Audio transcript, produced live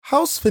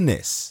House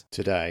Finesse.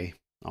 Today,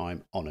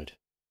 I'm honoured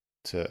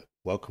to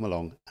welcome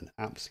along an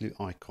absolute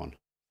icon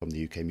from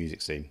the UK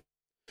music scene.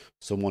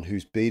 Someone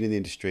who's been in the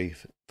industry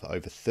for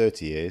over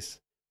 30 years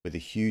with a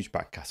huge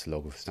back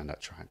catalogue of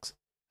standout tracks,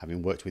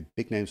 having worked with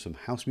big names from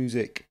house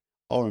music,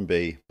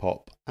 R&B,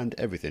 pop, and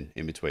everything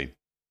in between.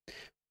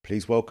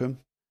 Please welcome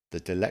the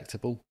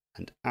delectable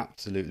and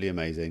absolutely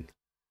amazing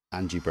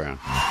Angie Brown.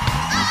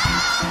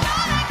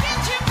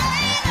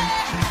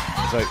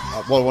 So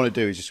what I want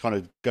to do is just kind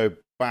of go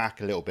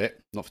back a little bit,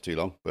 not for too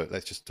long, but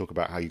let's just talk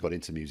about how you got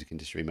into the music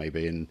industry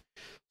maybe and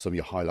some of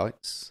your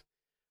highlights.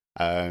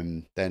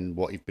 Then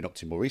what you've been up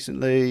to more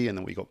recently and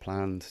then what you got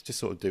planned. Just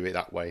sort of do it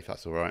that way, if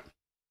that's all right.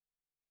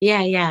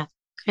 Yeah.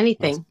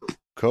 Anything. That's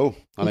cool.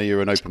 I know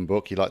you're an open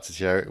book. You like to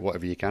share it,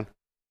 whatever you can.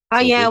 Oh,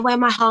 yeah, good. I wear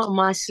my heart on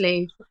my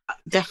sleeve.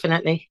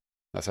 Definitely.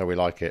 That's how we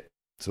like it.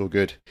 It's all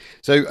good.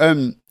 So,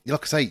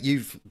 like I say,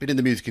 you've been in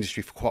the music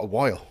industry for quite a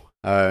while.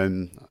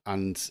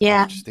 And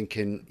yeah. I'm just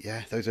thinking,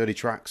 those early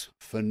tracks,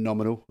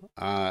 phenomenal.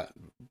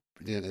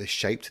 They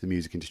shaped the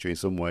music industry in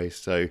some ways.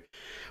 So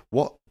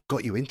what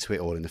got you into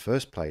it all in the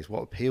first place?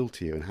 What appealed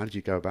to you and how did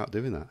you go about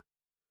doing that?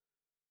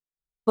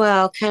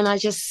 Well, can I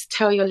just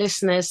tell your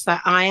listeners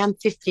that I am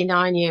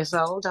 59 years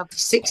old. I'll be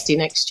 60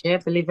 next year,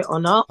 believe it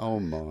or not. Oh,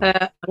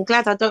 my. I'm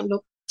glad I don't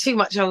look too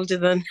much older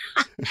than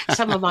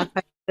some of my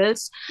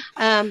peers.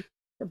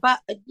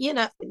 But, you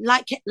know,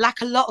 like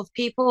a lot of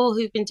people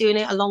who've been doing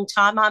it a long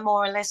time, I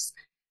more or less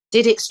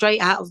did it straight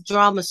out of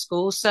drama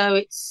school. So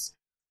it's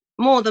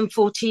more than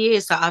 40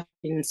 years that I've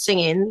been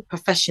singing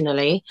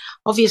professionally.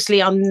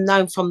 Obviously, I'm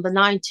known from the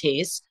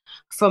 90s,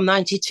 from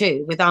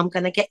 92 with I'm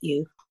Gonna Get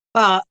You.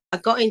 But I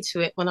got into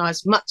it when I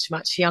was much,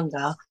 much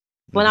younger.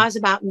 When I was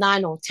about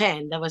 9 or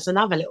 10, there was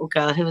another little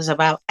girl who was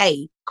about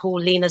 8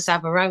 called Lena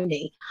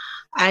Zavaroni.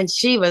 And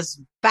she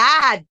was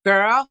bad,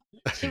 girl.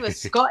 She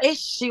was Scottish.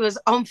 She was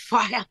on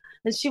fire.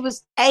 And she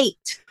was 8.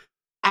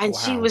 And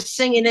she was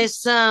singing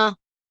this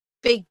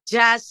big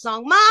jazz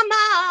song.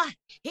 Mama,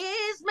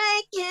 he's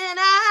making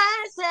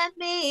eyes at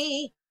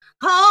me.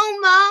 Oh,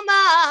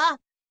 mama,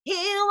 he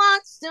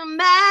wants to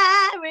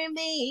marry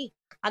me.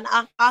 And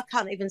I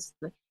can't even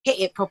hit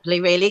it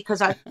properly, really,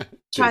 because I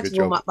tried to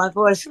warm up my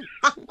voice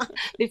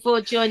before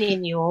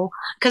joining you all,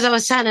 because I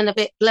was sounding a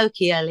bit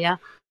blokey earlier.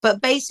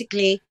 But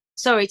basically,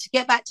 sorry, to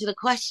get back to the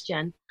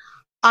question,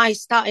 I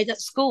started at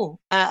school.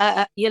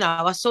 I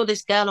saw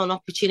this girl on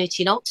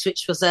Opportunity Knocks,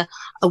 which was a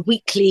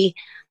weekly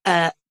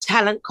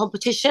talent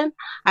competition,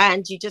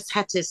 and you just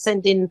had to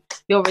send in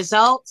your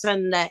results.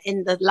 And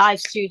in the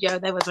live studio,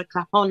 there was a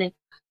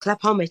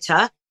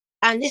clapometer.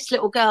 And this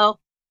little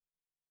girl,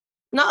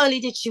 not only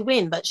did she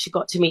win, but she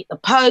got to meet the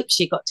Pope.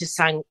 She got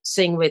to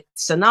sing with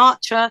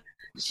Sinatra.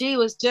 She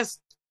was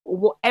just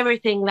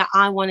everything that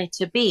I wanted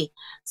to be.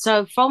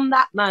 So from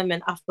that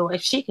moment, I thought,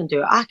 if she can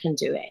do it, I can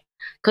do it.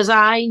 Because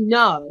I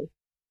know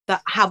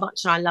that how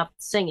much I love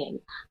singing.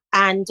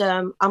 And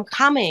I'm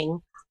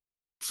coming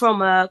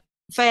from a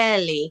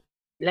fairly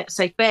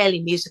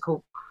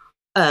musical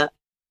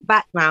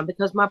background,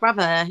 because my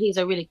brother, he's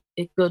a really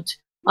good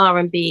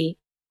R&B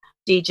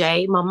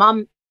DJ. My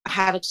mum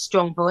had a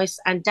strong voice,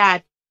 and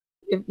Dad,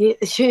 he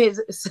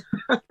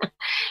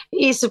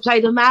used to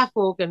play the mouth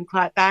organ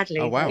quite badly.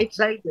 Oh, wow. He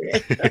played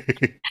it.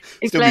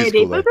 He Still played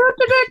musical,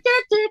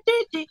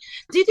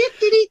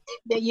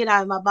 it. You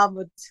know, my mum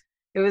would.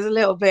 It was a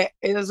little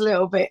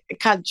bit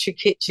country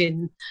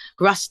kitchen,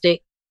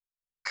 rustic,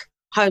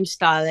 home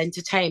style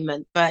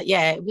entertainment. But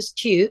yeah, it was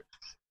cute.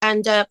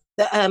 And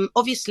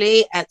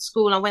obviously at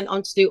school, I went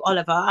on to do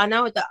Oliver. I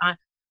know that I've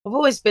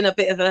always been a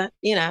bit of a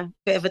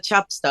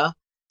chubster.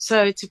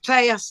 So to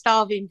play a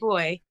starving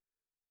boy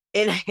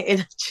in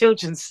a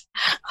children's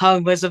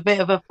home was a bit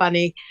of a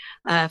funny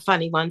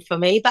one for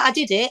me. But I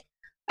did it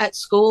at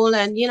school,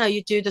 and you know,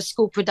 you do the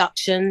school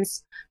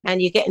productions and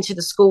you get into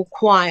the school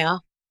choir.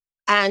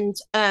 And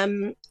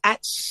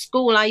at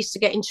school, I used to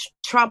get in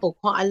trouble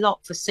quite a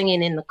lot for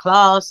singing in the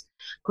class,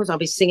 because I'd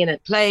be singing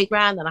at the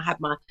playground, and I had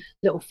my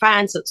little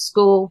fans at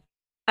school,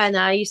 and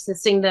I used to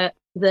sing the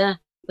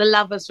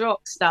Lovers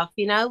Rock stuff,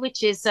 you know,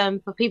 which is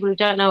for people who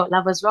don't know what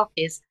Lovers Rock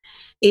is,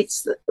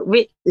 it's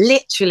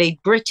literally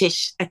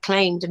British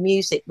acclaimed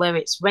music where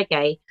it's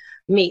reggae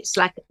meets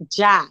like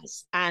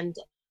jazz, and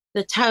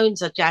the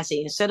tones are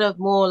jazzy instead of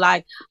more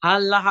like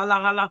holla holla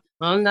holla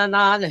oh, no,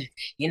 no,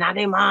 you know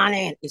the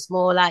morning. It's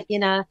more like, you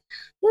know,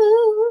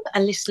 ooh,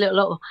 and this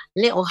little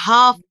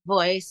half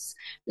voice,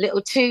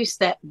 little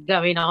 2-step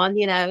going on,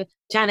 you know,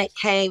 Janet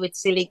Kay with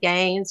Silly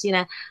Games, you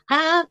know,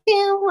 I've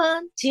been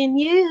wanting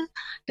you.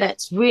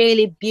 That's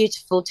really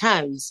beautiful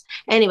tones.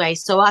 Anyway,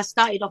 so I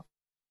started off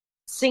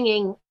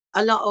singing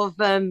a lot of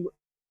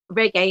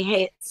reggae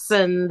hits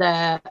and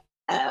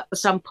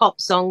some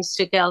pop songs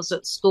to girls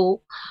at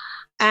school.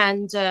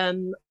 And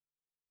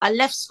I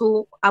left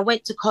school. I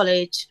went to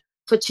college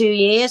for 2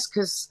 years,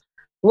 because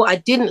what I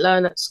didn't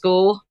learn at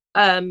school,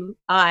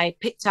 I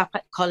picked up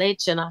at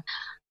college, and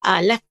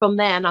I left from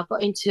there, and I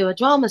got into a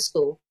drama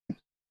school.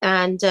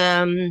 And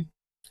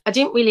I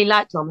didn't really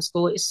like drama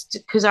school. It's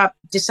because I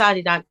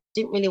decided I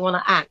didn't really want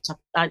to act.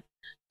 I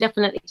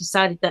definitely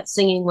decided that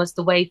singing was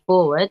the way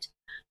forward.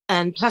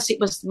 And plus, it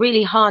was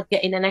really hard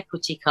getting an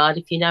equity card.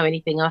 If you know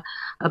anything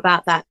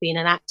about that, being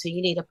an actor,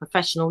 you need a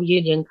professional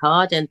union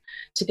card. And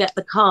to get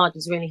the card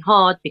is really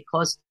hard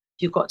because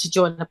you've got to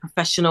join a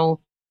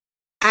professional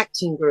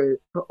acting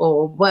group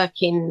or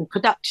working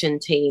production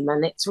team.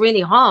 And it's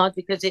really hard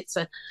because it's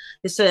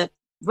a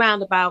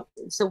roundabout,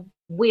 it's a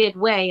weird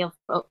way of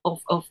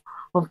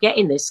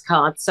getting this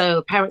card. So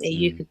apparently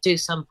you could do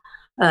some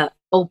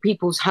old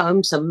people's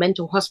homes, some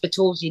mental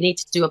hospitals. You need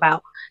to do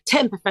about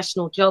 10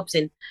 professional jobs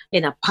in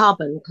a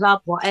pub and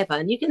club, whatever.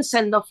 And you can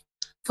send off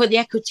for the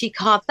equity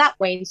card that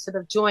way instead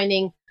of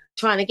trying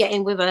to get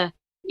in with a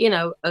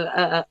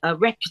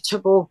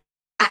reputable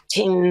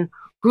acting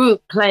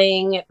group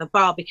playing at the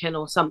Barbican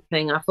or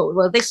something. I thought,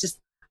 well, this is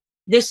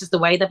the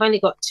way. They've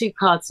only got 2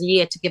 cards a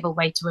year to give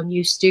away to a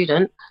new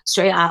student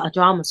straight out of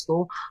drama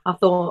school. I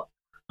thought,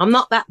 I'm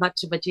not that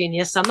much of a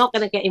genius. I'm not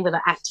going to get in with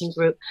an acting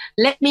group.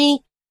 Let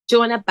me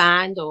join a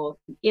band or,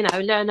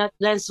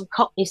 learn some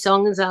Cockney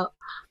songs. I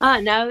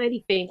don't know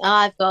anything.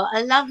 I've got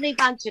a lovely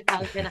bunch of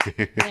those,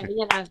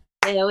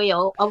 there we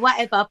are, or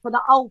whatever for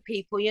the old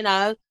people,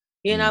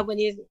 when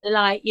you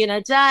like,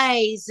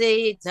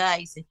 Daisy,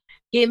 Daisy,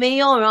 give me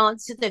your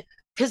answer.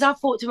 Because I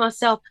thought to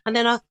myself, and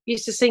then I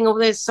used to sing all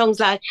those songs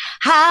like,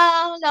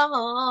 how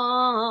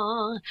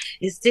long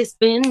has this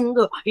been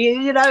go-?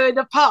 In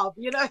the pub,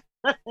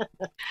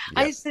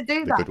 I used to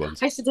do that.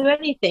 I used to do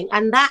anything.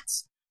 And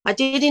I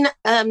did in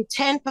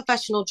 10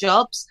 professional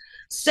jobs,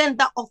 sent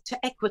that off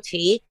to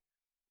equity,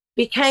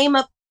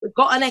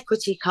 got an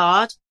equity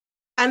card,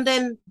 and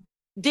then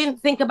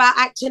didn't think about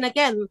acting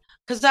again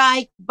because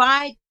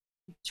by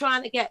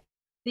trying to get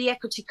the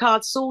equity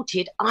card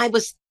sorted, I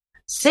was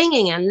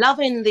singing and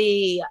loving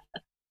the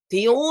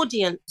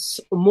audience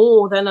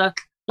more than a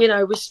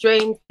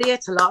restrained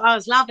theatre lot. I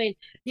was loving,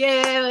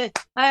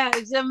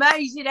 it's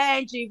amazing,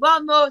 Angie,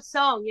 one more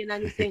song,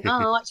 and you think,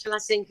 oh, what shall I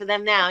sing for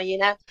them now,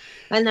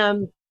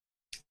 and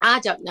I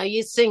don't know,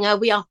 you sing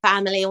We Are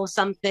Family or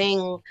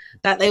something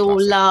that they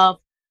all love,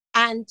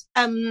 and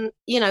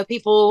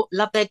people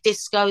love their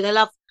disco, they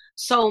love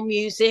soul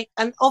music,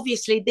 and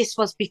obviously this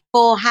was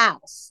before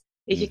house,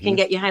 if you can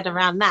get your head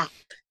around that,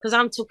 because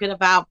I'm talking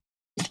about,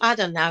 I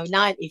don't know,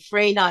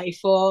 93,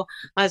 94.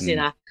 I was in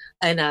a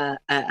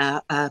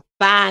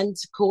band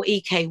called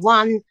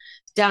EK1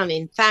 down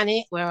in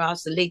Thanet, where I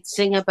was the lead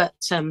singer. But,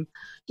 when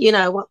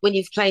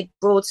you've played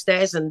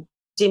Broadstairs and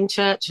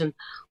Dymchurch and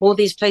all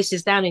these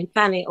places down in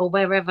Thanet or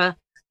wherever,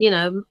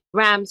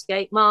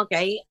 Ramsgate,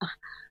 Margate,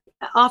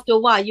 after a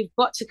while, you've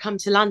got to come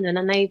to London.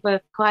 And they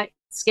were quite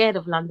scared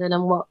of London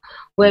and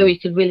where we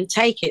could really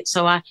take it.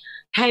 So I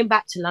came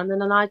back to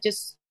London and I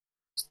just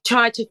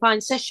tried to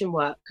find session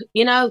work,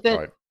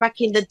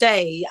 back in the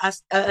day,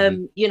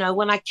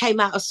 when I came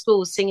out of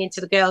school singing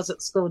to the girls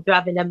at school,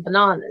 driving them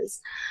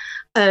bananas,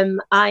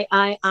 my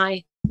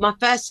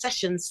first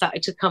sessions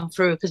started to come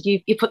through because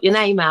you put your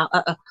name out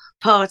at a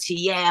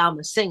party, I'm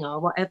a singer or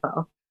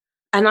whatever,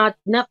 and I'd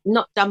not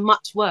done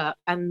much work,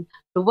 and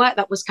the work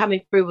that was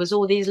coming through was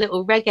all these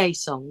little reggae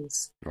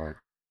songs. Right.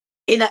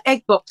 In an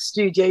egg box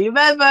studio. You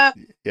remember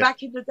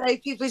back in the day,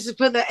 people used to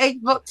put the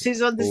egg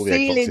boxes on the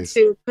ceiling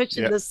to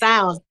cushion the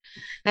sound.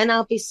 And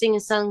I'll be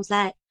singing songs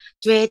like,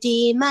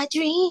 dreading my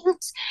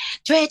dreams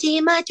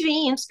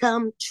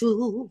come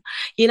true.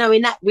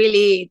 In that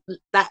really,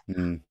 that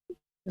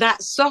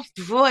soft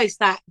voice,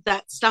 that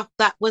stuff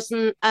that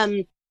wasn't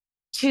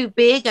too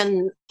big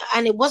and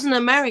it wasn't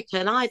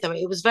American either.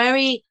 It was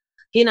very,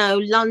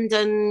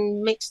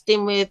 London mixed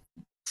in with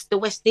the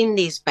West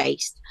Indies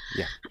based,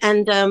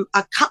 and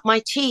I cut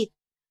my teeth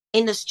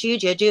in the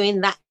studio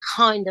doing that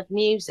kind of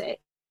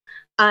music,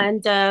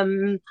 and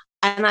then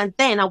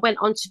I went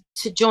on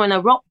to join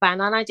a rock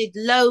band, and I did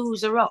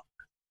loads of rock.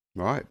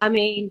 Right. I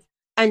mean,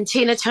 and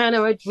Tina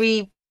Turner had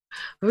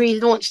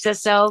relaunched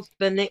herself,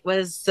 and it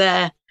was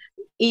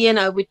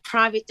with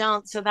Private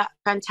Dancer, that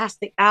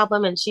fantastic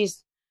album, and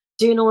she's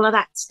doing all of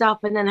that stuff,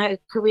 and then her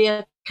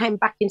career came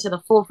back into the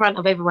forefront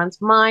of everyone's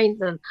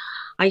mind. And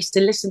I used to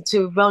listen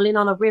to Rolling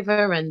on a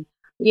River and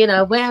when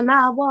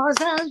I was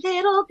a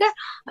little girl,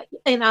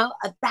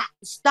 that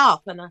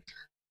stuff, and I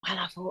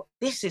thought,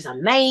 this is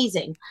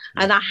amazing.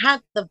 And I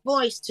had the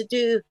voice to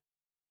do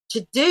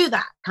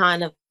that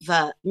kind of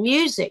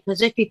music,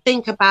 because if you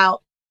think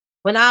about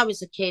when I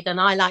was a kid,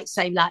 and I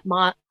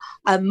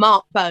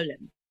Mark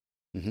Bolan,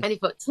 and he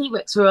thought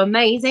T-Rex were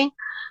amazing,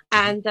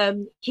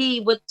 and he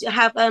would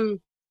have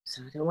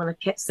so I don't want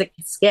to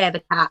scare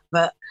the cat,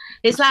 but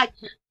it's like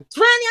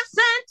 20th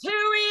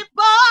century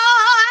boy,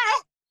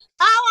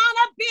 I want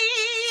to be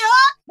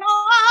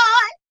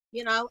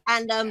your toy,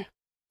 and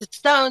the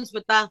Stones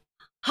with the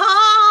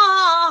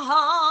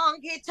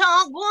honky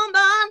tonk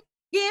woman,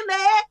 give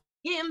me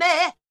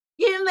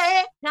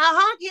now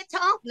honky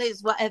tonk,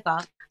 please, whatever.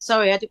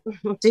 Sorry, I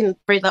didn't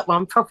read that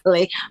one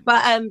properly,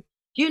 but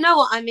you know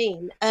what I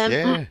mean. And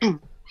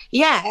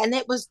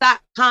it was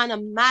that kind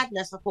of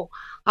madness. I thought,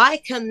 I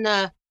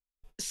can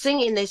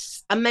sing in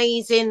this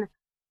amazing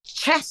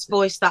chest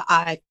voice that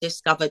I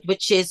discovered,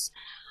 which is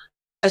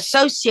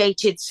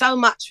associated so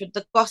much with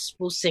the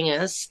gospel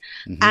singers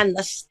Mm-hmm. and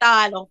the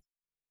style of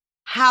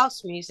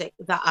house music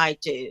that I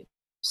do.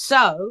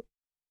 So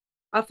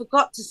I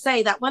forgot to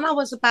say that when I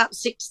was about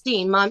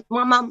 16, my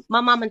mum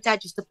and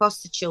dad used to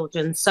foster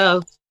children.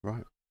 So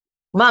Right.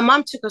 my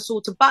mum took us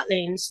all to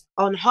Butlins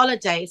on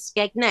holiday,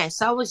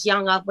 Skegness. I was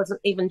young, I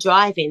wasn't even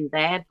driving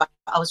there, but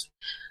I was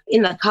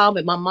in the car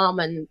with my mum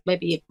and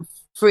maybe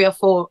 3 or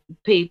 4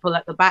 people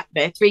at the back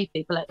there, 3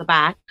 people at the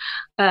back,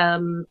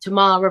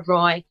 Tamara,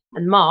 Roy,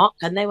 and Mark,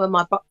 and they were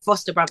my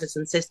foster brothers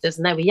and sisters,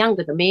 and they were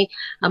younger than me.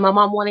 And my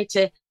mum wanted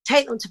to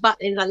take them to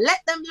Butlins and let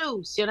them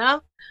loose, you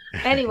know.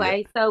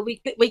 Anyway, Yeah. so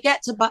we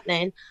get to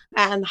Butlin,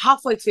 and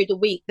halfway through the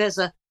week, there's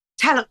a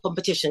talent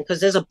competition because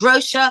there's a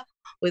brochure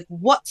with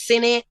what's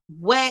in it,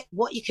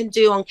 what you can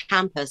do on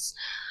campus.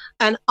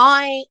 And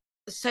I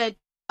said,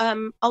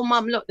 oh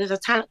mum, look, there's a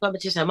talent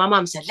competition. My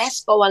mum said,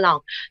 let's go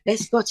along.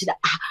 Let's go to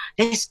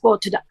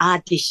the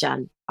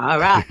audition. All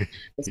right.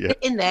 Let's Yeah. get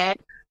in there.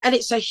 And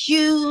it's a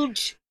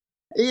huge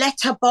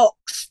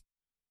letterbox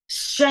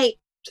shaped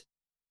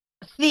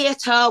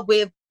theatre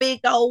with big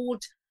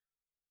old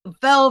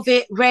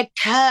velvet red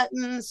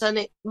curtains, and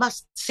it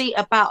must seat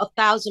about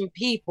 1,000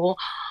 people.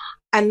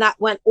 And that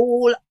went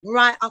all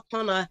right up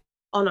on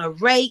a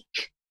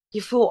rake.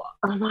 You thought,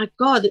 oh my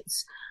God,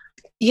 it's,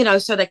 you know,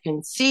 so they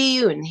can see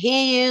you and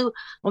hear you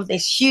on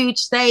this huge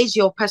stage.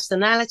 Your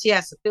personality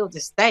has to fill the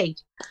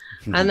stage.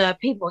 And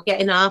people were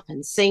getting up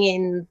and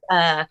singing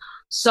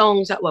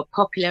songs that were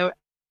popular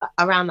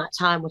around that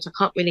time, which I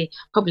can't really,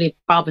 probably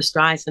Barbra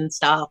Streisand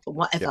stuff or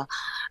whatever.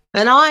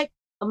 Yeah.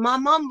 And my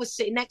mum was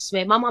sitting next to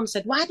me. My mum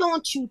said, why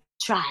don't you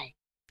try?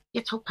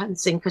 Get up and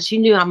sing, because she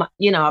knew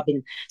I've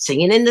been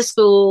singing in the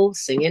school,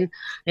 singing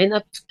in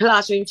the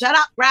classroom. Shut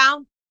up,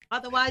 Brown.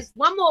 Otherwise,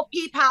 one more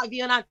peep out of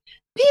you, and I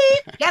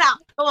peep, get out,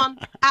 go on,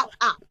 out.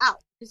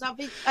 Because I've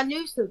been a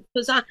nuisance.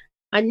 Because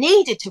I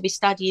needed to be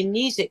studying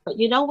music, but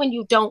you know when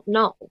you don't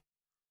know,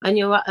 and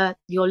you're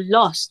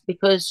lost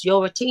because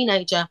you're a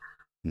teenager.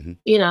 Mm-hmm.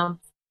 You know,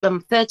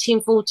 I'm 13,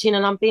 14,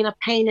 and I'm being a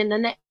pain in the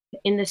neck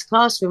in this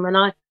classroom, and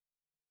I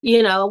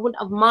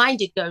wouldn't have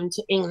minded going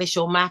to English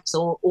or maths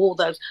or all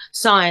those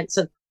science,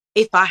 and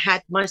if I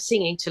had my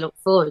singing to look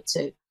forward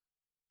to.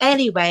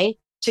 Anyway,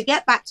 to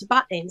get back to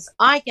Butlins,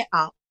 I get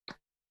up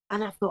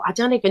and I thought, I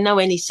don't even know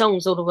any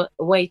songs all the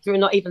way through,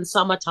 not even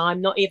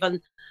Summertime, not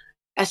even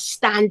a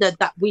standard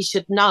that we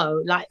should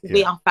know, like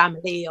We Are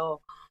Family or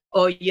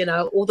all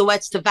the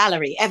words to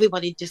Valerie.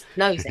 Everybody just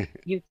knows it.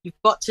 You've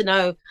got to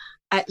know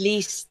at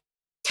least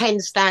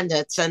 10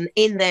 standards, and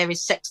in there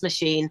is Sex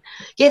Machine.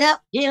 Get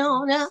up, get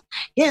on up,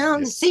 get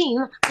on the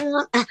scene,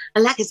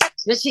 like a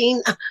sex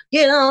machine,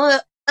 get on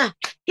up,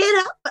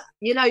 get up.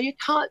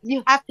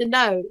 You have to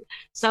know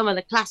some of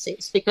the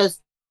classics, because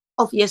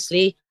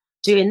obviously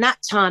during that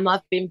time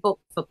I've been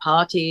booked for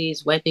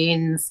parties,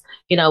 weddings,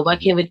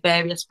 working with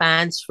various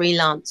bands,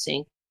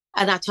 freelancing.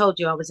 And I told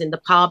you I was in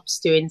the pubs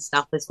doing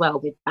stuff as well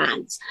with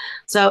bands.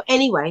 So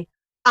anyway,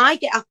 I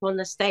get up on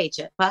the stage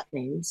at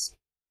Butlins,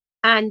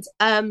 and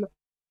I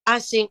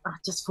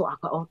just thought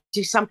I've got to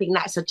do something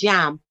that's a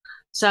jam.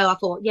 So I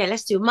thought, yeah,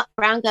 let's do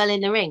Brown Girl in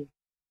the Ring.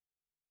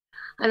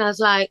 And I was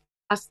like,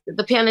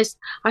 the pianist,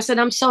 I said,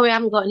 I'm sorry, I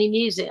haven't got any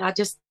music. I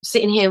just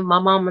sitting here with my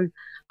mum and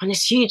on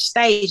this huge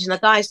stage, and the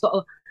guy's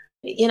got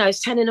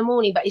it's 10 in the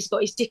morning, but he's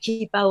got his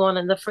dicky bow on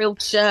and the frilled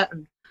shirt.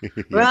 And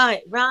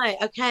right,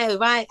 okay,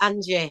 right,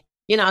 Angie.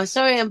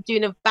 Sorry, I'm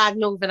doing a bad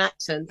northern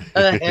accent.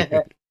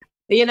 Whatever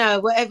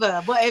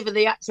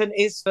the accent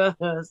is for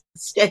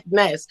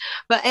Skegness.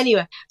 But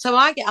anyway, so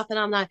I get up and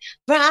I'm like,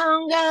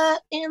 Brown Girl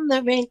in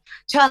the Ring,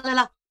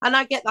 cha-la-la. And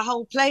I get the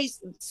whole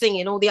place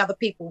singing, all the other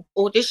people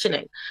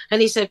auditioning.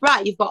 And he said,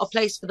 right, you've got a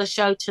place for the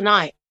show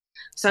tonight.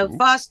 So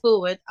fast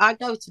forward, I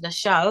go to the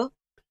show,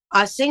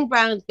 I sing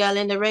Brown Girl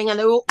in the Ring,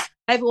 and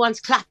everyone's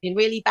clapping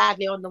really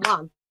badly on the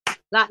one.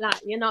 Like,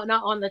 not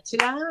on the two.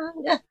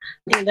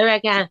 In the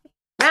again.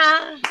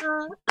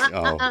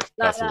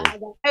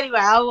 Anyway,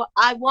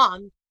 I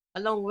won,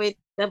 along with,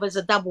 there was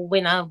a double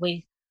winner.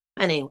 We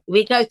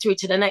go through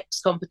to the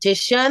next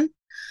competition,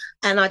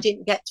 and I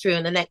didn't get through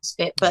in the next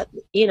bit, but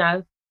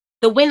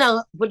the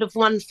winner would have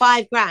won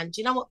 $5,000.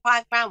 Do you know what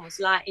 $5,000 was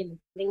like in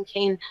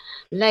Lincoln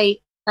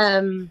late?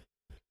 Well,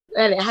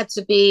 it had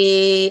to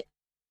be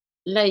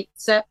late.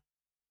 So,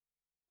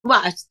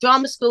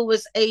 drama school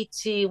was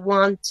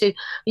 81 to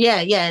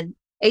 81,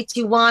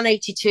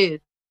 82.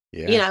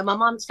 Yeah. My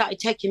mum started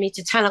taking me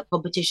to talent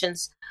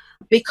competitions,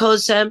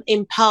 because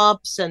in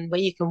pubs and where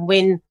you can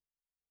win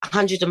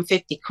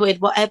 150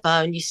 quid, whatever,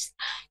 and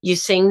you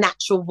sing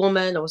Natural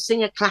Woman or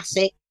sing a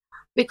classic,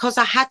 because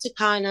I had to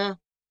kind of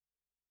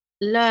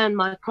learn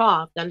my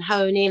craft and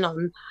hone in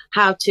on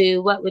how to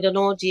work with an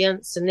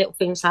audience and little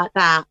things like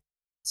that.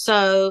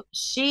 So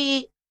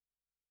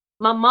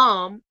my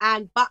mom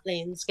and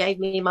Butlins gave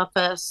me my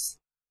first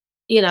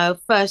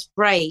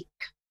break.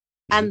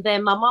 And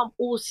then my mom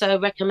also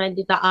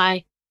recommended that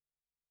I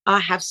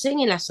have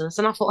singing lessons.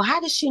 And I thought, how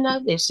does she know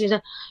this?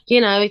 If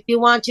you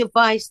want your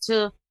voice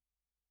to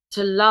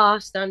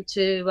last and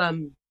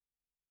to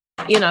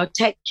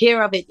take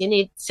care of it. You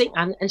need to sing.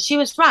 And she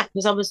was right,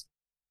 because I was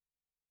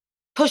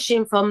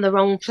pushing from the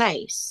wrong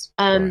place.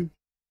 Right.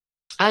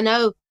 I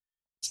know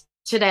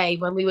today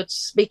when we were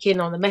speaking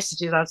on the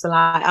messages, I was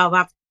like, oh,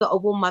 I've got to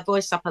warm my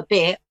voice up a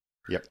bit.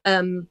 Yep.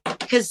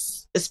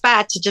 Because it's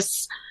bad to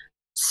just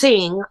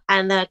sing,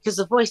 and because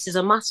the voice is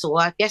a muscle.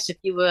 I guess if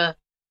you were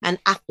an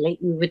athlete,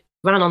 you would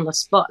run on the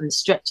spot and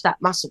stretch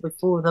that muscle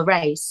before the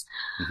race.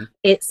 Mm-hmm.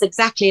 It's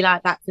exactly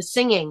like that for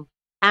singing.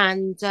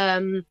 And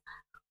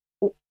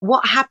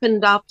what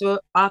happened after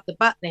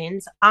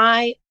Butlins,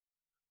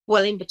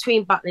 in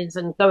between Butlins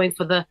and going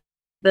for the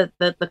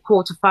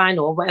quarter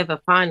final, or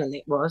whatever final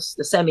it was,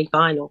 the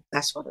semi-final,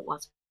 that's what it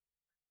was.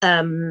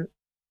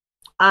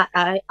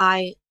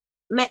 I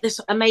met this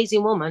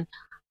amazing woman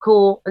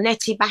called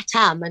Nettie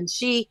Batam, and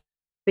she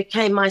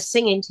became my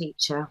singing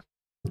teacher.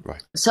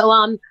 Right. So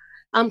I'm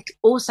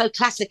also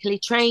classically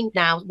trained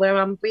now, where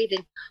I'm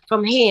reading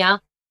from here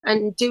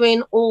and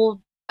doing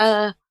all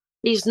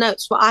these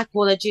notes, what I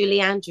call a Julie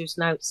Andrews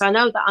notes. I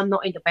know that I'm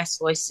not in the best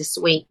voice this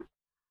week,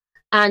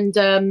 and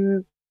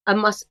I'm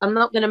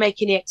not going to make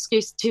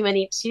too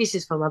many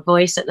excuses for my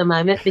voice at the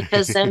moment,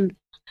 because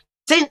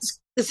since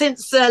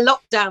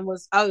lockdown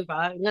was over,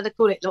 I'm going to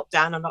call it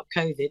lockdown and not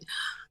COVID.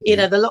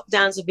 The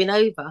lockdowns have been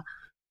over.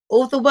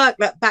 All the work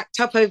that backed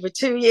up over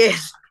 2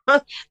 years,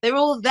 they're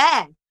all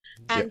there.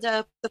 And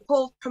the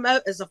poor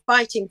promoters are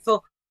fighting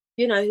for,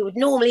 who would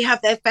normally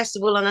have their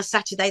festival on a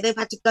Saturday. They've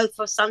had to go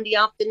for a Sunday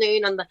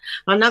afternoon, and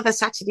another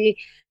Saturday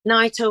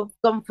night, or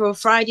gone for a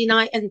Friday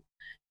night. And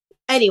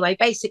anyway,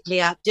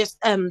 basically,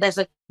 there's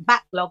a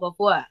backlog of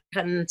work,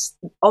 and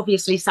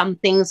obviously some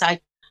things I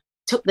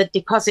took the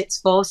deposits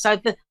for. So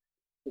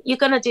you're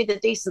going to do the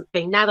decent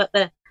thing now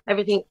that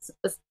everything's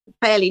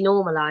fairly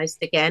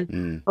normalized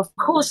again. Of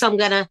course, I'm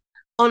going to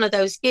honor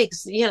those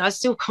gigs. I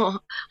still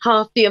got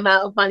half the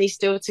amount of money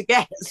still to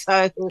get.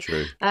 So,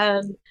 True.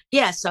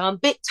 So I'm a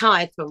bit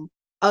tired from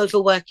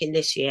overworking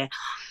this year.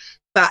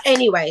 But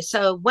anyway,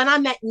 so when I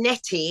met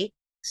Nettie,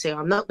 so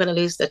I'm not going to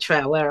lose the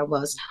trail where I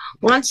was.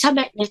 Once I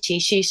met Nettie,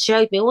 she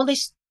showed me all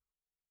this,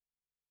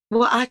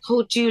 what I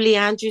call Julie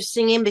Andrews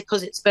singing,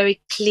 because it's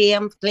very clear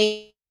and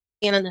clean.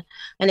 And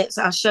it's,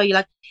 I'll show you,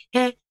 like,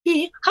 hey,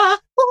 ha,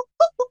 ooh,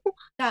 ooh,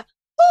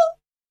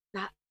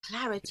 that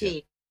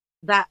clarity,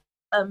 that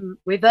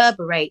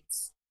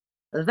reverberates.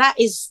 That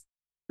is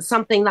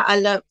something that I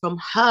learned from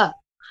her.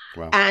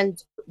 Wow. And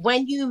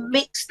when you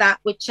mix that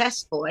with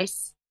chest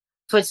voice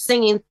for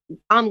singing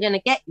I'm Gonna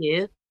Get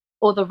You,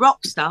 or the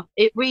rock stuff,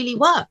 it really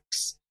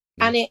works.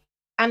 And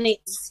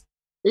it's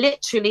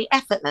literally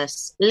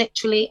effortless.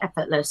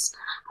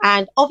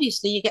 And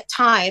obviously you get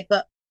tired,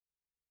 but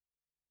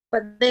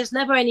there's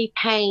never any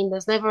pain,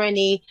 there's never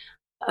any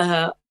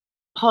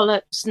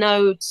polyps,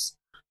 nodes,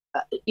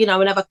 I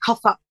never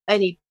cough up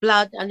any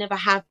blood. I never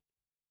have,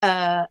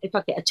 if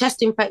I get a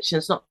chest infection,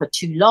 it's not for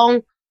too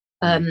long.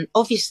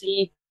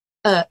 Obviously,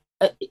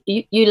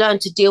 you learn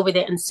to deal with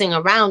it and sing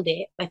around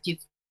it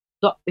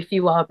if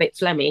you are a bit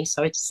phlegmy,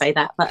 sorry to say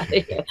that, but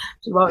if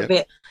you are a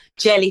bit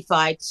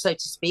jellified, so to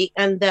speak.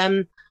 And,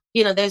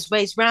 there's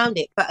ways around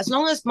it. But as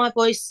long as my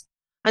voice,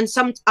 and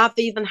I've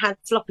even had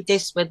floppy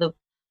disks where the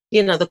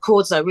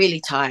chords are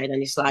really tired,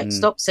 and it's like,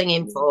 stop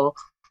singing for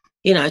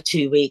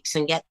 2 weeks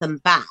and get them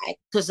back,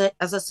 because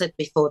as I said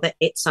before, that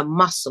it's a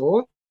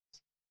muscle.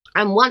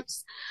 And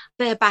once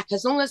they're back,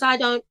 as long as I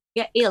don't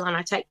get ill and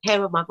I take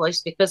care of my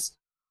voice, because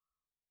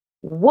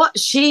what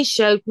she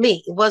showed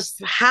me was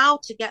how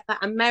to get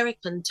that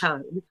American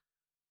tone.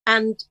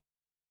 And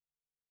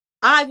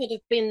I would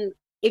have been,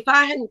 if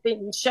I hadn't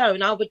been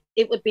shown,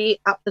 it would be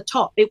up the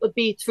top, it would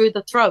be through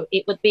the throat,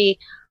 it would be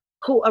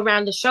caught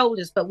around the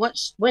shoulders. But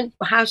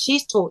how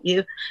she's taught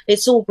you,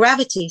 it's all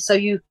gravity, so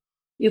you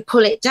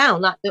pull it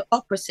down like the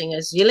opera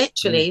singers. You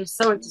literally,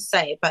 sorry to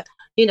say it, but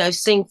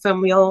sing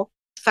from your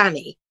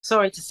fanny.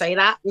 Sorry to say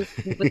that,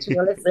 but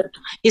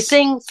you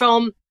sing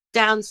from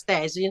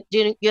downstairs,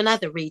 your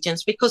nether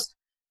regions, because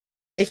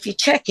if you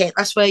check it,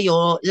 that's where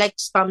your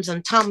legs, bums,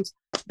 and tums,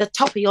 the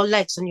top of your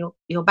legs and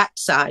your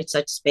backside,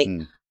 so to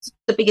speak,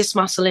 the biggest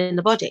muscle in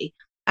the body.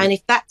 And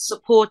if that's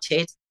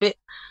supported, bit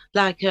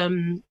like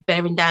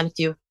bearing down, if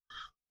you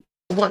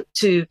want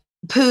to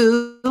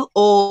poo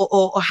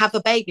or have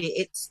a baby,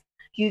 it's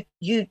you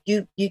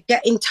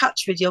get in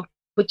touch with your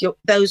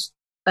those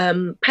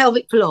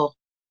pelvic floor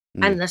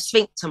and the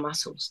sphincter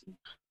muscles,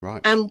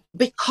 right? And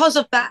because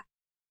of that,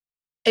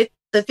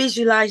 the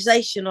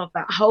visualization of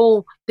that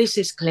whole, this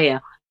is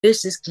clear,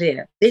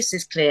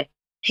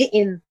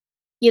 hitting,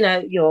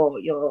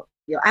 your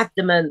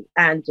abdomen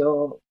and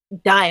your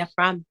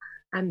diaphragm,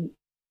 and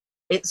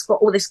it's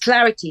got all this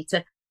clarity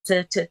to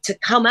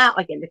come out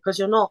again, because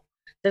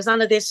there's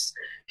none of this,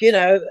 you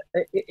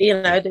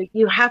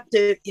have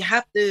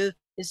to,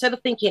 instead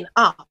of thinking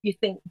up, you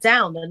think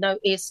down. The note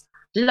is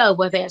low,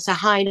 whether it's a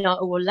high note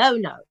or a low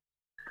note.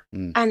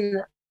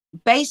 And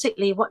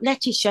basically what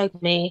Nettie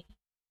showed me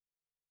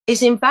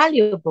is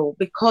invaluable,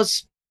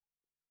 because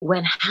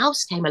when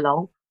house came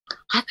along,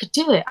 I could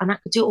do it, and I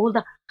could do all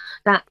that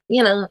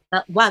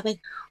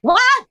why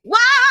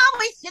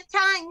waste your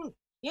time,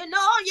 You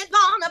know you're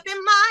gonna be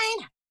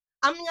mine.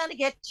 I'm gonna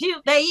get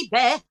you, baby.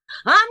 I'm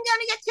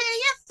gonna get to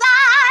you,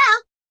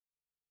 side.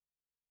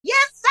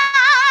 Yes,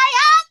 I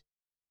am.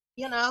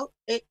 You know,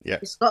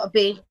 it's got to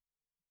be.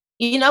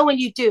 You know, when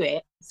you do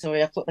it.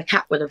 Sorry, I thought the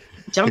cat would have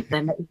jumped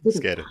there, but he didn't.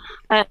 Scared him.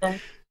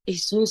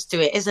 He's used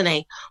to it, isn't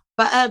he?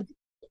 But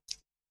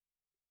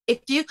if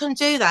you can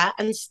do that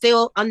and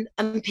still, and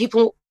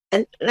people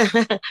and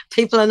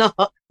people are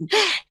not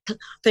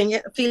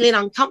feeling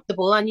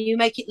uncomfortable, and you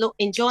make it look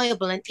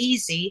enjoyable and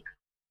easy,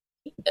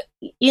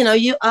 you know,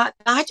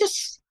 I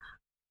just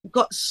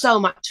got so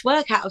much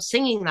work out of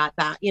singing like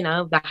that. You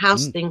know, the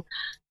house thing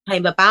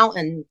came about,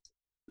 and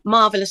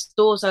marvelous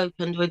doors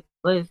opened with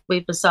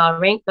Bazaar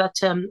Inc. But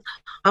I'm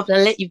going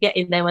to let you get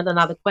in there with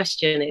another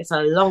question. It's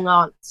a long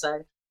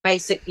answer.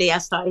 Basically, I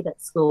started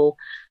at school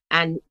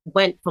and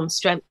went from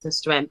strength to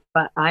strength.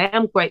 But I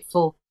am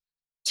grateful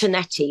to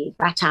Nettie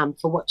Batam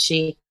for what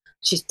she's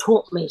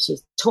taught me.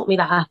 She's taught me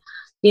that,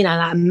 you know,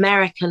 that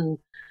American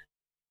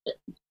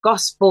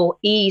gospel,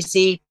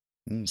 easy,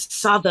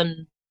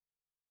 Southern,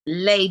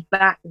 laid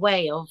back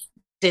way of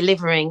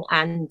delivering,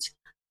 and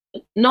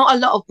not a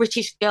lot of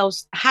British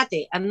girls had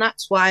it. And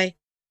that's why,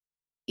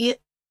 you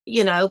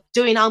know,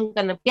 doing I'm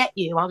Gonna Get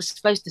You, I was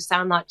supposed to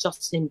sound like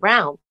Jocelyn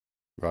Brown.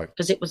 Right.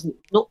 Because it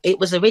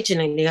was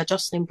originally a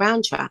Jocelyn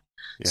Brown track.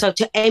 Yeah. So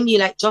to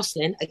emulate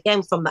Jocelyn,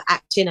 again, from the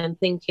acting and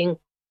thinking,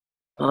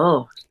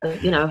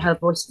 you know, her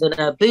voice and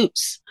her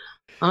boots,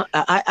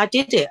 I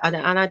did it, and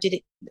I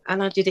did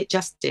it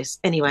justice.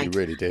 Anyway, you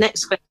really did.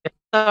 Next question.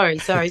 Sorry.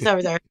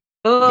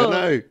 Oh,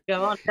 no.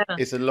 Go on.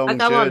 It's a long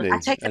journey,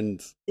 and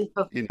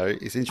you know,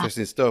 it's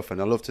interesting stuff. And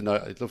I'd love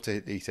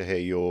to hear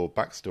your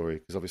backstory,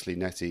 because obviously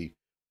Nettie,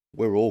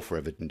 we're all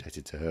forever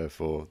indebted to her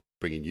for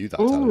bringing you that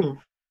talent.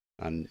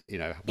 And you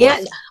know,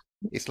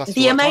 it's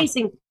the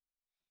amazing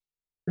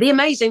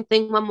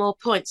thing. One more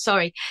point.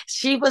 Sorry,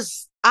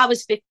 I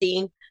was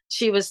 15.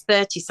 She was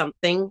 30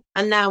 something,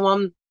 and now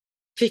I'm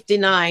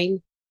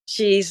 59.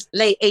 She's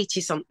late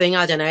 80 something.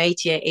 I don't know,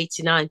 88,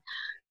 89.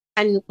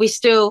 And we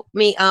still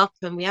meet up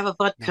and we have a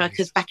vodka,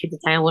 because back in the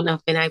day I wouldn't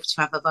have been able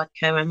to have a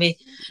vodka, and we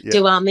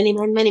do our many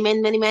men,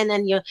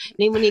 and you're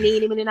and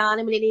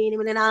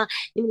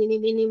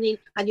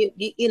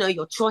you know,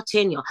 you're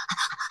trotting, you're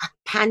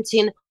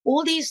panting,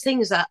 all these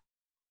things that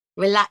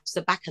relax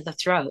the back of the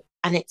throat,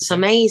 and it's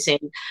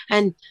amazing.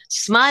 And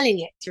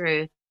smiling it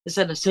through,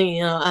 instead of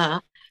saying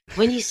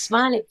when you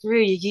smile it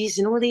through, you're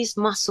using all these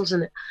muscles,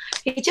 and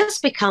it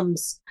just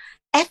becomes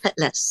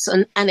effortless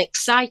and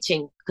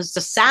exciting, because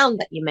the sound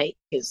that you make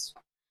is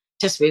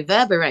just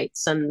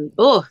reverberates. And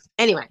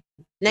anyway,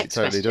 next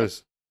question. It totally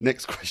does.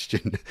 Next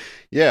question.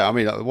 Yeah, I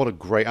mean, what a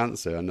great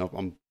answer, and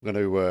I'm going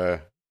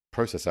to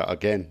process that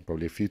again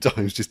probably a few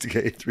times just to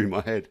get it through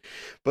my head.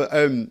 But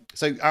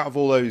so out of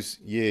all those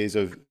years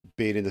of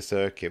being in the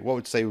circuit, what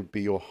would you say would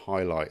be your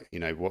highlight? You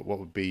know, what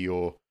would be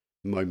your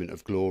moment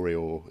of glory,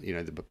 or you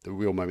know, the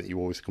real moment you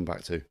always come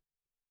back to?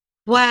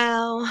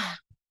 Well,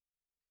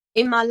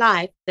 in my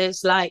life,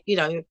 there's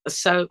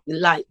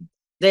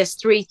there's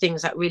three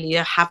things that really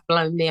have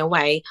blown me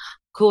away.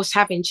 Of course,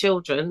 having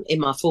children in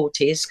my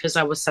 40s, because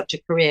I was such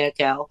a career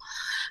girl.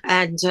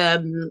 And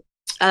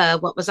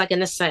what was I going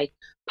to say?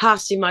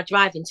 Passing my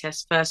driving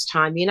test first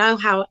time. You know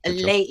how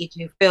elated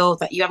you feel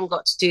that you haven't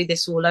got to do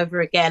this all over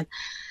again,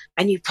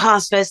 and you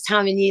pass first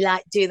time, and you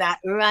do that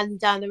run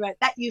down the road.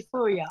 That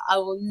euphoria, I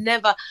will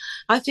never.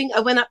 I think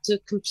I went up to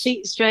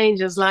complete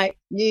strangers like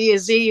New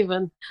Year's Eve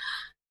and,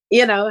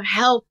 you know,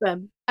 help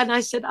them. And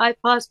I said, I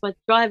passed my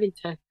driving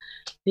test,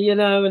 you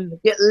know, and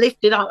get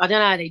lifted up. I don't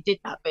know how they did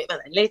that bit,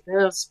 but they lifted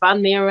up,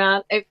 spun me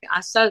around. I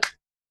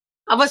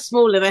was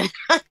smaller then,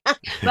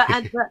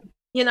 but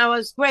you know, I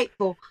was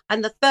grateful.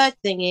 And the third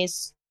thing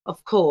is,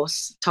 of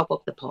course, Top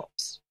of the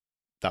Pops.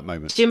 That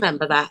moment. Do you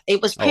remember that?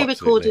 It was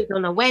pre-recorded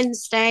on a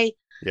Wednesday.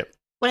 Yep.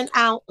 Went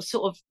out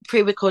sort of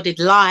pre-recorded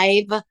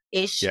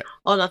live-ish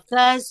on a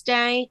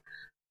Thursday.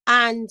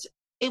 And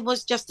it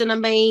was just an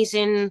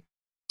amazing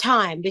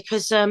time,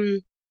 because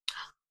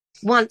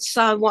once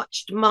I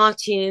watched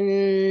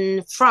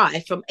Martin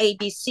Fry from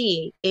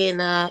ABC in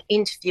an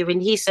interview,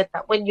 and he said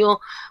that when you're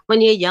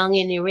young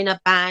and you're in a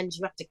band,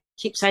 you have to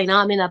keep saying,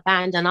 I'm in a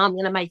band and I'm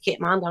going to make it.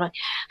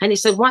 And he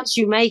said, once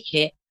you make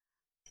it,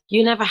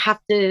 you never have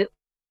to,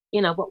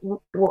 you know,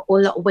 what a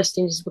lot of West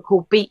Indians would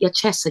call beat your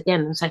chest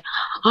again and say,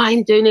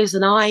 I'm doing this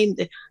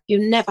and you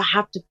never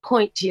have to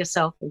point to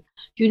yourself, and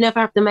you never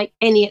have to make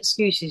any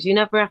excuses. You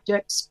never have to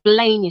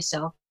explain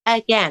yourself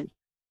again.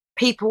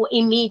 People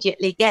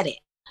immediately get it.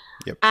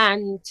 Yep.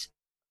 And,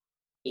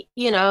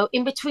 you know,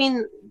 in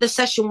between the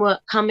session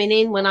work coming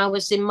in when I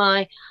was in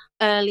my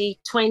early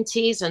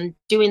 20s and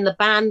doing the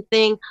band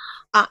thing,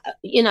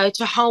 you know,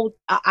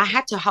 I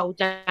had to hold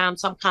down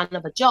some kind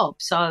of a job.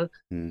 So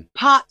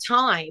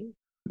part-time,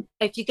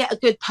 if you get a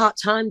good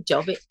part-time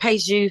job, it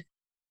pays you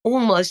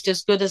almost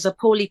as good as a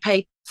poorly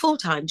paid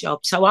full-time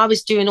job. So I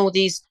was doing all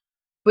these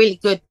really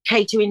good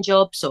catering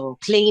jobs or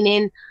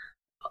cleaning,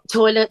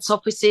 toilets,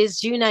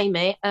 offices, you name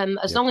it,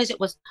 as long as it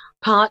was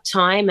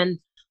part-time. And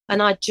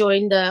I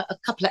joined a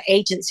couple of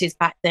agencies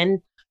back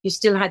then you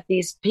still had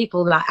these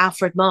people like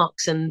Alfred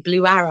Marks and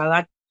Blue Arrow.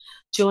 I'd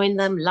join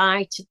them,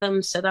 lie to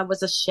them, said I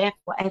was a chef,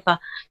 whatever.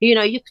 You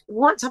know,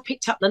 once I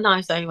picked up the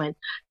knife, they went,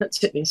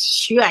 looked at me,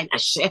 you ain't a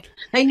chef.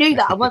 They knew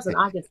that I wasn't.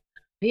 I just,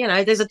 you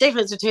know, there's a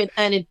difference between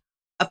earning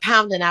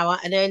 £1 an hour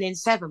and earning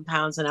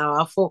 £7 an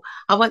hour. I thought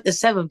I want the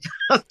 £7.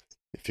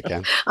 If you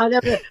can. I'm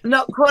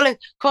not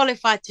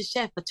qualified to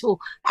chef at all.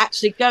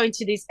 Actually going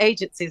to these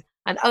agencies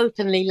and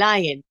openly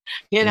lying,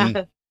 you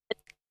know.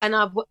 And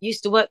I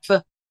used to work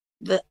for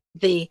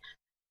the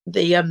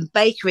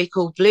bakery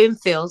called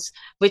Bloomfields,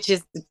 which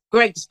is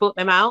Greg's brought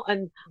them out,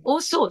 and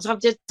all sorts.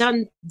 I've just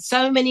done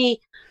so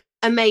many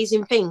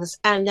amazing things.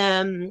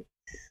 And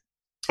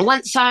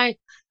once how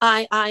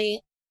I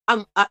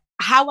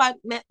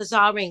met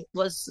Bazaar Inc.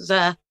 was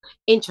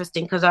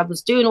interesting, because I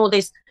was doing all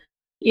this,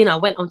 you know,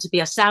 went on to be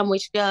a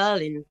sandwich girl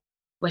in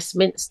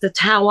Westminster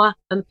Tower,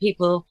 and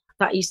people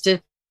that used to,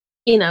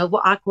 you know,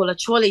 what I call a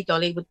trolley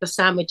dolly with the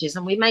sandwiches,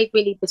 and we made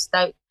really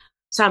bespoke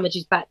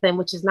sandwiches back then,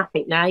 which is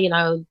nothing now, you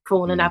know,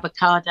 prawn and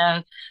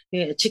avocado,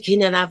 you know,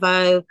 chicken and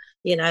avo,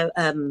 you know,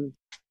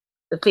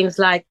 things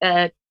like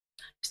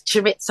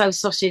chorizo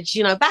sausage.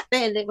 You know, back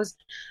then it was,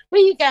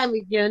 where you going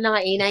with your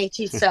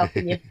 1980s self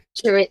and your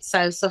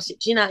chorizo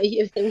sausage, you know,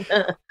 you think,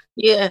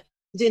 yeah,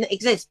 didn't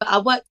exist. But I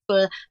worked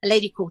for a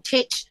lady called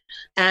Titch,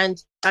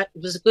 and it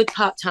was a good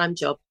part-time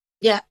job.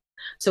 Yeah.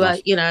 So,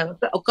 nice. you know,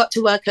 I got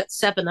to work at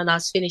 7 and I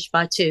was finished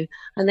by 2.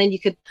 And then you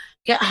could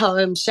get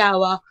home,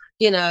 shower,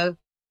 you know,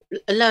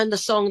 learn the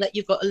song that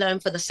you've got to learn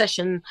for the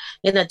session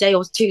in a day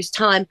or two's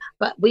time.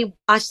 But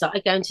I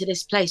started going to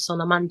this place on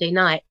a Monday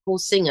night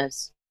called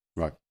Singers.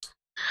 Right.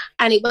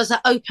 And it was an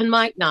open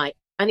mic night.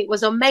 And it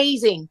was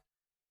amazing,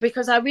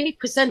 because I really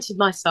presented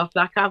myself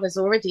like I was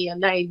already a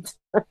name.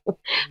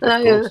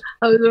 I was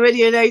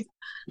already a name.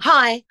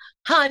 Hi,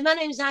 my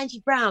name is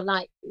Angie Brown.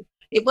 Like,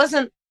 it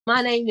wasn't,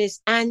 my name is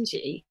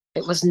Angie.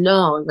 It was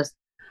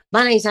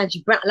my name's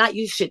Angie Brown. Like,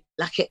 you should,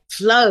 like, it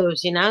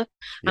flows, you know? Yep.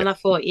 And I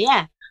thought,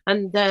 yeah.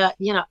 And,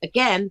 you know,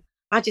 again,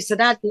 I just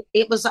said,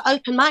 it was an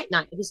open mic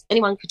night. It was,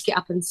 anyone could get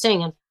up and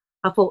sing. And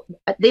I thought,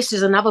 this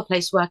is another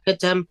place where I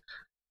could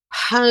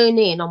hone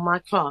in on my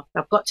craft.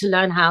 I've got to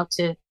learn how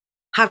to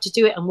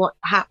do it, and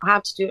how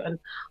to do it, and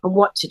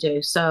what to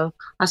do. So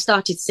I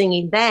started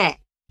singing there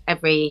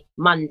every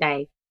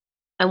Monday.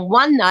 And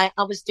one night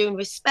I was doing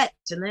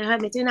Respect, and they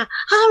heard me doing that,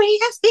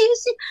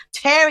 R-E-S-P-C,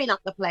 tearing up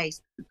the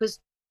place, because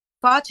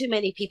far too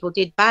many people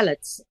did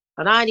ballads.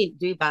 And I didn't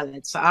do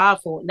ballads. So I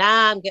thought,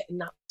 I'm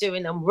getting up,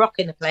 I'm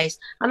rocking the place.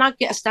 And I'd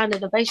get a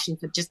standing ovation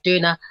for just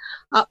doing a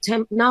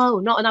up-tempo. No,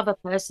 not another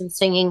person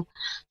singing,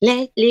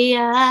 lately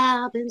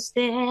I've been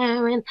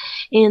staring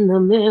in the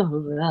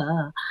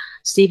mirror,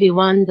 Stevie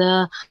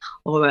Wonder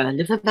or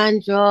Luther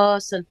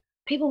Vandross. And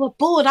people were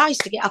bored. I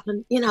used to get up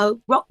and, you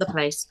know, rock the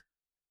place.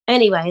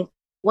 Anyway,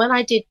 when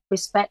I did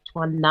Respect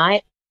one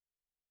night,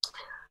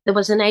 there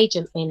was an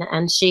agent in,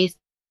 and she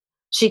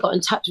got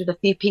in touch with a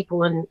few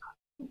people and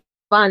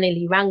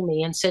finally rang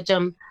me and said,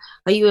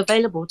 are you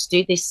available to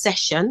do this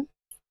session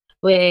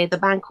with a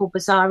band called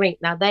Bazaar Inc?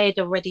 Now, they had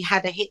already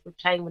had a hit with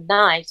Playing with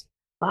Knives,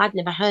 but I'd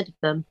never heard of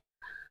them.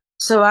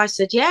 So I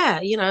said, yeah,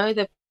 you know,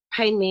 they're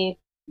paying me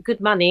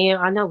good money.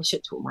 I know we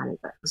should talk money,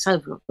 but it's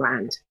over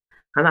 £1,000.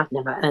 And I've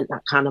never earned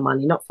that kind of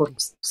money, not from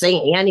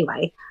singing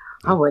anyway.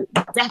 I went,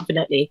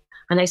 definitely.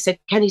 And they said,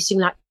 can you sing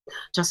like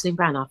Jocelyn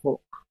Brown? I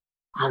thought,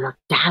 I'm a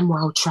damn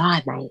well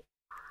try, mate.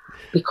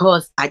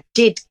 Because I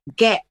did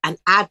get an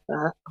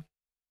advert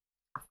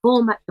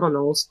for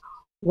McDonald's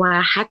where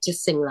I had to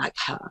sing like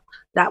her.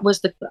 That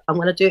was I'm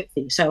going to do it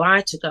for you. So I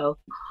had to go.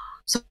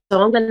 So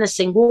I'm going to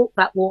sing Walk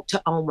That Walk to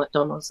Old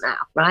McDonald's now,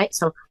 right?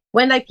 So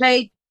when they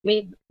played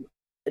me,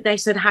 they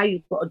said, how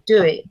you've got to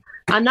do it.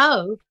 I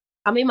know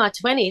I'm in my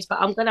 20s, but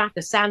I'm going to have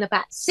to sound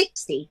about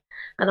 60,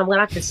 and I'm going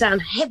to have to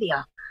sound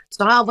heavier.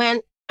 So I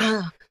went,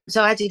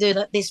 so I had to do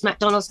this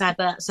McDonald's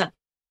advert. So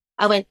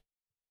I went,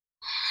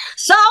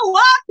 so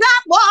walk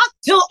that walk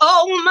to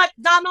Old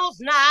McDonald's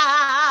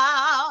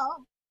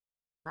now.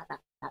 Like that.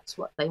 That's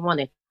what they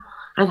wanted.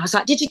 And I was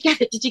like, did you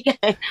get it? Did you get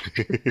it?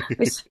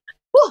 It's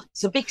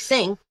a big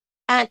thing.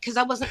 And because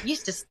I wasn't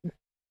used to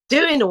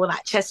doing all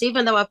that chess,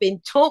 even though I've been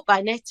taught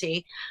by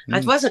Nettie, I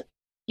wasn't,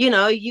 you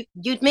know,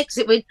 you'd mix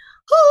it with,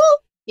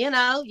 you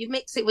know, you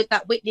mix it with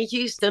that Whitney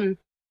Houston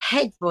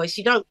head voice.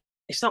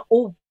 It's not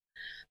all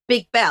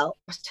big belt.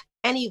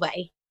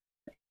 Anyway,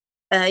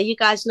 you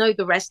guys know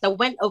the rest. I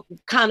went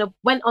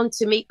on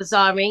to meet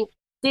Bazaar Inc.,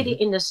 did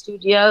it in the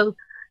studio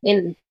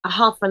in a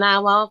half an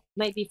hour,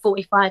 maybe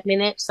 45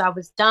 minutes. I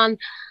was done.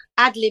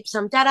 Ad-lib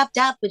some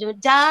da-da-da,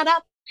 da-da-da,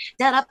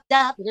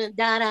 da-da-da,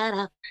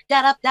 da-da-da,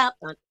 da-da-da.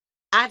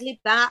 Ad-lib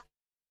that,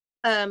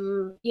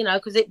 you know,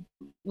 because it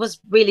was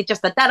really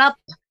just a da-da,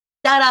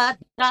 da-da,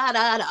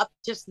 da-da,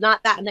 just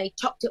like that. And they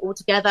chopped it all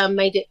together and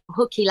made it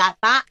hooky like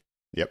that.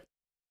 Yep.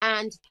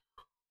 And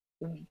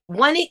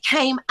when it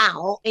came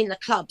out in the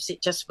clubs,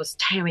 it just was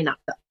tearing up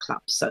the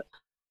clubs. So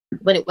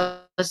when it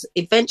was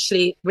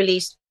eventually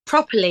released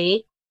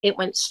properly, it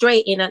went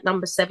straight in at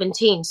number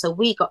 17. So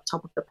we got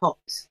Top of the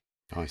Pops.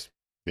 Nice.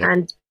 Yep.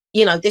 And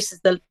you know, this is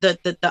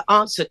the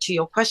answer to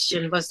your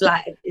question was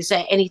like, is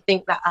there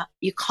anything that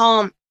you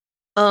can't,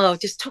 oh,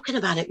 just talking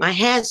about it, my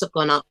hairs have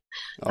gone up.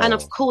 And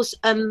of Oh, course,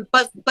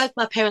 both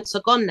my parents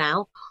are gone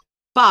now,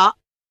 but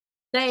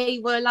they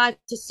were alive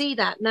to see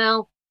that.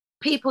 Now,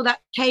 people that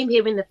came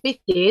here in the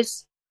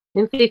 50s,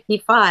 in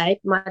 55,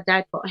 my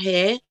dad got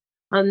here,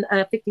 and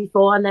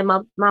 54, and then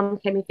my mum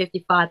came in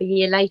 55 a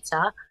year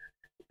later.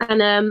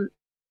 And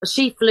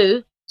she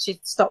flew, she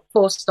stopped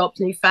 4 stops,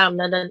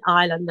 Newfoundland and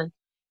Ireland and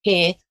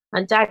here.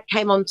 And dad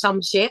came on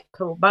some ship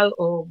or boat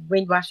or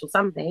Windrush or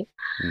something.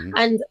 hmm.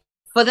 And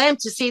for them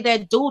to see their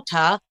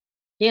daughter,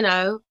 you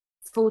know,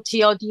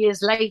 40 odd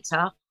years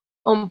later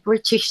on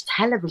British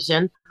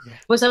television Yeah.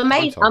 was Prime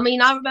amazing. I time.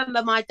 mean, I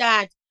remember my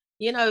dad,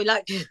 you know,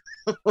 like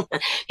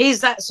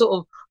he's that sort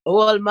of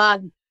old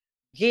man,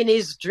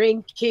 Guinness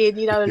drinking,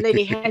 you know,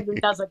 Lady Henry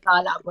does a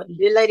guy like when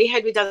Lady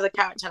Henry does a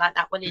character like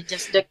that when he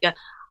just look at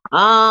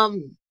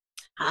um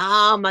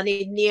and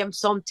he name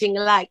something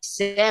like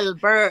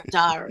Selbert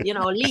or, you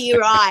know,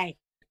 Leroy.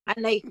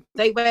 And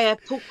they wear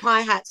pork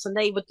pie hats and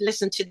they would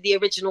listen to the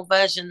original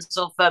versions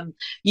of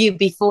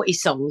UB40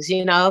 songs,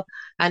 you know,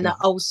 and the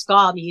Mhm. old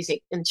ska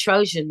music and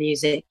Trojan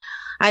music.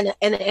 And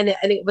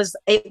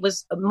it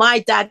was my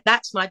dad,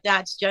 that's my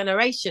dad's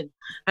generation.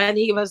 And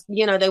he was,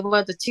 you know, they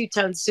wore the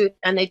two-tone suit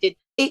and they did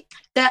it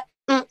that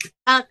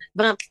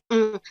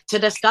to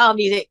the ska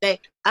music. Yeah.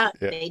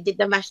 They did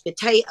the mashed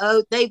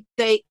potato. They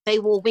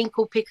wore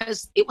winkle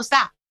pickers. It was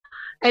that.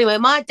 Anyway,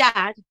 my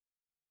dad,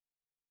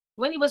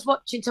 when he was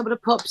watching some of the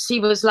pops, he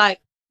was like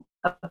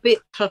a bit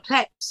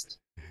perplexed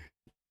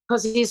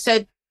because he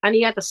said, and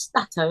he had a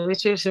stutter,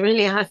 which was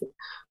really,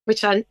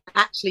 which I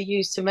actually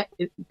use to make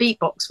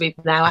beatbox with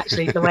now.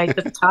 Actually, the way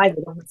the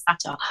timing of the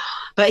stutter,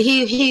 but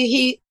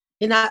he,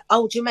 in that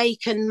old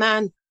Jamaican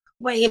man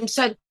way, him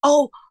said,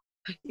 "Oh,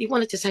 he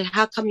wanted to say,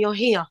 how come you're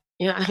here?"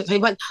 You know, so he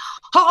went,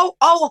 how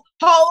come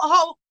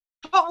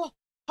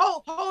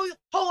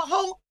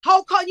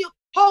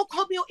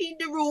you're in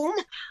the room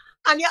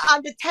and you're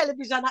on the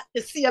television at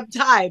the same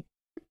time?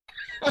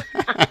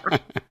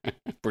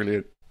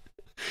 Brilliant.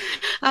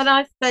 And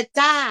I said,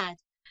 Dad,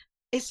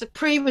 it's a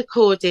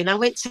pre-recording. I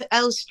went to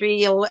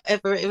Elstree or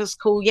whatever it was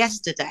called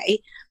yesterday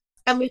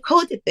and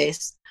recorded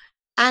this.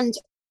 And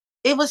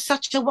it was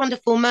such a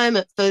wonderful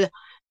moment for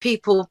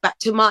people, back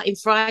to Martin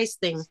Fry's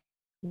thing.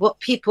 What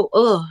people,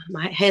 oh,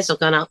 my hairs are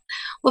gone up.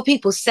 What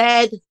people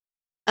said,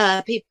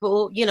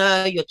 people, you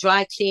know, your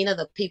dry cleaner,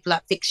 the people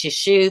that fix your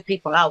shoe,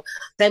 people, oh,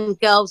 them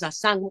girls I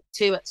sang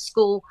to at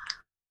school,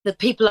 the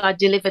people I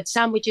delivered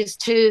sandwiches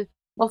to,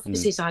 Mm.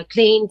 offices I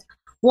cleaned,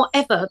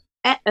 whatever.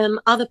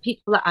 Other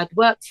people that I'd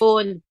worked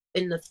for in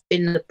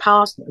the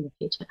past, not in the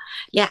future,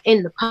 yeah,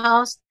 in the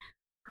past,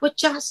 were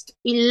just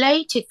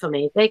elated for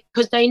me.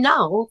 Because they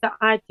know that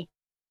I'd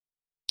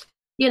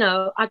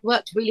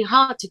worked really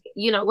hard to,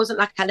 it wasn't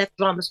like I left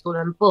drama school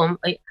and boom,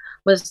 it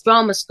was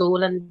drama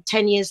school, and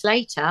 10 years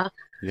later,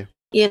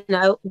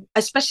 Yeah.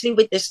 Especially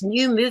with this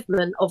new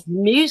movement of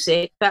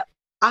music that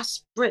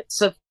us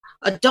Brits have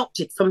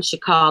adopted from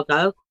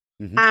Chicago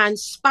Hmm. and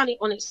spun it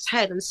on its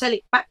head and sell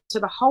it back to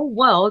the whole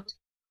world,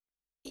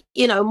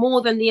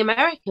 more than the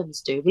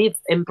Americans do. We've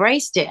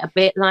embraced it a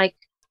bit like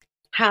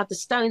how the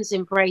Stones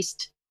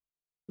embraced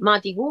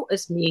Muddy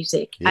Waters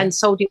music Yeah. and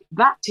sold it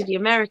back to the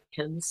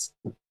Americans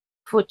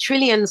for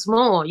trillions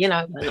more, well,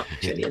 not Yeah.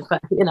 trillions,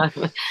 but, It a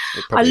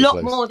probably is lot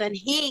close. more than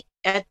he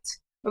had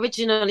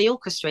originally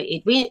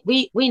orchestrated. We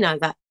know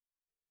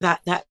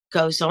that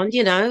goes on,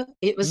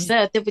 It was,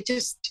 Mm. they were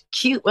just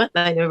cute, weren't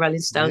they, the Rolling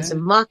Stones, Yeah.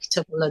 and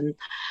marketable, and,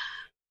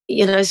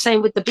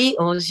 same with the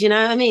Beatles,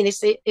 I mean,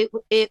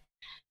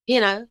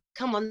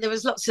 come on, there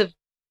was lots of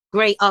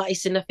great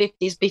artists in the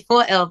 50s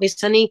before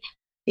Elvis, and he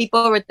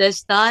borrowed their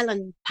style,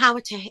 and power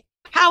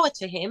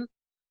to him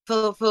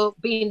for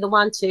being the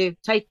one to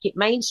take it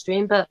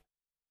mainstream. But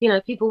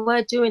people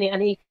were doing it,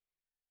 and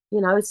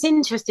it's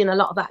interesting. A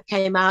lot of that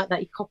came out that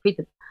he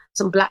copied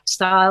some black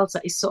styles.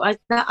 That he saw.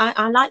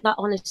 I like that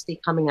honesty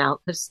coming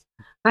out, because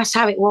that's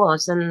how it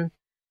was. And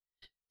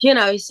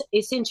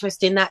it's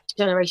interesting, that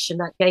generation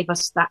that gave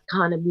us that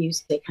kind of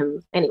music.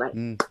 And anyway,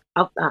 Mm.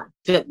 of that,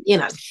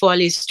 before I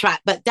lose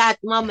track. But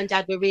mum and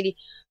dad were really,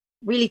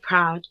 really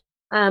proud.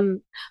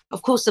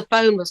 Of course, the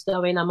phone was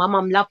going, and my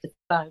mum loved the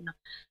phone,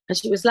 and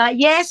she was like,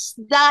 "Yes,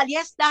 Dad,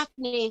 yes,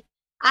 Daphne,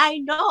 I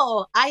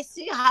know, I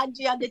see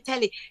Hanji on the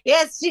telly.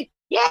 Yes, me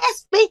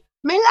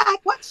like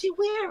what she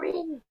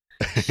wearing.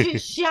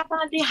 She have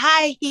on the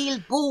high heel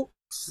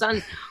boots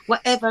and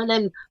whatever." And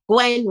then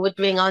Gwen would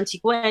ring Auntie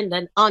Gwen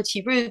and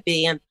Auntie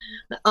Ruby and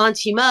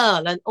Auntie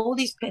Merle and all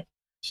these people.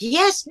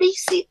 Yes, me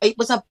see. It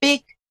was a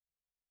big,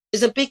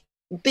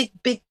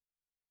 big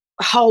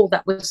hole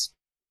that was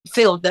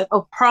filled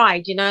of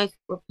pride.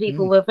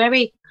 People Mm. were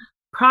very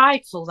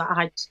prideful that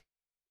I'd,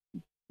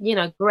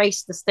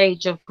 graced the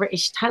stage of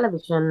British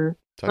television. And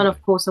Totally.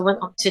 of course, I went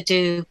on to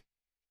do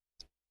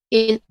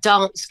in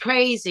Dance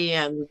Crazy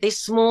and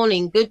This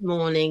Morning, Good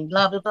Morning,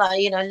 blah blah blah.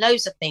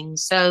 Loads of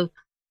things. So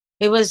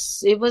it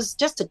was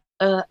just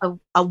a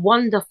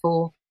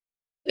wonderful.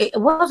 It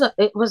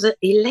was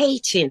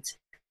elated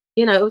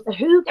You know,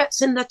 who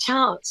gets in the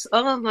charts?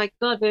 Oh my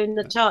God, we're in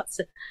the charts.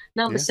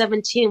 Number Yeah.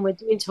 17, we're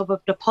doing Top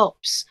of the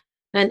Pops.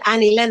 And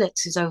Annie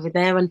Lennox is over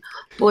there, and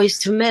Boys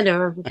to Men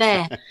are over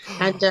there.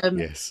 And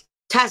Yes.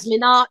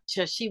 Tasmin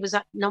Archer, she was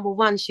at number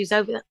one. She's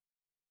over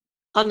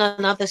on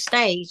another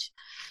stage.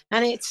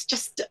 And it's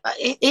just,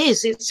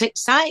 it's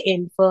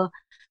exciting for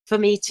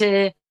me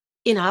to,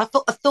 you know,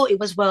 I thought it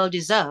was well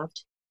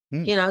deserved,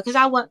 Mm, you know, because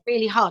I work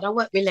really hard. I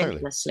work totally.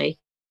 relentlessly.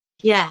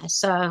 Yeah.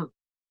 So,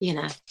 you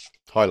know,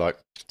 Highlight.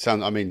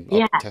 Sound. I mean,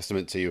 yeah.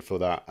 testament to you for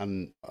that.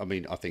 And I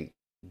mean, I think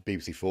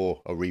BBC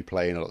Four are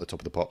replaying a lot of the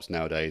Top of the Pops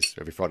nowadays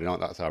every Friday night.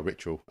 That's our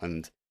ritual.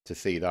 And to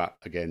see that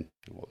again,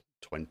 what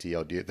 30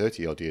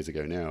 odd years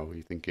ago now,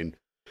 you're thinking,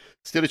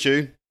 still a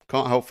tune.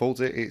 Can't help fault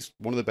it. It's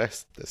one of the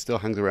best that still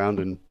hangs around,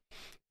 and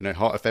you know,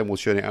 Heart FM will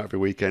churn it out every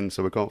weekend,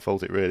 so we can't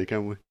fault it, really,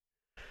 can we?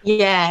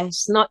 Yeah,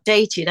 it's not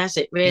dated, has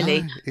it,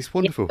 really? No, it's Yeah,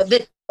 wonderful.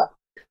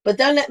 but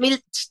don't let me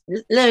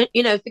learn,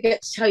 you know,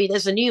 forget to tell you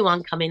there's a new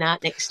one coming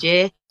out next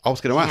year. I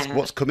was going to ask, Yeah.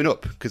 what's coming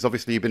up? Because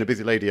obviously you've been a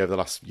busy lady over the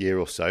last year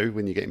or so.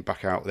 When you're getting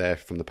back out there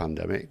from the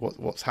pandemic,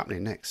 what's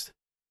happening next?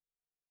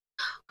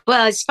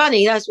 Well, it's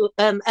funny. That's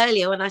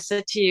earlier when I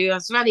said to you,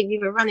 we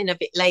were running a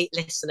bit late,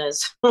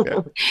 listeners, Yeah,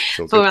 it's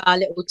all good. for our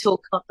little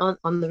talk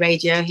on the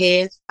radio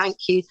here. Thank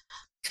you,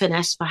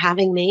 Finesse, for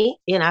having me,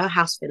 you know,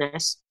 House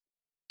Finesse.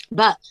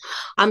 But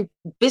I'm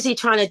busy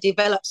trying to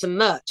develop some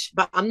merch,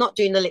 but I'm not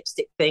doing the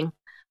lipstick thing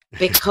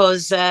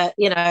because,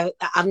 you know,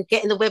 I'm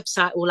getting the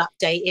website all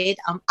updated.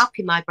 I'm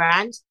upping my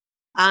brand.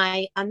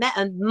 I met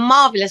a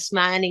marvelous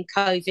man in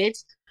COVID.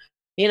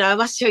 You know, I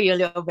must tell you a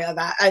little bit of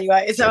that.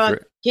 Anyway, Go so for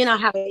it. you know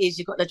how it is.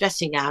 You've got the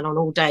dressing gown on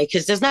all day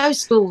because there's no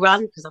school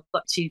run because I've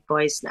got two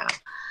boys now.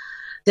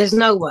 There's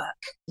no work,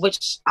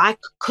 which I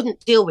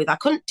couldn't deal with. I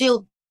couldn't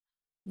deal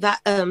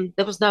that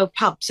there was no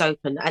pubs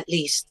open at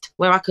least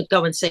where I could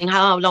go and sing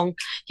how long,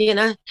 you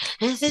know,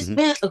 has this Hmm.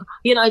 been,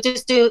 you know,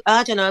 just do,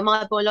 I don't know,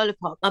 My Boy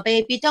Lollipop, My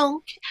Baby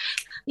Don't,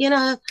 you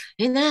know,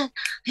 and then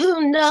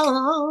who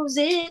knows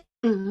it,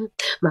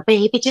 my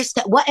baby just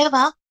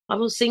whatever. I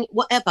will sing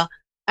whatever.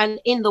 And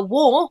in the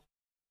war,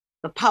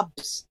 the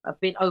pubs have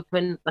been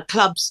open, the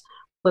clubs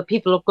where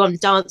people have gone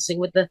dancing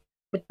with the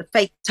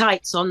fake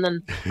tights on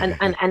them,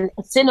 and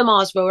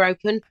cinemas were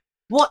open.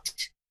 What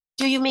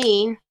do you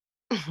mean?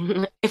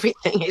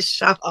 Everything is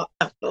shut up.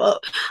 I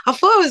thought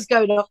I was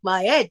going off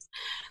my head.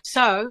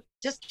 So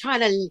just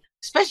trying to,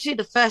 especially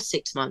the first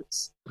 6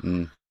 months,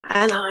 Mm.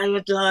 and I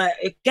would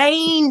like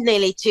gain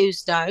nearly 2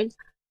 stone,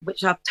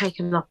 which I've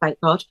taken off, thank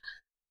God.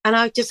 And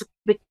I just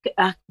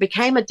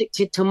became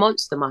addicted to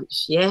Monster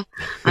Munch, yeah.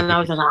 And I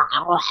was like,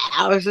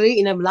 I was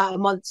eating them like a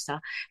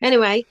monster.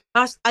 Anyway,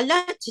 I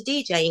learned to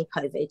DJ in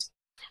COVID,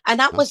 and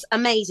that Nice. was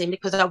amazing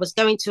because I was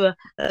going to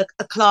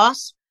a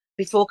class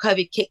before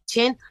COVID kicked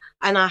in,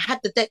 and I had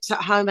the decks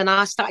at home, and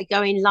I started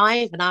going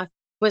live, and I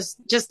was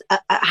just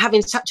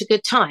having such a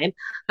good time.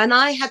 And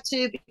I had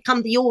to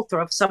become the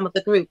author of some of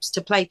the groups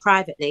to play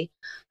privately.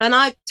 And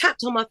I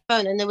tapped on my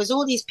phone, and there was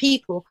all these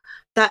people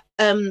that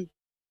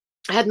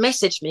had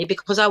messaged me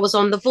because I was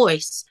on The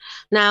Voice.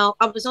 Now,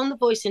 I was on The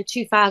Voice in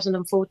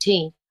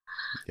 2014.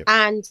 Yep.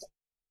 And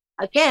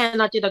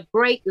again, I did a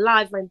great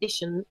live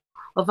rendition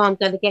of I'm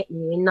Gonna Get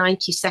You in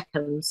 90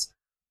 seconds.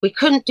 We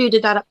couldn't do the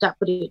dad up, dad,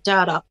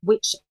 dad up,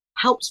 which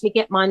helps me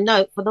get my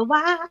note for the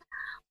wah.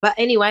 But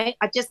anyway,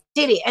 I just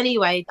did it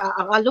anyway.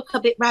 I look a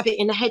bit rabbit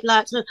in the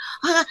headlights, and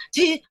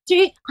 2,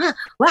 3,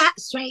 wah,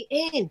 straight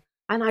in.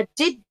 And I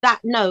did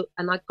that note,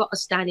 and I got a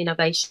standing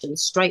ovation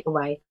straight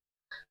away.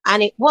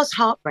 And it was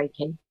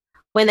heartbreaking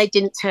when they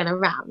didn't turn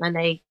around, and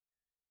they,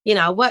 you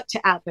know, I worked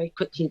it out very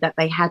quickly that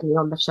they had me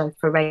on the show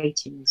for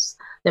ratings.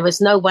 There was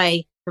no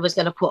way they was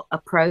going to put a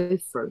pro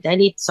through. They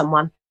need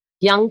someone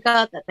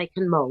younger that they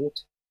can mold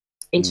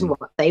into Mm.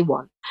 what they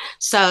want.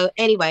 So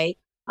anyway,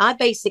 I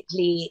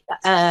basically,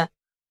 I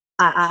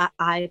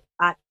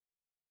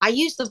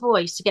used The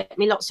Voice to get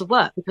me lots of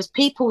work because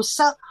people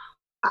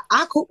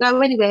I couldn't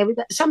go anywhere with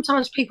that.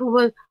 Sometimes people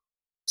were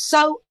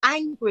so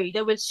angry.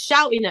 They were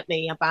shouting at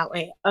me about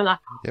it. And like,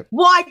 Yep.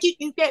 why did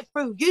you get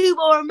through? You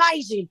were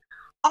amazing.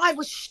 I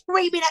was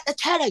screaming at the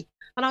telly.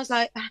 And I was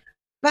like,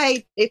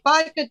 babe, if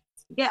I could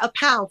get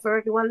 £1 for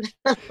everyone.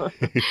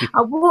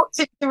 I walked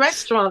into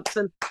restaurants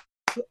and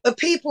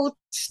people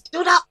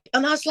stood up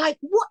and I was like,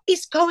 what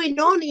is going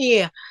on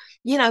here?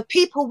 You know,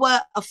 people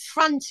were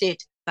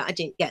affronted that I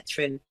didn't get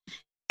through.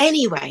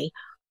 Anyway,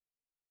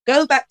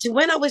 go back to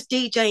when I was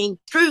DJing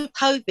through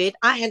COVID,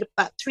 I had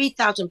about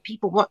 3,000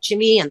 people watching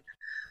me, and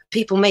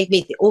people made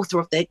me the author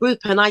of their group.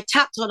 And I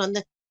tapped on,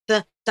 and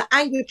the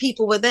angry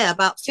people were there,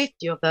 about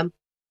 50 of them,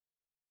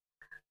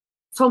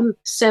 from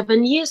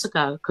 7 years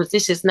ago, because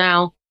this is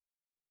now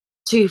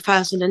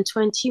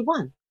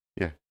 2021.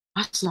 Yeah.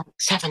 That's like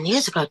 7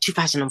 years ago,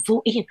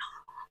 2014.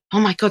 Oh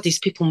my God, these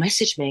people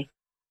messaged me.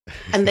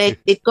 And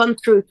they'd gone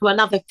through to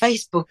another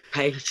Facebook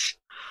page,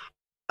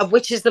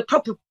 which is the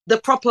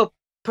proper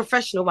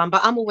professional one,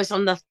 but I'm always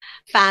on the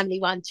family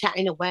one,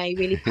 chatting away,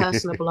 really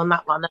personable on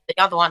that one, and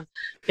the other one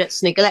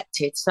gets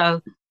neglected.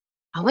 So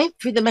I went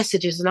through the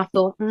messages and I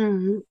thought,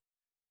 you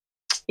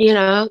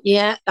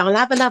yeah, I'll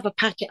have another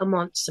packet of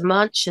Monster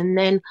Munch and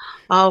then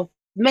I'll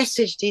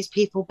message these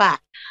people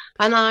back.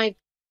 And I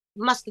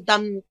must have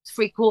done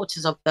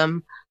three-quarters of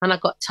them and I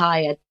got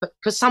tired. But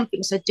because some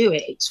things said do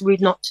it, it's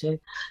rude not to.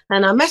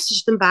 And I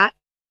messaged them back.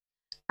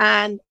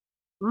 And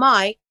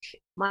Mike,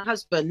 my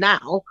husband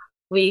now,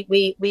 we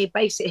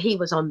basically, he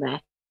was on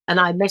there. And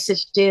I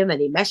messaged him and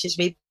he messaged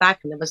me back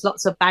and there was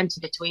lots of banter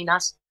between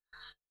us.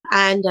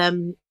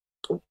 And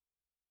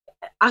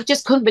I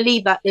just couldn't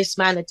believe that this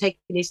man had taken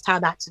his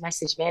time out to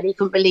message me, and he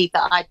couldn't believe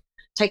that I'd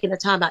taken the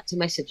time out to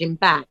message him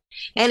back.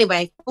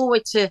 Anyway,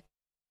 forward to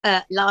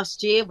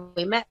last year,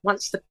 we met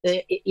once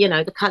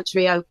the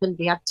country opened.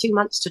 We had 2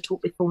 months to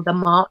talk before the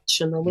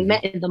march, and then we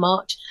met in the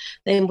march.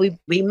 Then we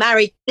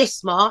married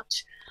this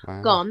March.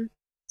 Wow. Gone.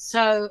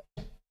 So,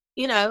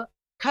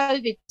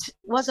 COVID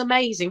was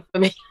amazing for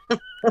me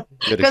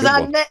because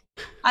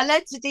I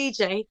led to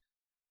DJ.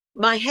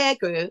 My hair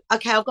grew.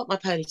 Okay, I've got my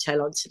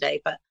ponytail on today,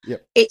 but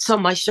it's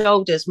on my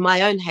shoulders.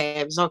 My own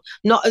hair is on,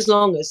 not as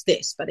long as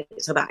this, but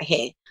it's about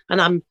hair,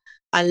 and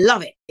I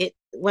love it.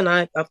 When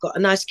I've got a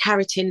nice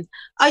keratin.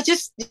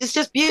 It's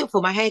just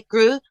beautiful. My hair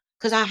grew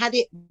because I had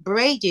it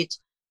braided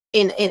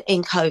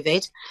in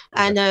COVID,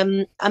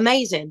 and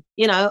amazing.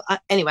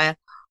 Anyway,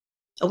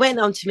 I went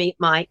on to meet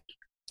Mike,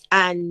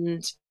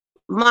 and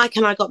Mike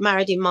and I got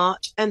married in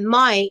March, and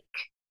Mike,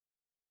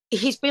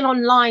 he's been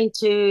online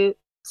to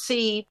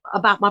see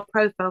about my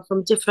profile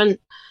from different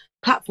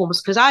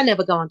platforms because I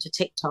never go onto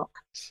TikTok.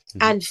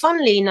 And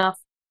funnily enough,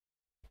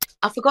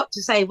 I forgot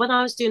to say, when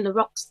I was doing the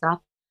rock stuff,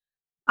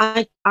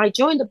 I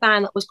joined a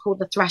band that was called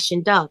the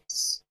Thrashing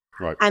Doves.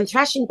 Right. And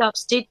Thrashing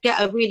Doves did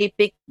get a really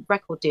big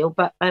record deal,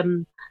 but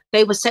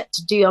they were set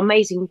to do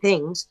amazing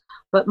things.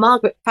 But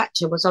Margaret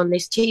Thatcher was on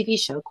this TV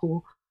show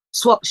called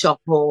Swap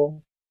Shop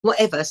or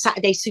whatever,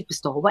 Saturday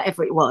Superstore,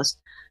 whatever it was.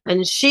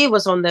 And she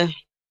was on the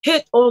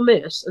hit or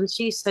miss. And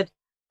she said,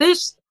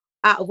 this,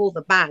 out of all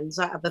the bands,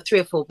 out of the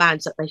 3 or 4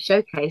 bands that they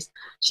showcased,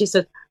 she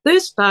said,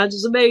 this band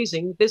is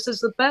amazing. This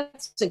is the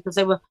best thing, because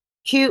they were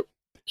cute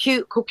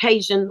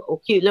Caucasian or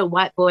cute little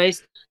white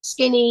boys,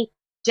 skinny,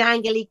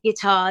 jangly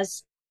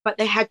guitars, but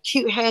they had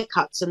cute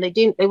haircuts and they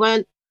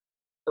weren't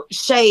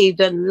shaved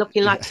and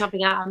looking like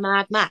something out of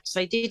Mad Max.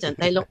 They didn't.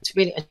 They looked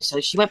really,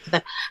 so she went for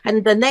them.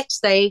 And the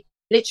next day,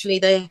 literally,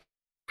 their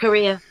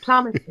career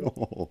plummeted.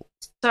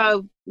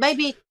 So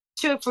maybe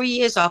 2 or 3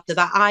 years after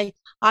that,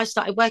 I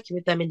started working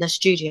with them in the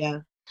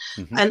studio,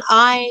 and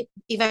I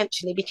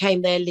eventually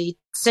became their lead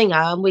singer,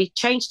 and we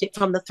changed it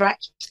from the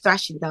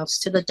Thrashing Doves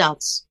to the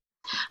Doves.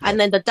 And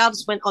then the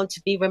Doves went on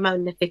to be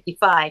Ramona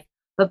 55.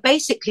 But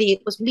basically,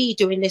 it was me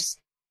doing this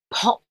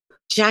pop,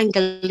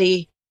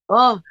 jangly,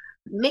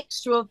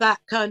 mixture of that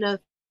kind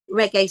of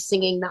reggae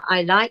singing that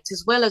I liked,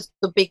 as well as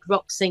the big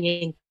rock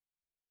singing.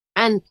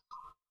 And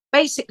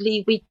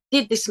basically, we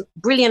did this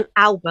brilliant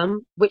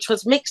album, which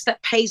was mixed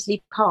at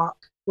Paisley Park,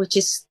 which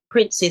is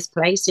Prince's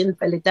place in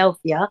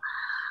Philadelphia.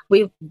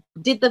 We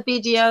did the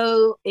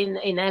video in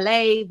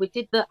LA. We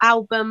did the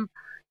album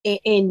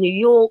in New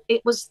York.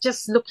 It was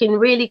just looking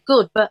really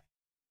good, but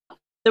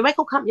the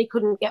record company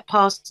couldn't get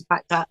past the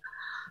fact that,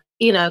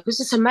 because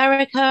it's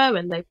America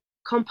and they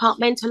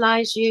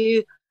compartmentalize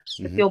you.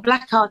 If you're a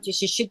black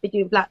artist, you should be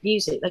doing black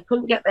music. They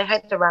couldn't get their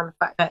head around the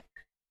fact that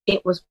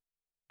it was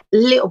a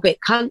little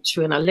bit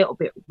country and a little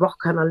bit rock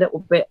and a little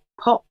bit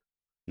pop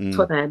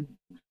for them.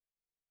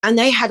 And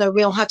they had a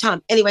real hard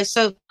time. Anyway,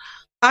 so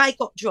I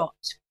got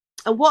dropped.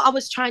 And what I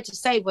was trying to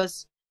say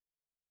was,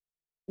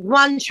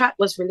 one track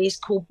was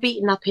released called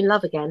Beaten Up in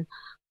Love Again.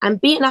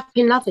 And Beaten Up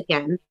in Love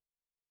Again,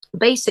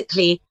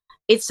 basically,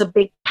 it's a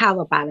big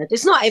power ballad.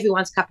 It's not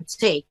everyone's cup of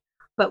tea,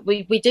 but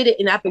we did it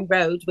in Abbey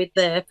Road with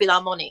the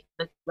Philharmonic,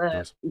 the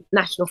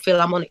National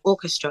Philharmonic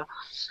Orchestra.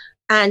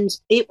 And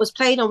it was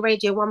played on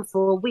Radio 1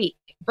 for a week.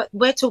 But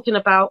we're talking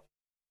about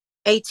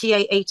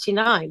 88,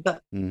 89.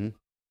 But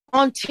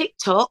on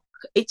TikTok,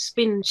 it's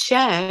been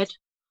shared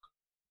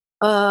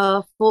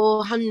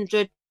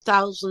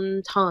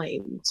 400,000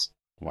 times.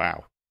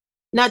 Wow.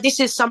 Now, this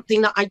is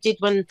something that I did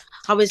when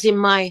I was in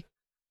my,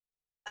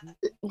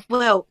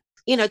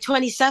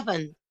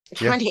 27,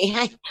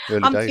 28.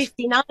 I'm days.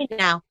 59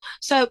 now.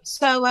 So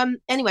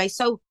anyway,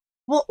 so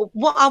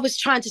what I was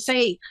trying to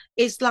say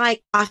is,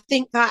 like, I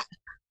think that,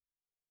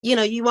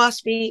 you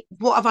asked me,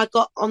 what have I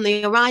got on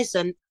the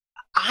horizon?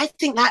 I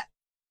think that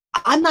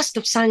I must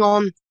have sang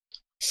on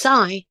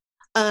Psy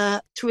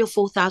 3,000 or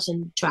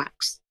 4,000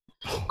 tracks,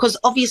 because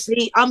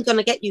obviously I'm going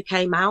to get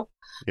UK out.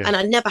 And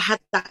I never had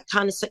that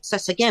kind of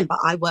success again, but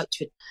I worked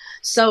with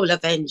Soul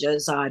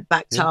Avengers. I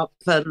backed up,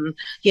 Heaven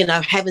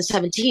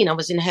 17. I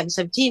was in Heaven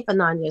 17 for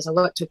 9 years. I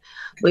worked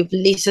with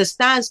Lisa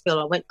Stansfield.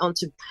 I went on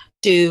to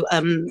do,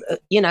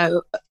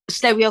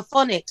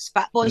 Stereophonics,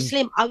 Fatboy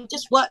Slim. I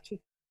just worked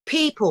with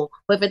people,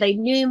 whether they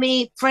knew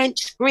me,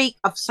 French, Greek.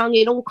 I've sung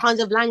in all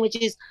kinds of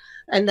languages.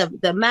 And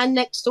the man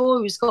next door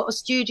who's got a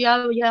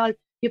studio, you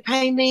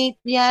pay me,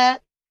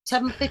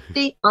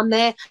 $750, I'm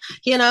there,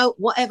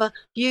 whatever.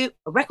 A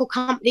record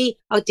company.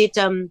 I did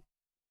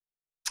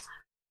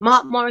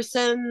Mark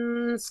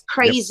Morrison's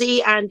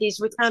Crazy and his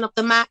Return of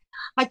the Mac.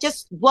 I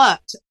just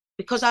worked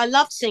because I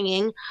love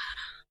singing,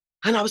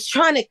 and I was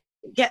trying to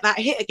get that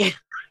hit again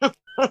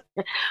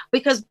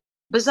because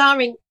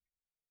Bizarring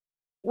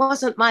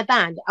wasn't my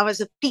band. I was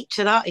a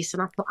featured artist,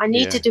 and I thought I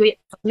need to do it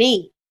for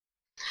me.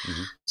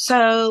 Mm-hmm.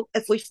 So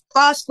if we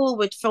fast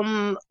forward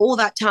from all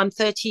that time,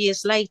 30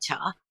 years later,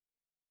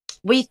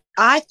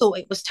 I thought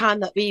it was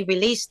time that we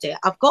released it.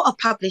 I've got a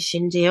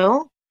publishing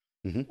deal.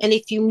 Mm-hmm. And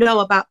if you know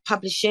about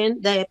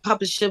publishing, the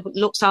publisher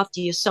looks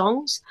after your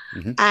songs.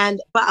 Mm-hmm.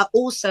 But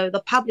also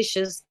the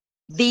publishers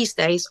these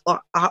days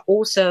are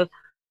also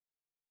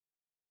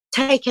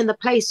taking the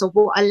place of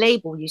what a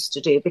label used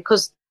to do,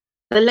 because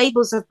the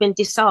labels have been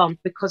disarmed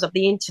because of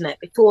the internet.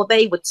 Before,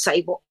 they would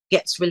say what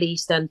gets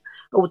released, and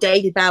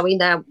David Bowie,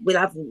 now we'll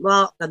have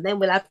Mark, and then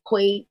we'll have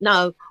Queen,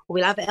 no, or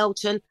we'll have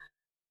Elton.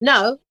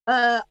 No,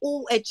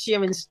 all Ed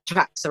Sheeran's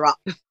tracks are up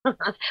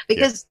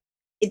because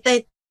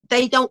they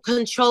don't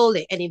control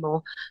it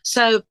anymore.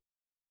 So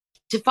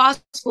to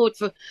fast forward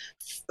for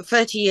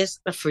 30 years,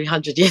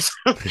 300 years,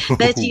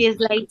 30 years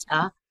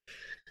later,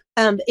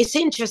 it's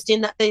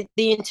interesting that the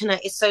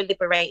internet is so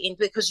liberating,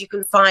 because you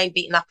can find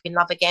Beaten Up in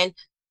Love Again.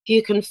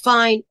 You can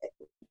find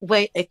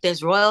where, if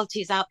there's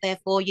royalties out there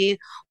for you,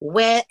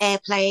 where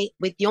airplay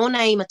with your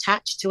name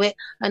attached to it,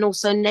 and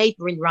also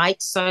neighboring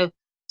rights. So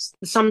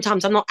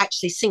sometimes I'm not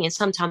actually singing,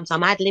 sometimes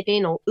I'm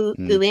ad-libbing or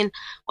oohing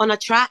on a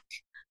track,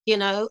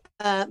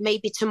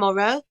 maybe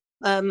tomorrow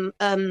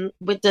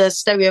with the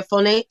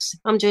Stereophonics.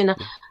 I'm doing a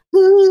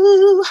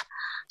ooh,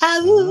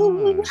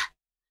 ooh,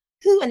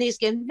 ooh, and he's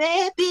going,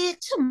 maybe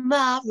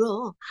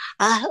tomorrow,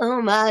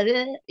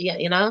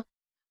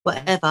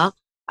 whatever.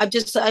 I'm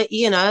just,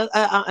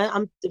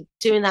 I'm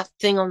doing that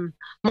thing on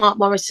Mark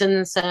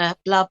Morrison's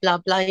blah, blah,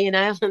 blah,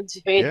 I'm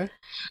doing,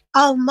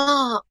 oh,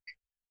 Mark,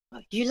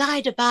 you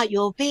lied about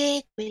your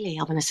big Billy.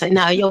 I want to say,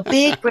 no, your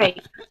big break.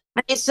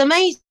 And it's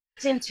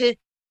amazing to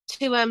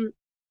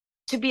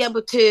be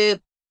able to,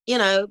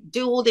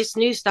 do all this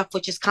new stuff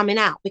which is coming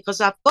out, because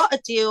I've got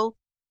a deal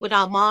with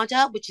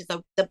Armada, which is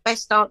the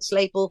best dance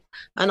label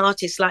an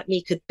artist like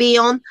me could be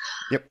on.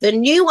 Yep. The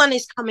new one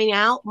is coming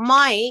out.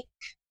 My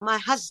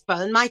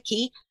husband,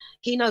 Mikey,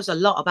 he knows a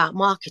lot about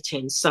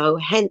marketing, so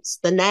hence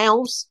the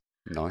nails.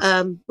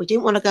 Nice. We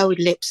didn't want to go with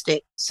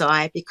lipstick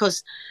side,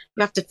 because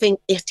you have to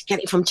get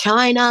it from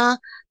China.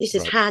 This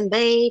is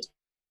handmade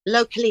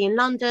locally in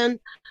London,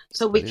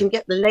 so we can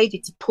get the lady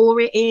to pour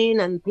it in,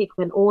 and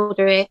people can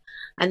order it,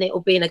 and it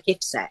will be in a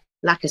gift set,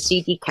 like a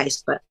CD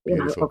case, but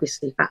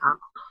obviously better,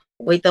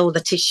 with all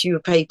the tissue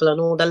paper and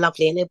all the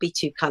lovely, and it'll be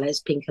 2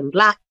 colors, pink and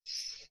black.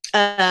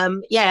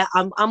 I'm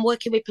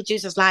working with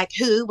producers like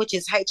Who, which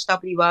is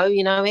HWO,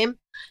 you know him.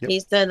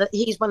 Yep.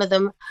 He's one of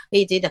them.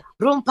 He did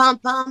rum pum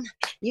pum,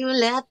 you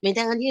left me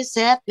down, you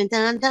set me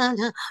down, down,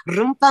 down,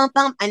 rum pum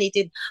pum, and he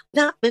did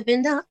stop with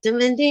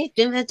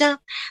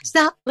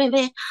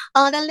me,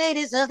 all the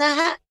ladies of the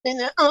hat,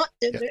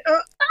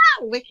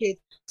 wicked.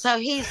 So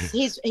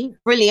he's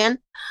brilliant.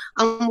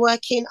 I'm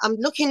looking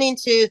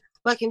into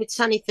working with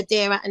Sonny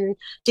Fodera and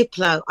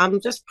Diplo.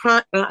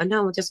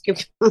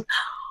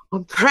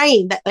 I'm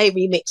praying that they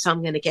remix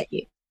I'm Gonna Get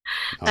You.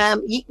 Nice.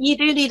 You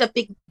do need a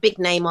big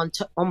name on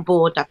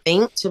board, I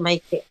think, to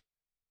make it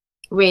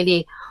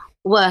really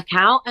work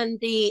out. And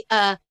the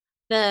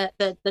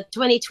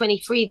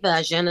 2023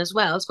 version as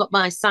well, it's got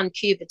my son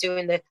Cuba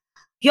doing the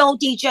 "Yo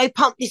DJ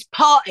pump this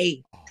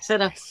party." So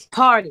the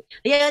party,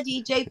 "Yo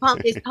DJ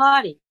pump this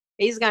party."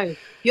 He's going,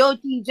 "Yo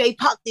DJ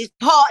pump this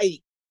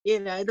party."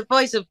 The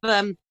boys of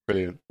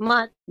brilliant.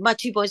 My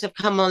 2 boys have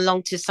come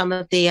along to some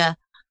of the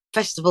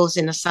festivals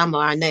in the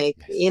summer, and they,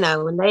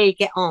 when they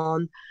get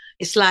on,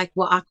 it's like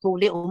what I call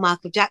little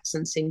Michael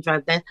Jackson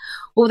syndrome. Then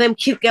all them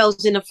cute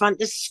girls in the front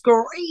just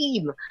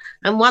scream,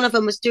 and one of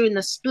them was doing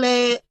the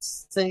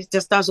splits, so he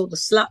just does all the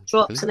slut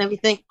drops and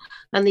everything,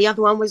 and the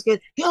other one was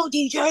going, "Yo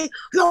DJ,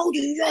 yo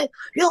DJ,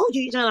 yo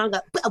DJ," and I'm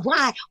like, "But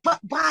why?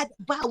 Why?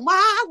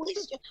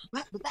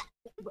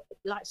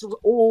 Like, so we're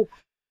all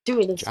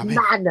doing this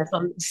madness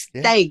on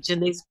stage,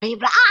 and these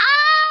people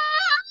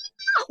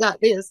like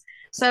this.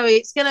 So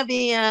it's gonna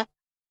be an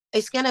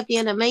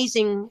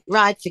amazing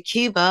ride for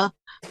Cuba,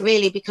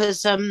 really,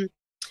 because Armada,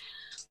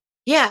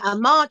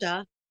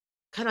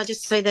 can I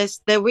just say this?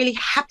 They're really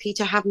happy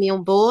to have me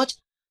on board,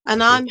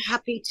 and I'm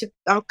happy to.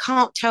 I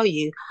can't tell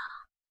you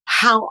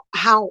how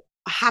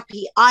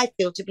happy I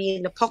feel to be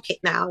in the pocket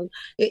now.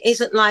 It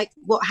isn't like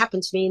what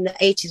happened to me in the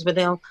 80s, where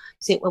they'll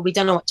think, "Well, we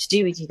don't know what to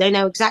do with you." They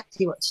know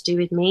exactly what to do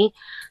with me,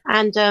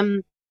 and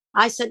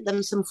I sent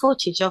them some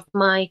footage of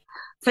my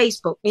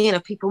Facebook,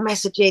 people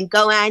messaging,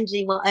 "Go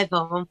Angie," whatever,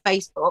 on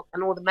Facebook,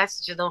 and all the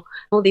messages,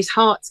 all these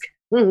hearts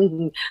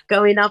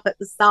going up at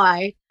the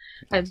side,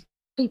 and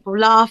people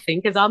laughing,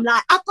 because I'm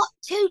like, "I've got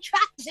 2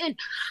 tracks in,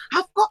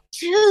 I've got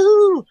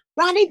 2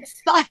 running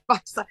side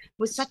by side." It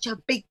was such a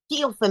big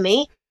deal for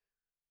me.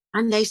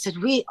 And they said,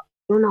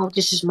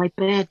 this is my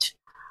bad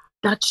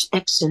Dutch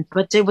accent,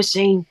 but they were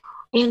saying,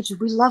 Andrew,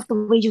 we love the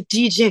way you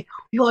DJ.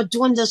 You are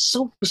doing this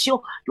so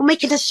sure. You're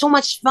making this so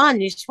much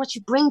fun. It's what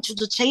you bring to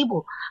the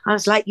table. I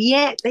was like,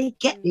 yeah, they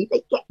get me.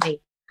 They get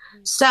me.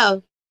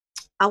 So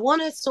I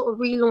want to sort of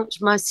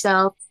relaunch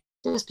myself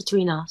just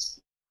between us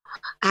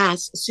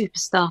as a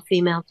superstar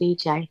female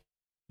DJ.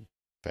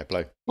 Fair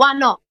play. Why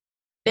not?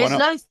 Why There's not?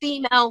 no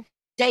female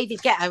David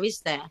Guetta,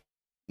 is there?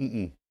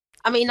 Mm-mm.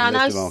 I mean, Well, I know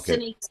there's the market.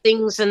 Cindy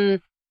sings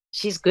and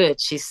she's good.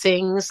 She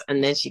sings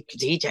and then she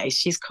DJs.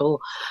 She's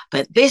cool.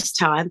 But this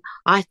time,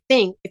 I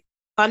think if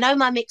I know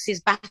my mix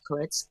is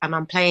backwards and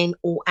I'm playing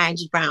all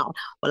Angie Brown,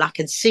 well, I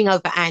can sing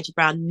over Angie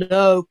Brown,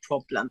 no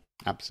problem.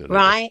 Absolutely.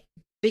 Right?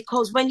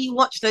 Because when you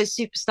watch those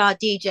superstar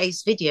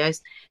DJs videos,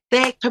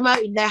 they're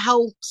promoting their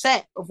whole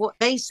set of what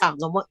they sung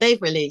and what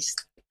they've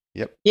released.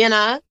 Yep. You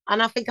know,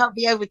 and I think I'll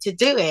be able to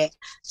do it.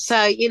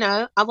 So, you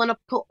know, I want to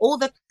put all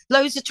the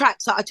loads of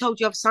tracks that I told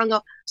you I've sung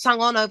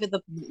on over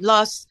the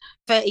last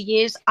 30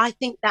 years. I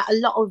think that a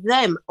lot of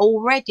them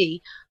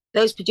already,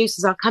 those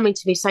producers are coming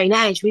to me saying,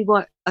 Ange, we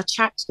worked a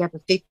track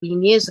together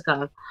 15 years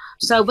ago.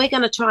 So we're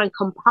going to try and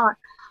compile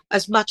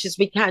as much as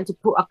we can to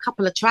put a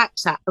couple of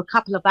tracks out, a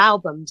couple of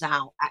albums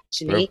out,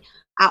 actually,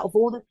 out of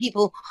all the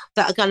people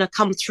that are going to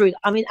come through.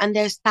 I mean, and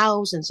there's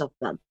thousands of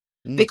them.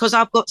 Because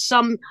I've got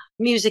some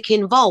music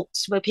in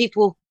vaults where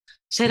people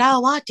said,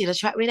 oh, I did a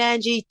track with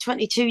Angie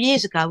 22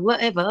 years ago,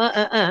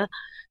 whatever.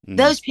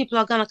 Those people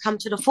are going to come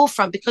to the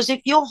forefront because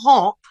if you're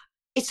hot,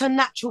 it's a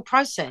natural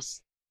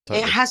process.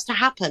 Totally. It has to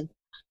happen.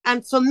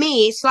 And for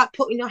me, it's like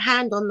putting your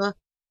hand on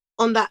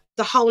the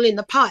hole in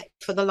the pipe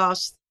for the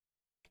last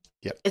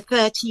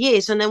 30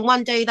 years. And then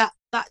one day that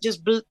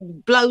just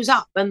blows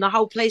up and the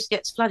whole place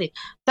gets flooded.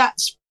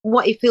 That's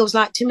what it feels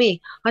like to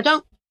me.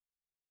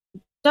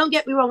 Don't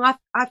get me wrong.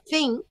 I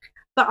think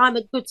that I'm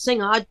a good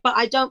singer, but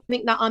I don't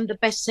think that I'm the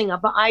best singer.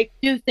 But I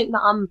do think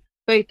that I'm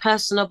very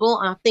personable.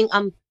 And I think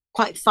I'm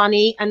quite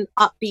funny and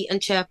upbeat and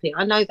chirpy.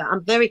 I know that. I'm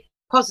a very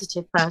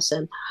positive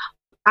person.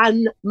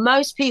 And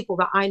most people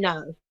that I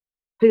know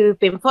who've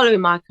been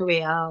following my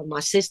career, my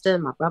sister,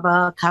 my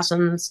brother,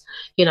 cousins,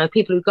 you know,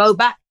 people who go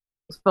back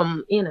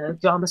from, you know,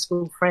 drama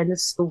school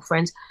friends,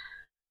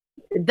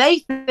 they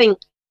think,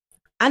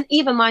 and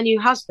even my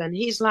new husband,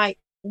 he's like,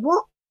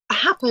 what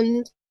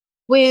happened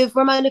with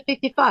Ramona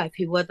 55,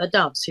 who were the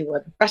Doves, who were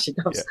the Fashion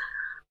Doves? Yeah.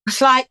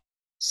 It's like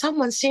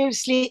someone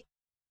seriously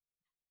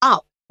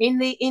up in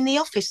the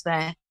office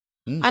there.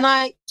 And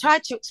I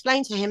tried to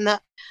explain to him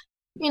that,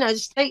 you know, the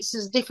States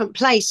is a different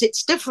place.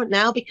 It's different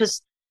now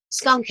because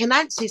Skunk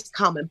Anansi's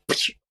come and,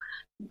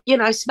 you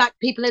know, smack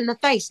people in the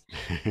face.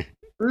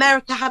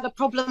 America had a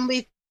problem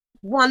with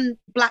one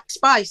black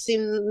spice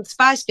in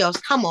Spice Girls.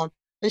 Come on.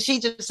 And she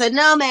just said,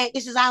 no, mate,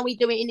 this is how we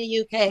do it in the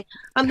UK.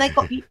 And they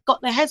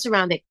got their heads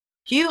around it.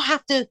 You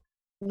have to,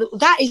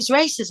 that is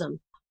racism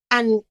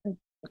and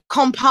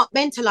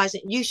compartmentalize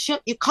it.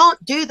 You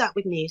can't do that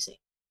with music.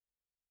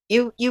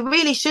 You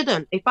really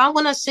shouldn't. If I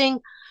want to sing,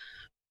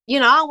 you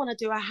know, I want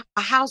to do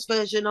a house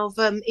version of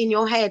In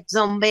Your Head,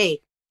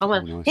 Zombie. I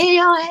want to, In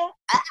Your Head.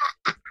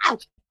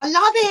 I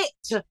love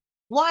it.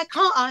 Why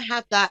can't I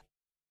have that?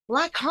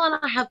 Why can't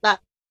I have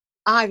that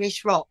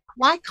Irish rock?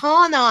 Why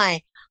can't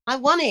I? I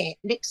want it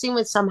mixing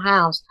with some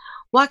house.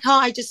 Why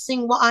can't I just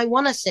sing what I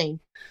want to sing?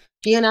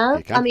 You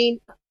know, I mean,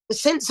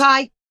 since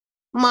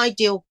my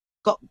deal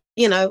got,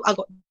 you know, I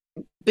got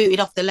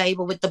booted off the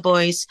label with the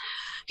boys,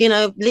 you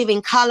know,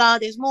 Living Colour.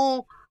 There's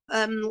more.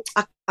 I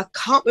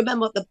can't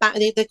remember what the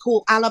band they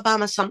call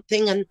Alabama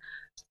something, and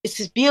it's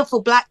this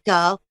beautiful black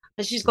girl,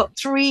 and she's got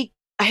 3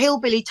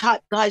 hillbilly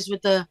type guys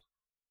with the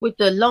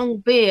long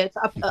beards.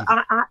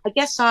 I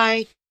guess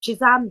I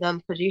Shazam them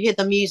because you hear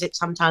the music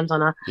sometimes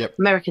on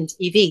American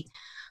TV,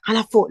 and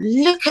I thought,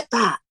 look at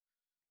that.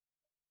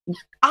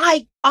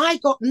 I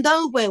got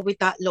nowhere with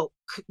that look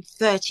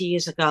 30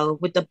 years ago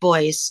with the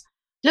boys.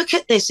 Look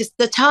at this.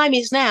 The time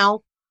is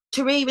now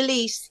to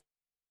re-release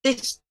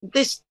this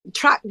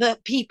track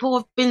that people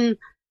have been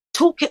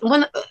talking.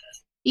 When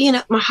you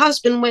know, my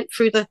husband went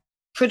through the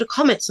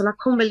comments and I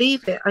couldn't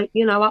believe it.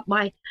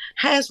 My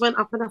hairs went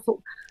up and I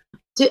thought.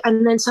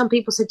 And then some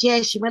people said,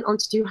 yeah, she went on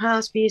to do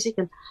house music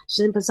and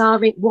she's in Bazaar.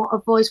 What a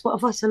voice.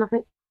 And I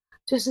think,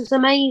 this is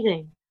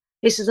amazing.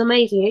 This is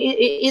amazing.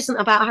 It isn't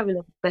about having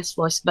the best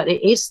voice, but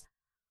it is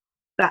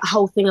that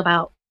whole thing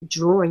about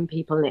drawing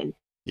people in.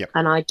 Yep.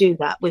 And I do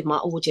that with my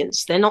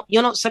audience. You're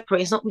not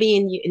separate. It's not me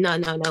and you.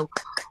 No.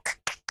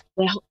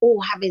 We're all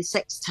having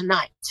sex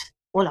tonight,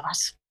 all of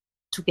us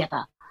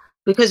together.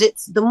 Because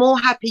it's the more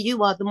happy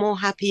you are, the more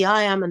happy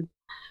I am. And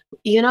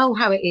you know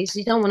how it is.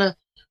 You don't want to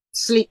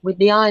sleep with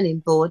the ironing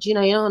board. You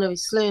know, you don't want to be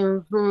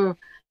slow.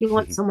 You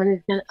want someone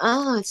who's going,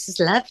 oh, this is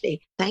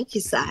lovely. Thank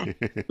you, sir.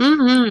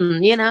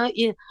 You know,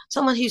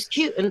 someone who's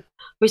cute and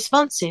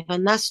responsive.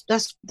 And that's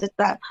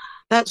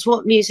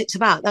what music's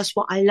about. That's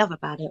what I love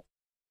about it.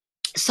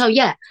 So,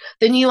 yeah,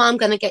 the new I'm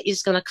going to get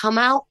is going to come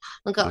out.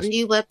 I've got a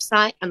new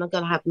website and I'm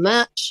going to have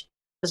merch.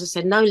 As I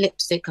said, no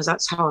lipstick because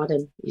that's hard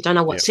and you don't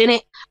know what's in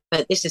it.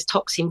 But this is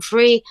toxin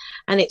free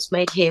and it's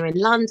made here in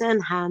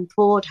London, hand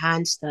poured,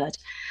 hand stirred.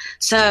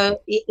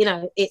 So, you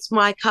know, it's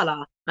my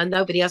colour and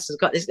nobody else has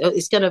got this.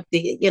 It's going to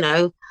be,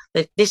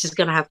 this is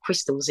going to have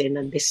crystals in,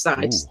 and this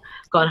side's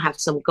going to have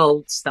some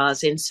gold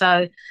stars in.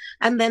 So,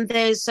 and then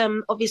there's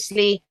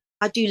obviously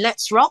I do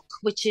Let's Rock,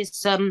 which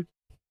is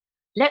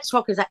Let's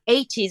Rock is at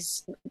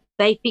 80s.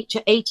 They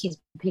feature 80s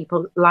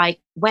people like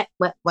Wet,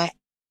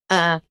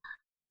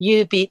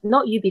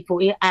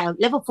 UB40,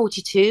 Level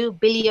 42,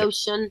 Billy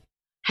Ocean,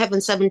 Heaven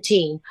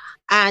 17.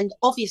 And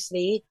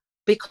obviously,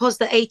 because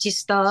the 80s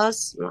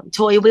stars,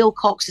 Toya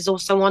Wilcox is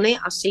also on it,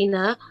 I've seen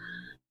her,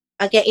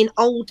 are getting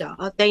older,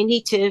 they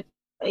need to,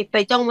 if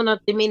they don't want to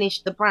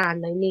diminish the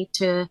brand, they need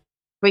to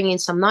bring in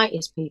some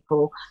 90s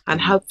people and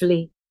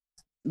hopefully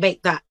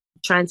make that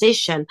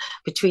transition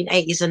between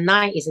 80s and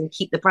 90s and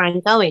keep the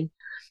brand going.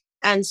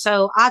 And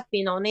so I've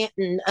been on it,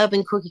 and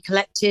Urban Cookie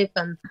Collective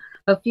and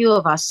a few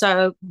of us.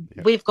 So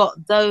we've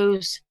got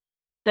those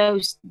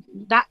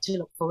that to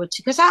look forward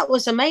to, because that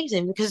was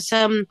amazing. Because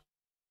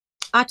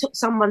I took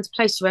someone's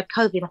place who had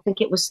COVID. I think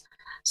it was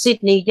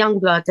Sydney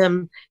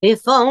Youngblood.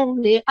 If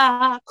only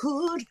I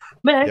could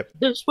make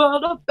this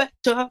world a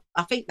better.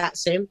 I think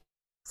that's him,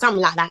 something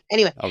like that.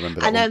 Anyway, I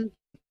remember that one.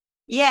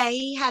 Yeah,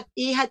 he had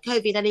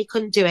COVID and he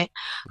couldn't do it,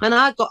 and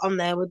I got on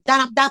there with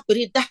da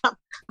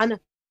and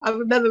I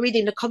remember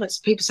reading the comments,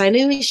 people saying,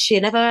 "Who is she?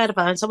 Never heard of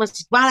her." And someone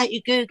said, "Why don't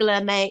you Google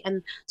her, mate?"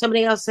 And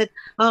somebody else said,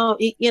 "Oh,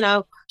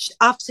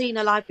 I've seen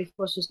her live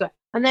before. She's great."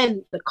 And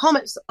then the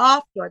comments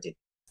after I did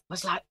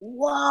was like,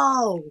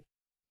 "Whoa,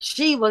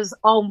 she was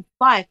on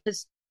fire,"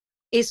 because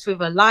it's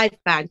with a live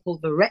band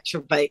called the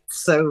Retrobates,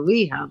 so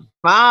we have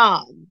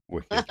fun.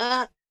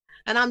 And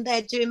I'm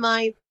there doing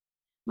my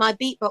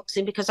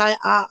beatboxing, because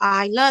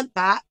I learned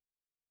that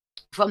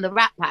from the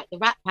Rat Pack. The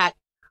Rat Pack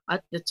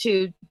are the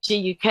two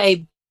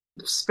GUK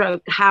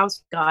stroke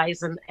house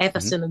guys, and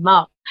Everson and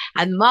Mark.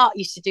 And Mark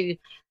used to do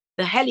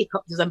the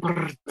helicopters and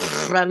but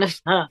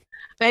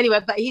anyway,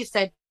 but he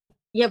said,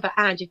 "Yeah, but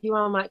Ange, if you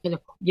are on mic,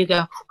 you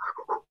go,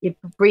 you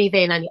breathe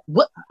in and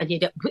you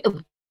do,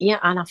 yeah."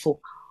 And I thought,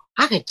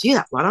 I could do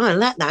that one. I'm gonna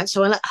learn that.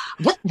 So I'm like,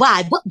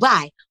 why what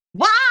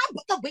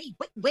the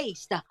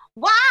waste?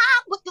 Why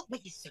what the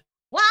waste?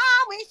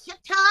 Why waste your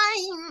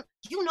time?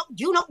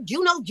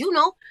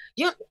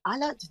 I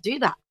like to do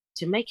that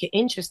to make it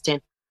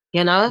interesting,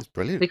 That's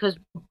brilliant. Because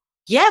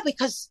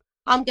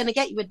I'm going to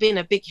get you with being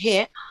a big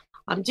hit.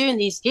 I'm doing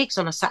these gigs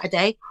on a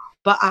Saturday,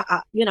 but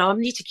I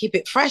need to keep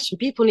it fresh, and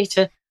people need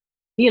to,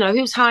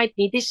 who's hired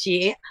me this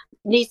year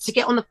needs to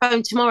get on the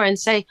phone tomorrow and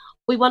say,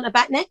 we want her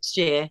back next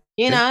year,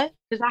 because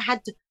I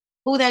had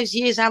all those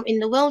years out in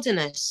the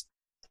wilderness.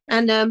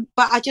 And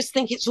but I just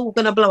think it's all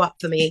going to blow up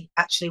for me,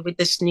 actually, with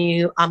this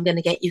new I'm Going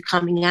to Get You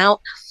coming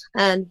out,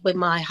 and with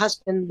my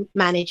husband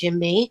managing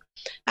me.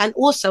 And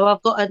also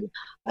I've got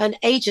an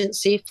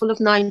agency full of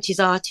 90s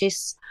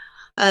artists,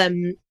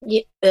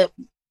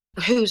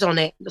 who's on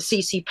it: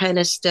 CeCe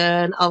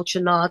Peniston,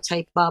 Ultra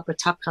Nate, Barbara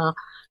Tucker,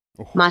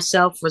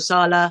 myself,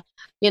 Rosala.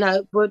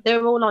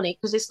 They're all on it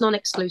because it's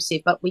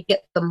non-exclusive, but we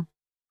get them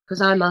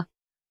because I'm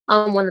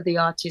one of the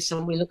artists,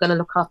 and we're going to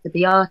look after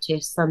the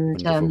artists.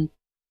 And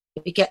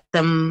we get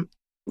them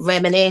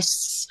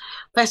Reminisce,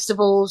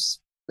 festivals,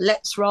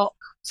 Let's Rock.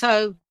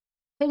 So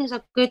things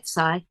are good,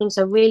 Si. Things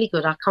are really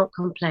good. I can't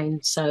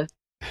complain. So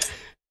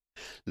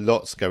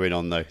lots going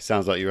on, though.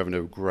 Sounds like you're having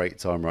a great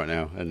time right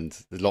now, and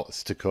there's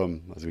lots to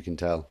come, as we can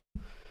tell.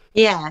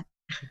 Yeah.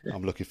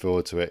 I'm looking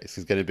forward to it. This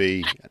is going to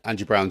be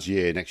Angie Brown's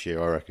year next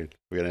year, I reckon.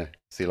 We're going to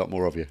see a lot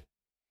more of you.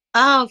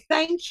 Oh,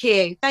 thank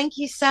you. Thank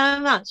you so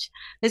much.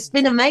 It's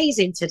been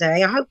amazing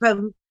today. I hope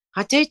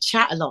I do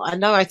chat a lot. I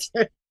know I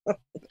do. But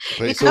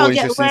it's all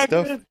interesting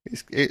stuff.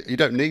 You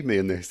don't need me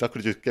in this. I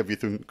could have just given you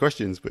some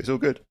questions, but it's all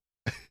good.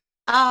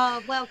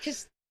 Well,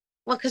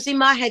 because in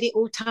my head it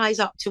all ties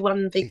up to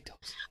one big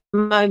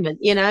moment.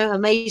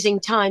 Amazing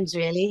times,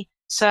 really.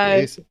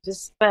 So,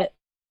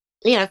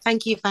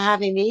 thank you for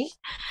having me.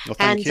 Well,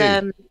 thank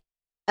you.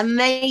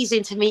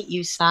 Amazing to meet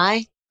you,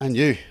 Si. And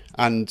you.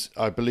 And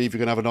I believe you're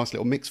going to have a nice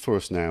little mix for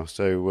us now.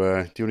 So, do you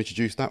want to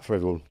introduce that for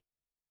everyone?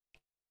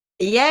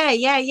 Yeah.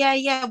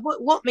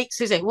 What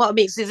mix is it?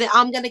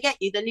 I'm Going to Get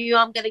You, the new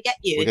I'm Going to Get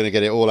You. We're going to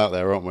get it all out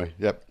there, aren't we?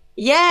 Yep.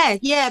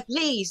 Yeah,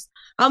 please.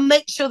 I'll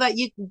make sure that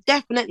you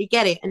definitely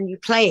get it and you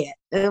play it.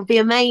 It'll be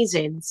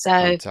amazing. So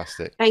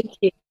fantastic. Thank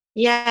you.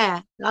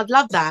 Yeah, I'd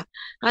love that.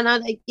 And I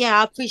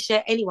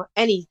appreciate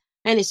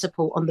any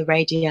support on the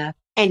radio,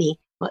 any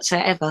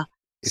whatsoever.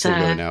 It's all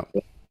going out.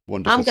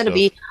 Wonderful.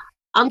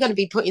 I'm going to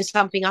be putting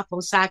something up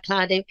on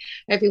SoundCloud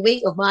every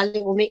week of my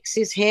little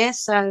mixes here.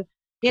 So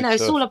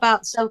it's all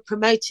about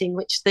self-promoting,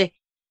 which the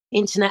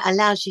internet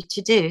allows you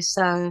to do.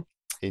 So,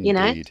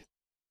 Indeed.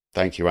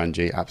 Thank you,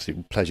 Angie.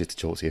 Absolute pleasure to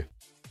talk to you.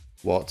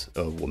 What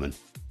a woman.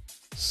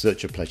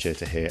 Such a pleasure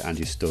to hear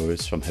Angie's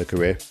stories from her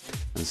career,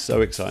 and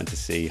so exciting to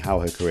see how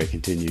her career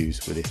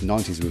continues with this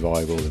 90s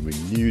revival and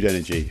renewed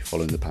energy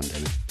following the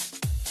pandemic.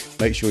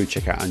 Make sure you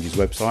check out Angie's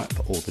website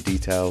for all the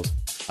details,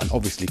 and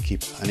obviously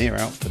keep an ear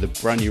out for the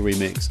brand new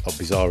remix of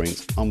Bizarre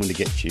Inc.'s I'm Going to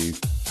Get You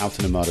out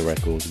on Armada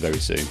Records very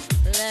soon.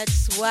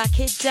 Let's whack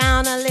it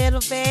down a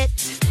little bit.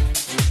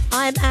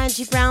 I'm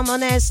Angie Brown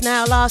Monez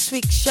now, last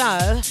week's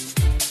show.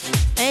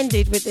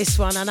 ended with this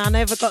one and I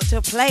never got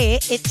to play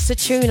it. It's a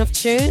tune of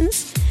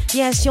tunes.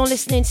 Yes, you're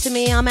listening to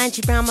me. I'm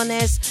Angie Brown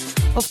Monez.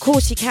 Of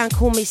course, you can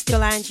call me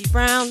still Angie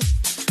Brown.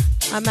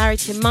 I'm married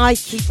to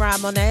Mikey Brown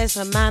Monez,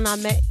 a man I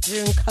met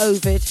during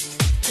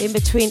COVID, in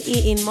between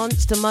eating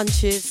Monster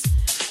Munches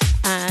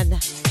and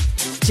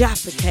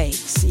Jaffa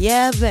Cakes.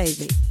 Yeah,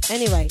 baby.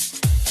 Anyway,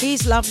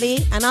 he's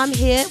lovely, and I'm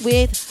here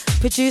with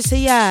producer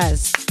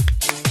Yaz,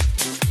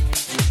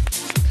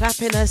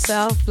 clapping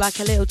herself like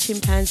a little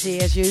chimpanzee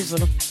as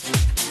usual.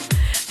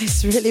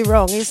 It's really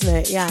wrong, isn't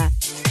it? Yeah.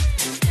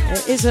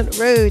 It isn't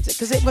rude,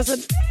 because it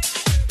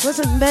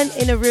wasn't meant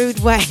in a rude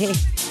way.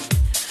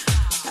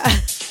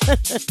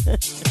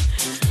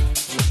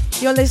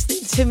 You're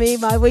listening to me,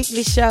 my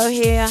weekly show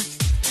here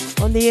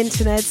on the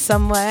internet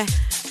somewhere.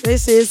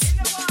 This is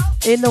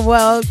in the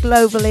world,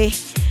 globally.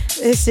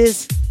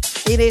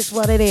 It is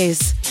what it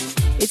is.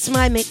 It's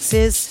my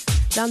mixes,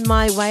 done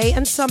my way,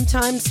 and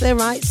sometimes they're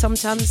right,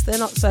 sometimes they're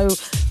not so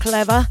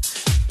clever.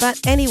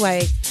 But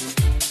anyway,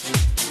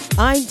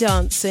 I'm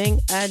dancing,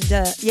 and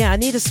I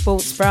need a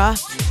sports bra.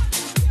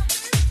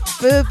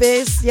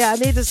 Boobies, I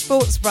need a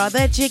sports bra.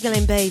 They're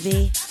jiggling,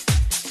 baby.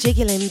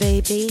 Jiggling,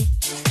 baby.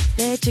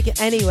 They're jiggling.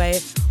 Anyway,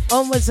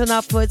 onwards and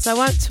upwards. I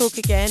won't talk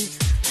again,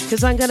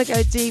 because I'm going to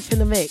go deep in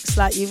the mix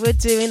like you would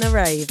do in a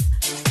rave.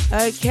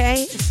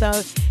 Okay,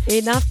 so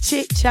enough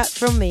chit-chat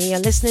from me. You're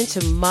listening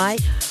to my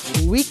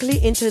weekly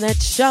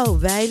internet show,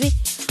 baby.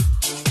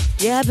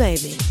 Yeah,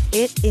 baby.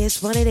 It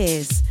is what it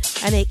is.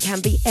 And it can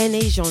be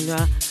any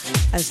genre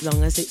as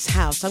long as it's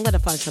house. I'm going to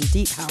find some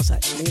deep house,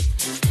 actually.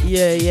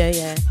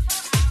 Yeah.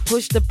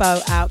 Push the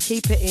boat out.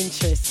 Keep it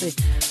interesting.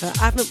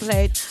 I haven't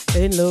played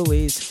in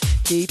Louise.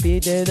 Deep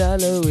in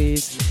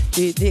Louise.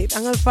 Deep.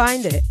 I'm going to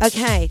find it.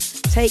 Okay.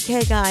 Take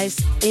care, guys.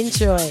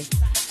 Enjoy.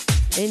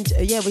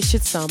 Yeah, we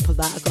should sample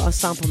that. I've got a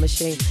sample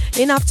machine.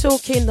 Enough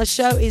talking. The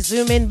show is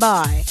zooming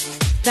by.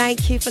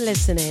 Thank you for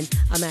listening.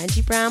 I'm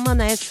Angie Brown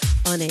Monez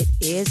on It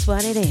Is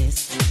What It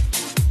Is.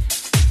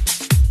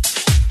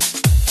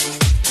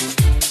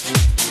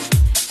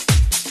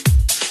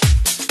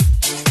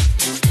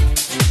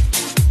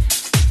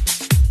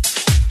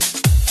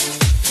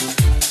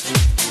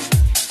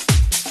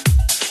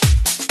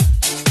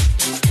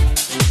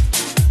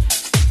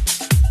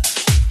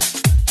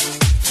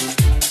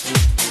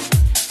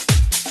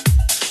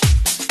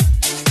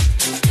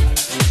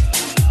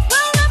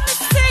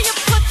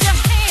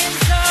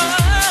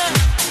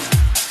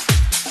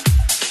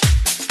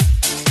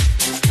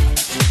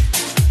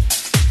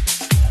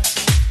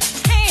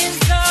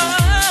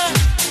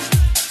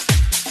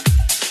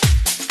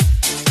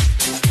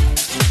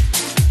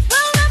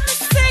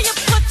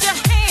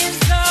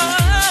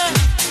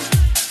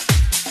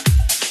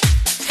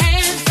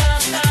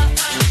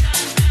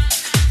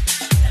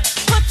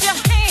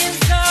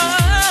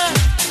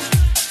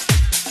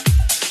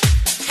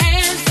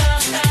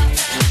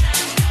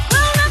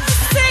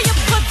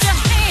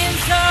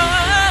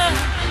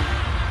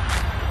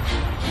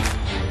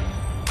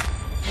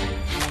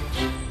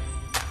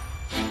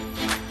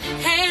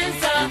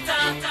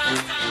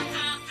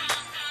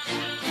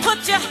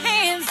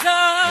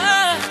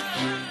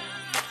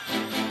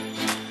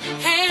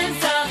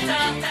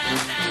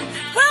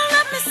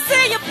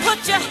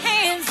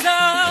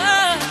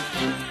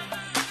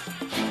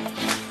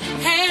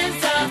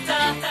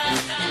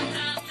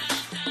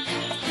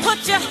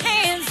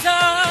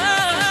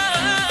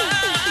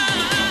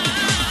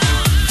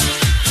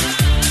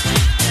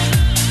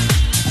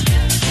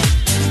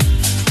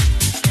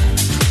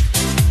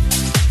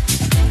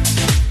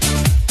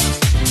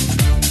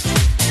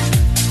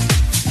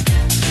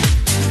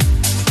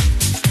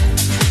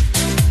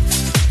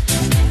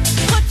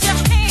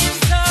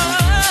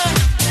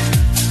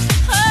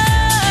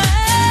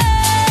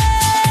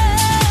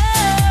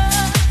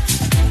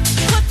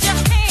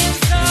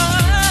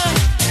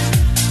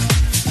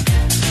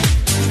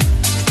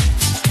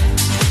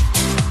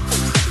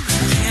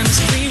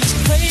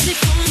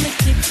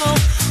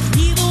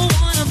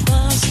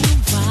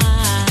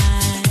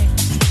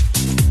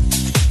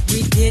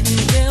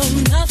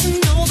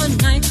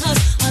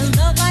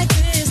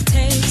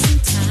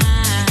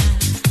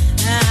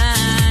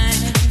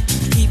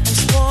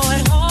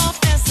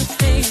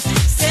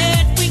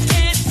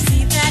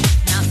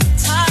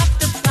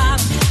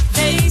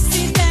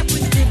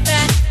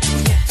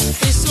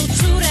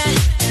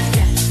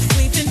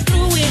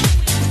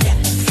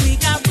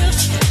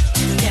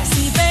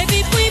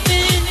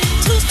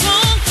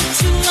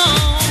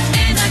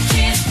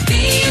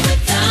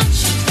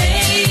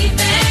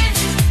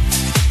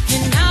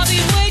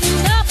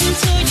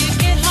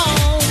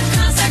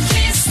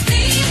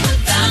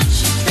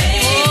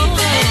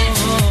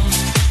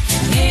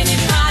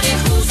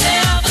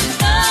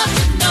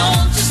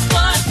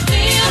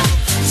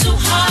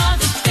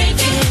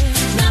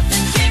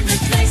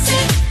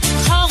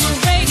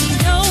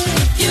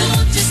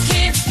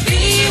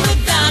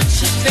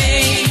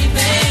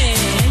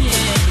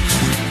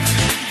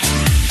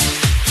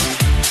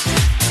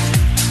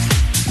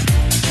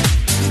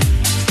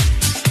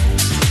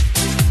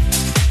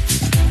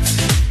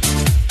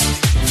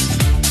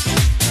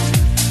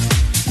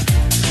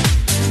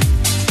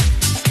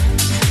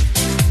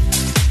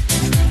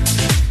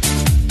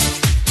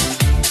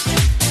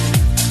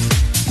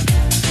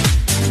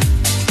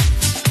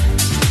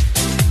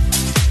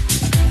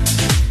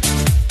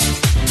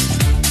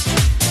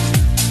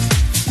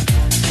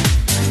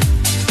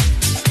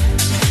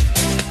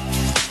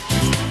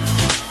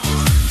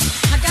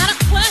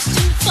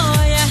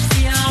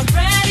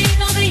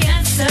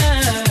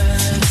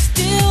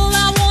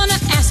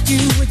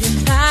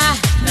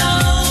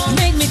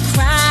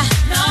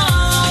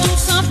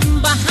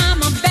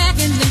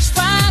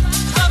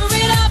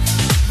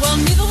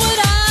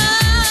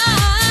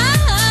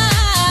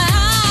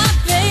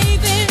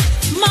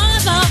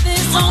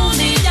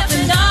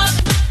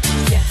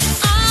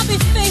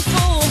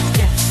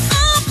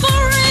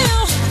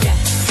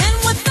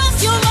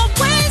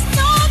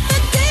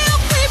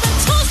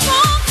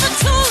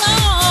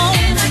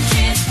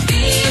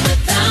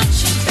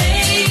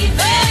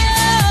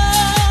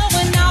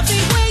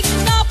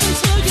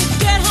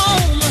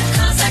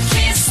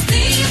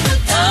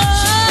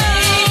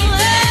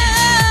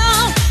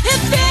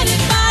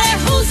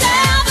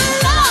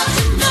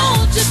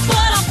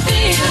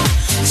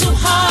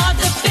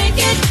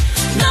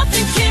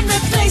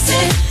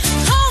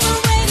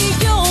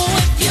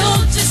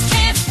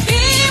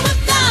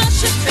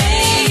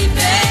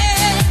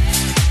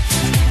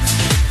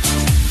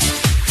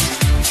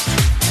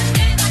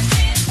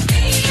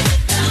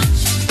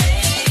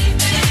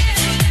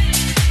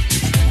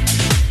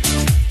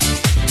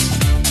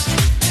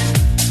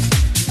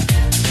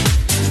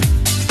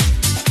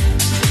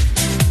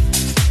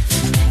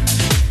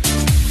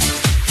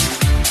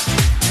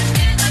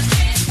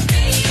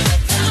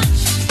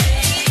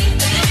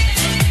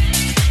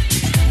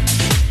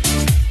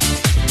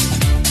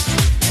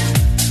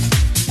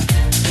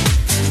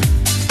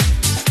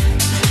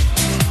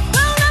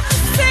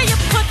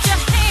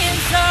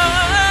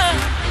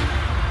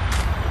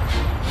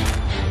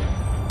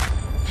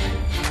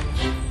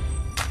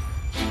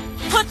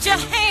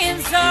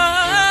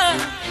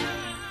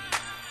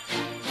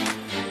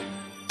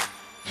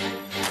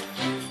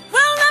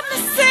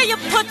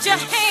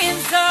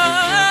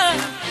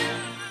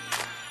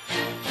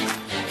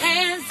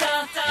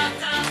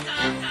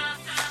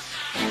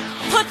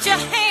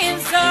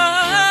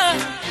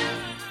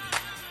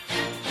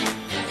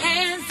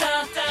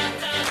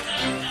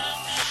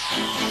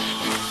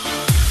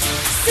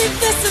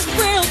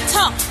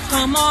 talk,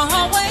 come on,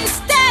 always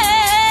stay.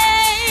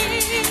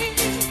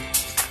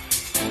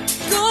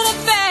 Good or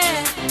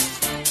bad,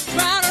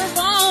 right or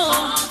wrong,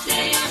 all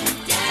day, every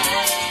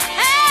day.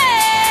 Hey,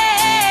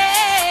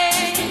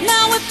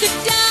 now if you're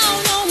down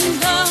on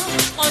love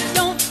or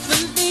don't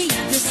believe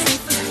this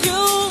ain't for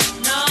you,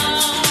 no,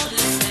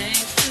 this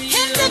ain't for you.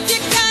 And if you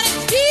got it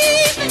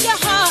deep in your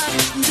heart,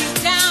 deep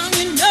down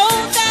you know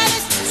that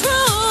it's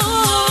true.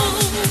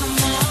 Come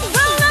on.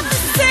 Well, let me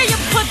see you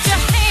put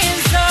your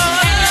hands up.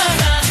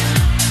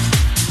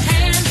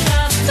 Hands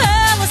up.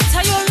 Fellas,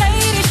 tell your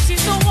lady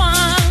she's the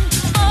one.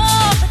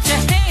 Oh, put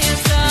your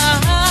hands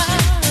up.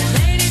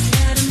 Ladies,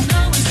 let him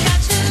know he's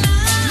got your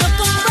love. Look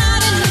him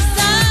right in his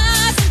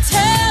eyes and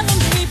tell him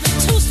we've been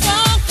too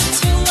strong for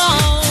too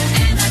long.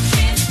 And I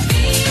can't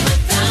be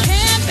without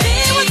you,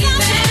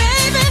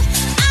 baby.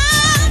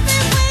 I'll be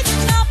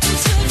waiting up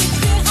until you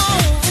get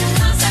home.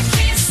 'Cause I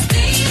can't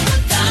sleep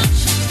without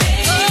you,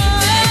 baby.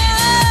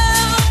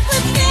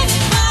 With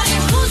anybody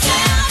who's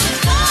ever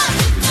loved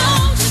you know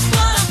just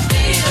what I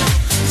feel.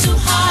 Too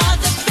hard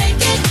to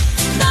fake it,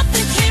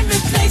 nothing can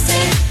replace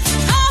it.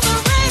 On the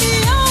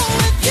radio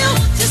with you,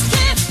 just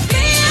can't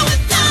be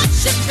without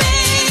you, baby.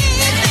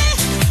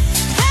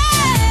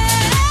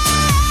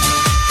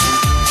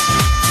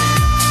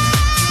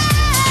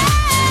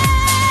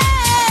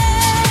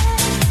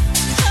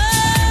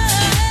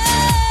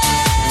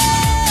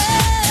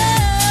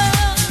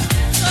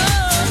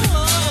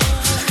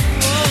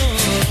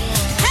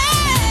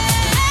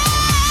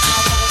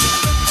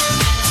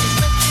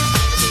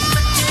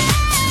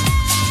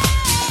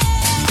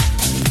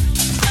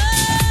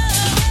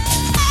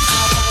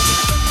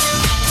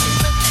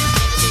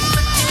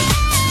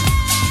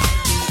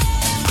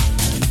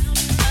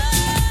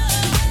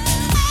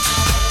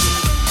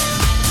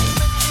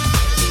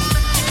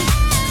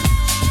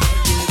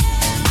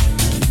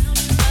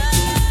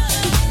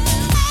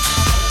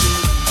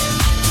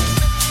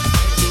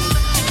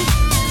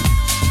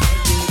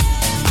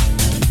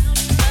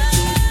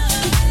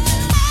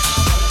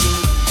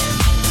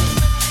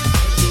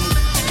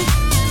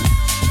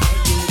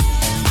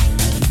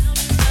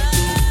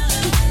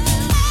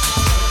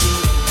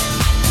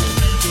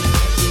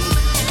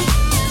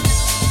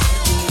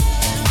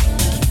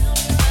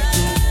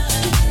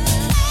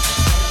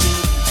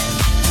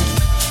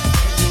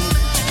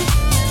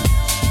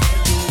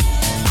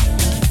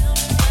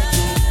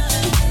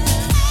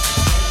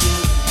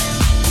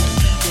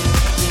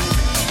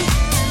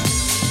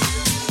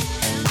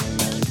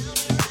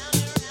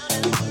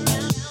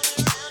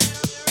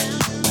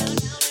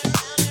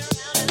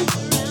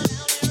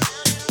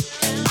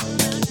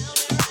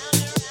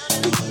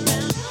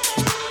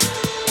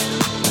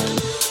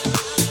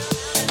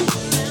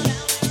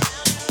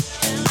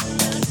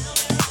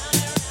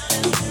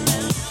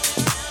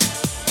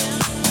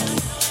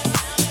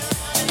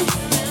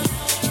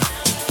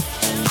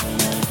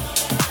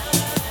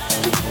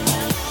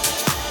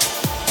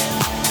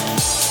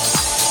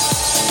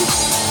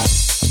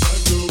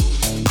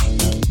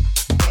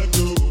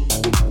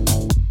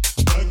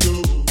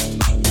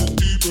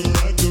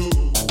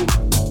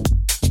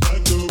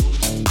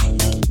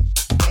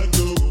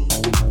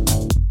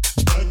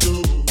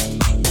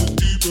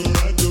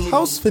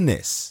 House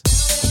Finesse.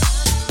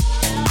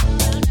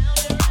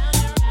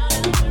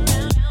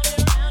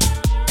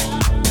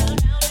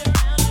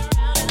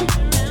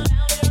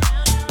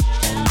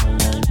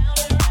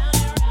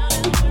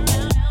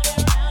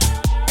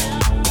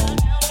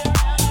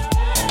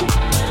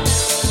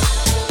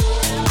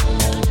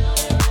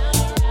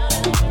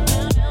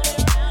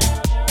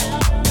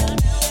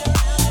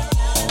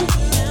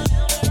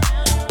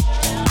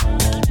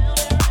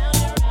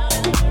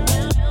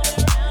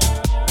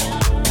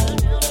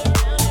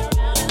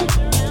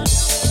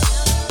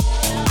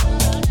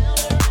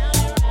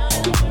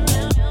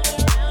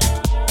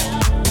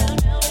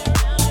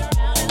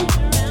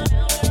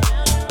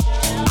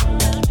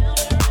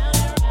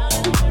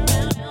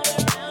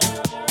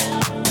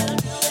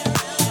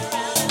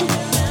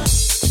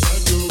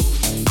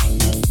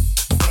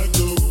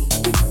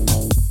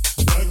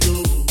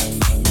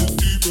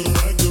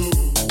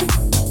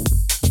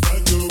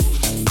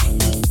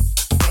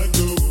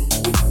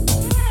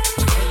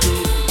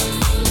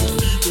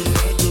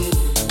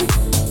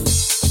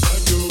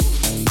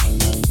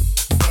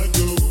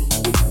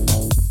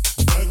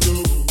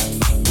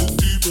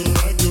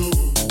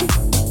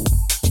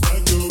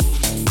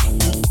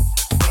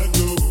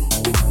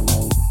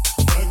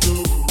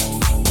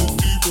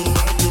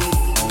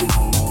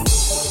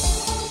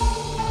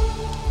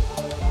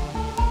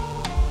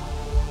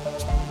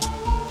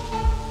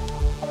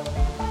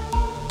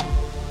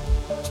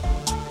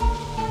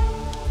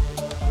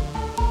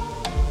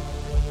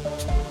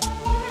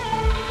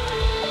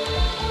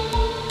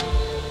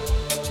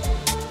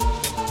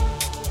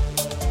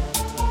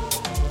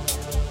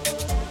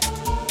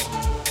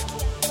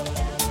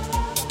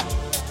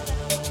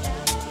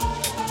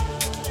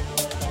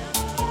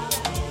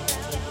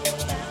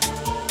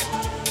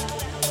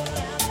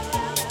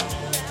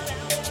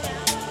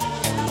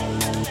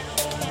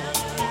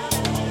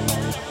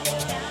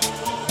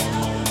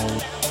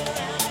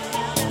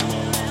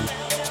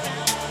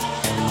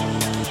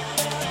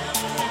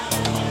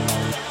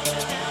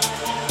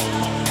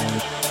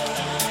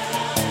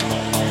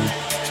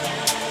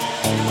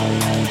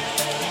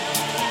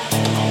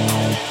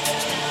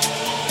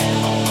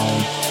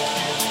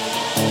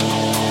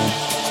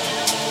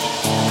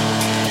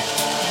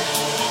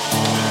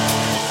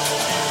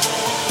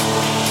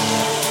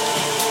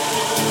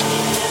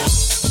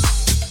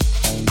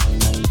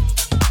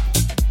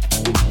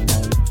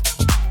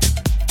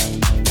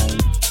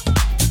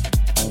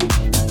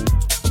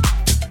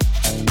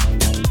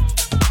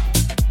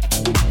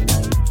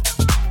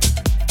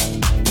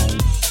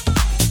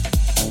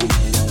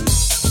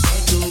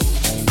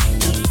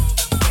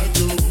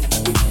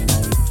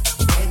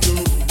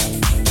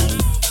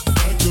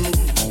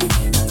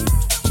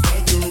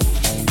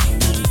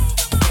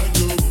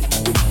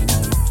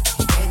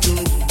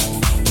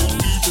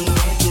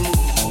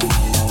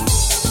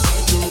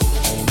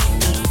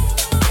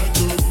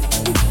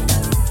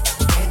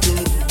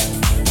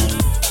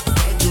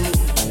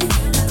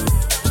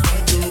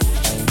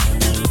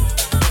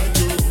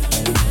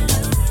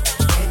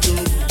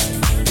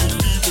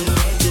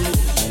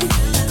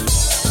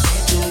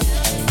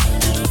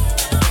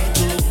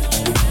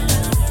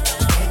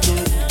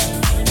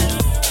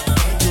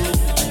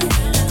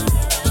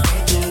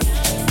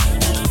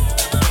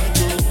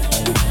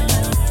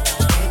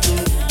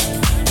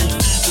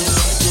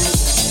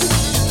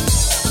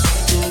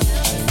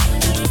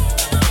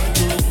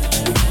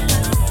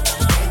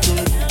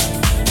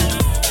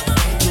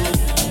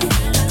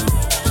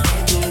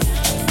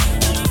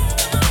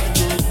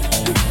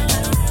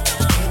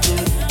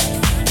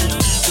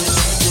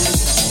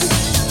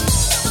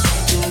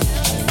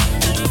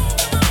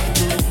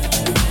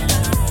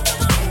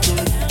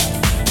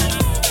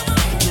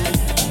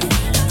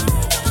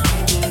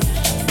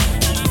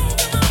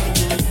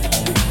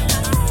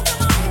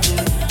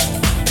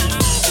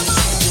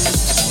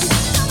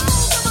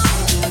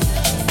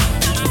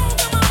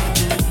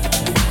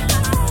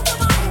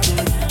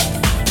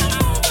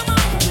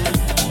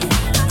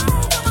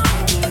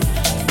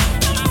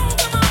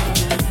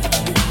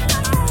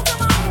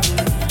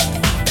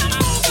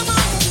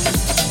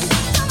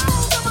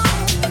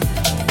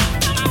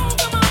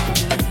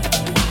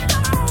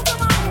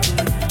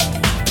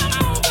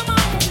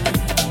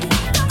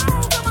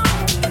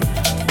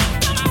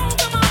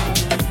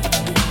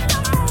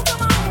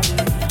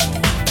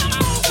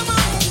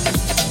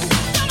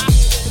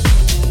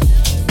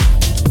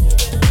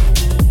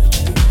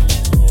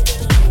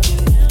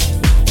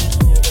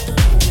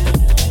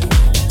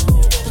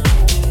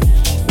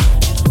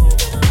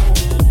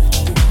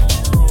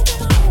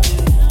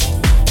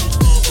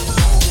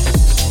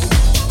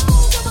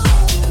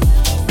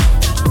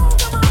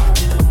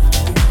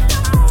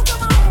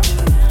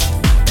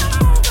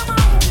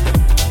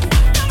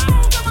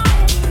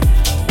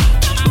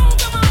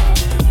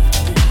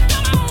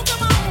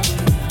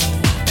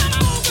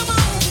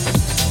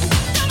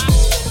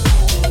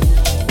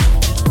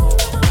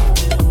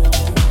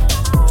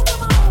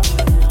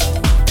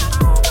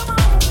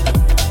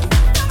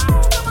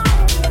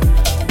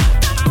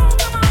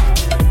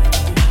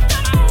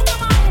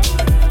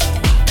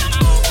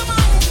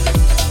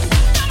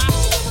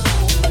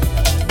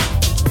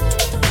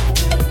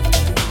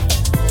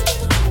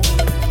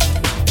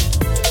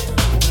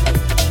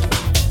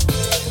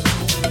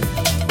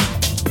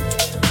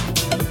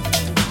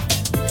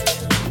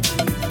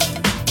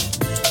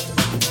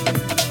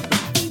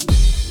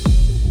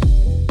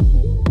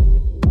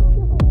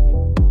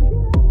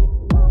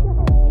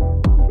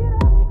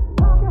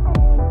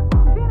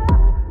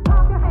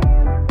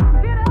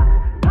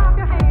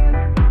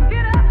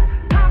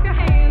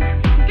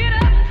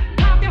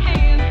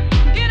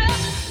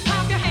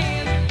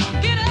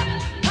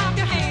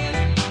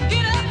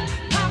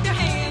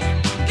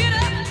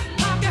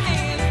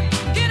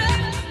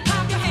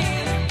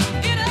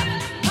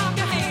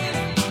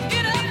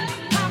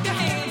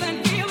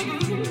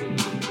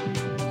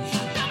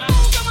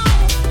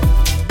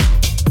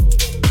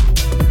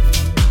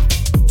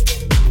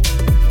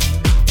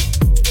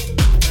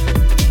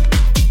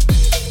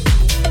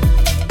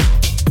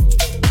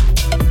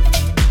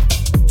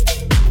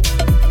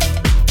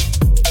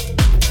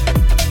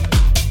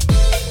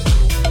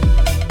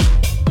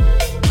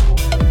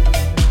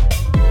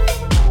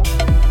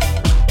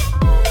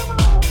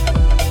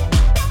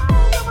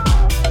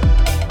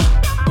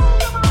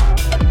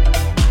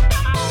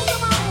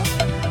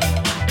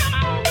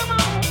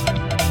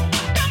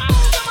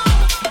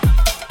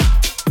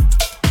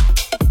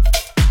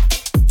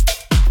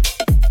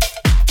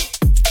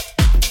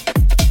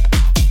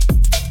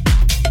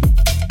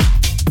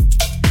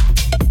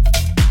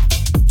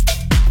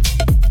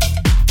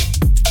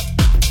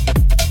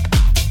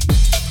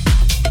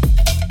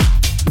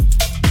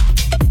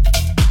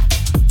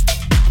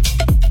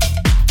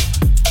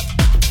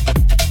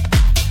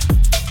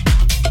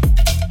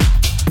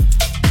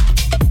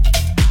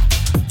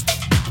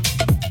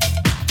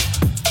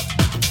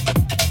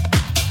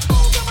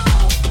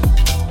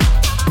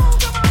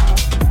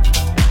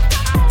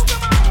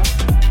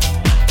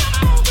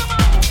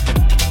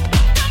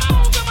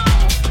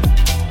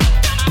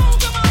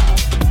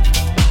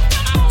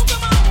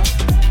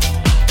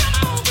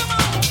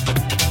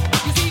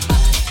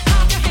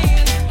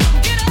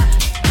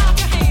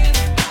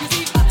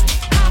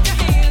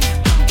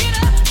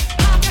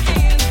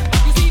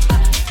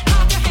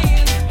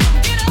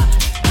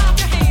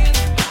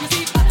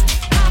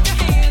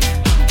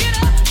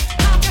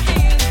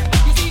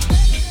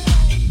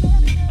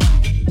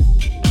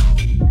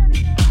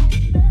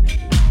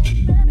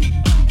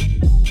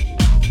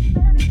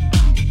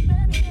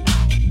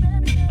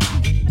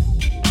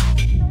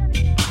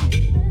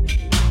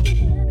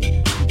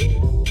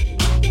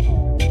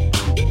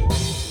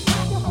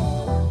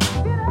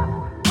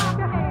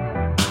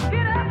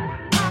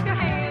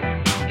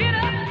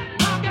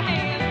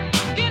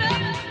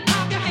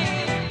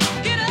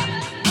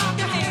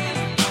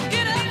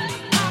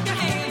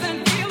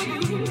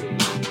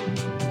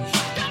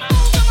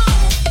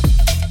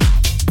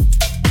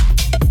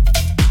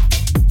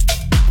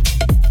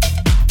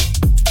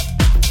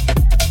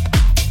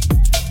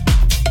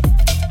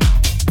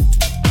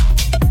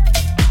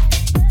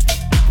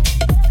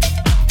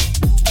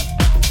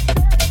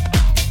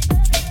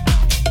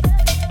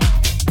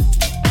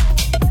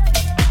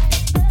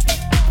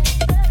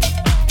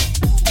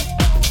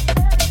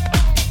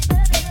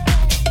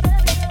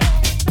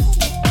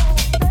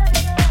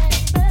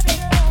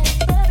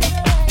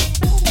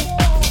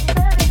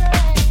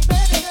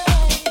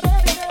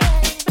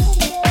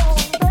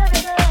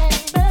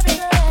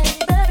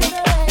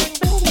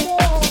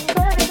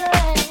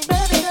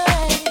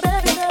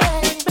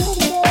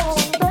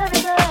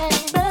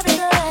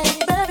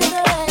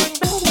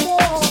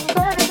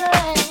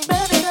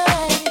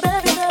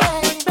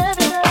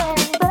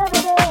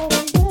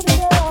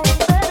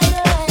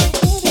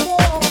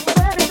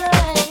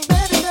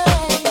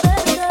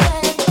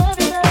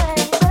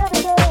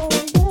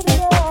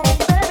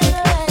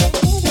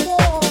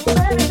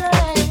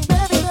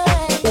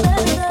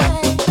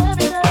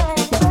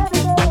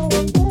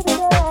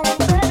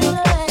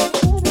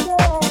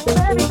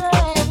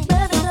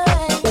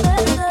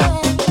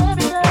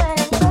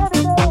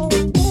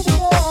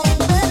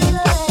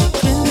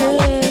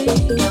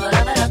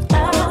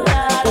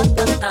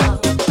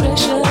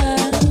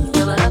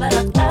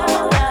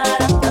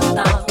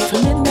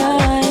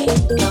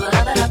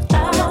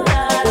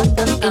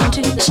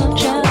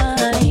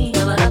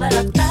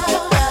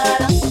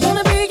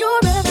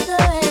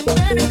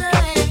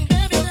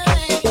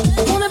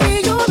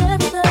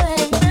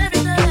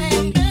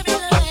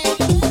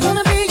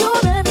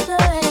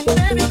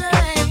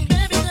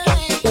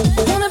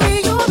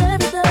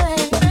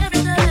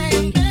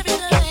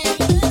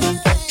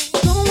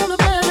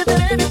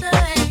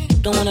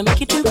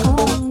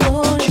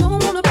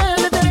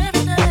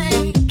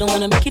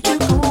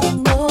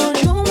 cold, no,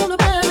 you don't wanna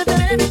better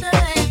than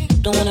everything.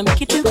 Don't wanna make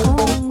you too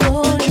cold,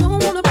 no, you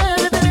don't wanna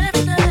better than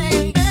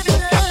everything.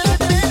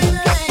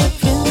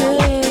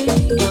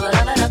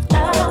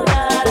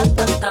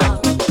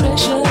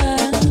 Pressure.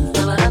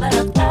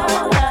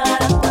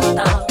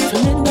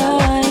 From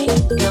midnight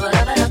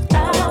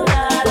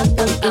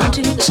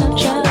into the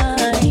sunshine.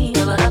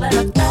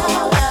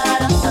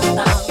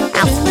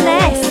 House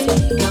Finesse.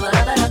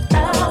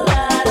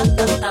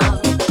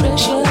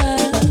 Pressure.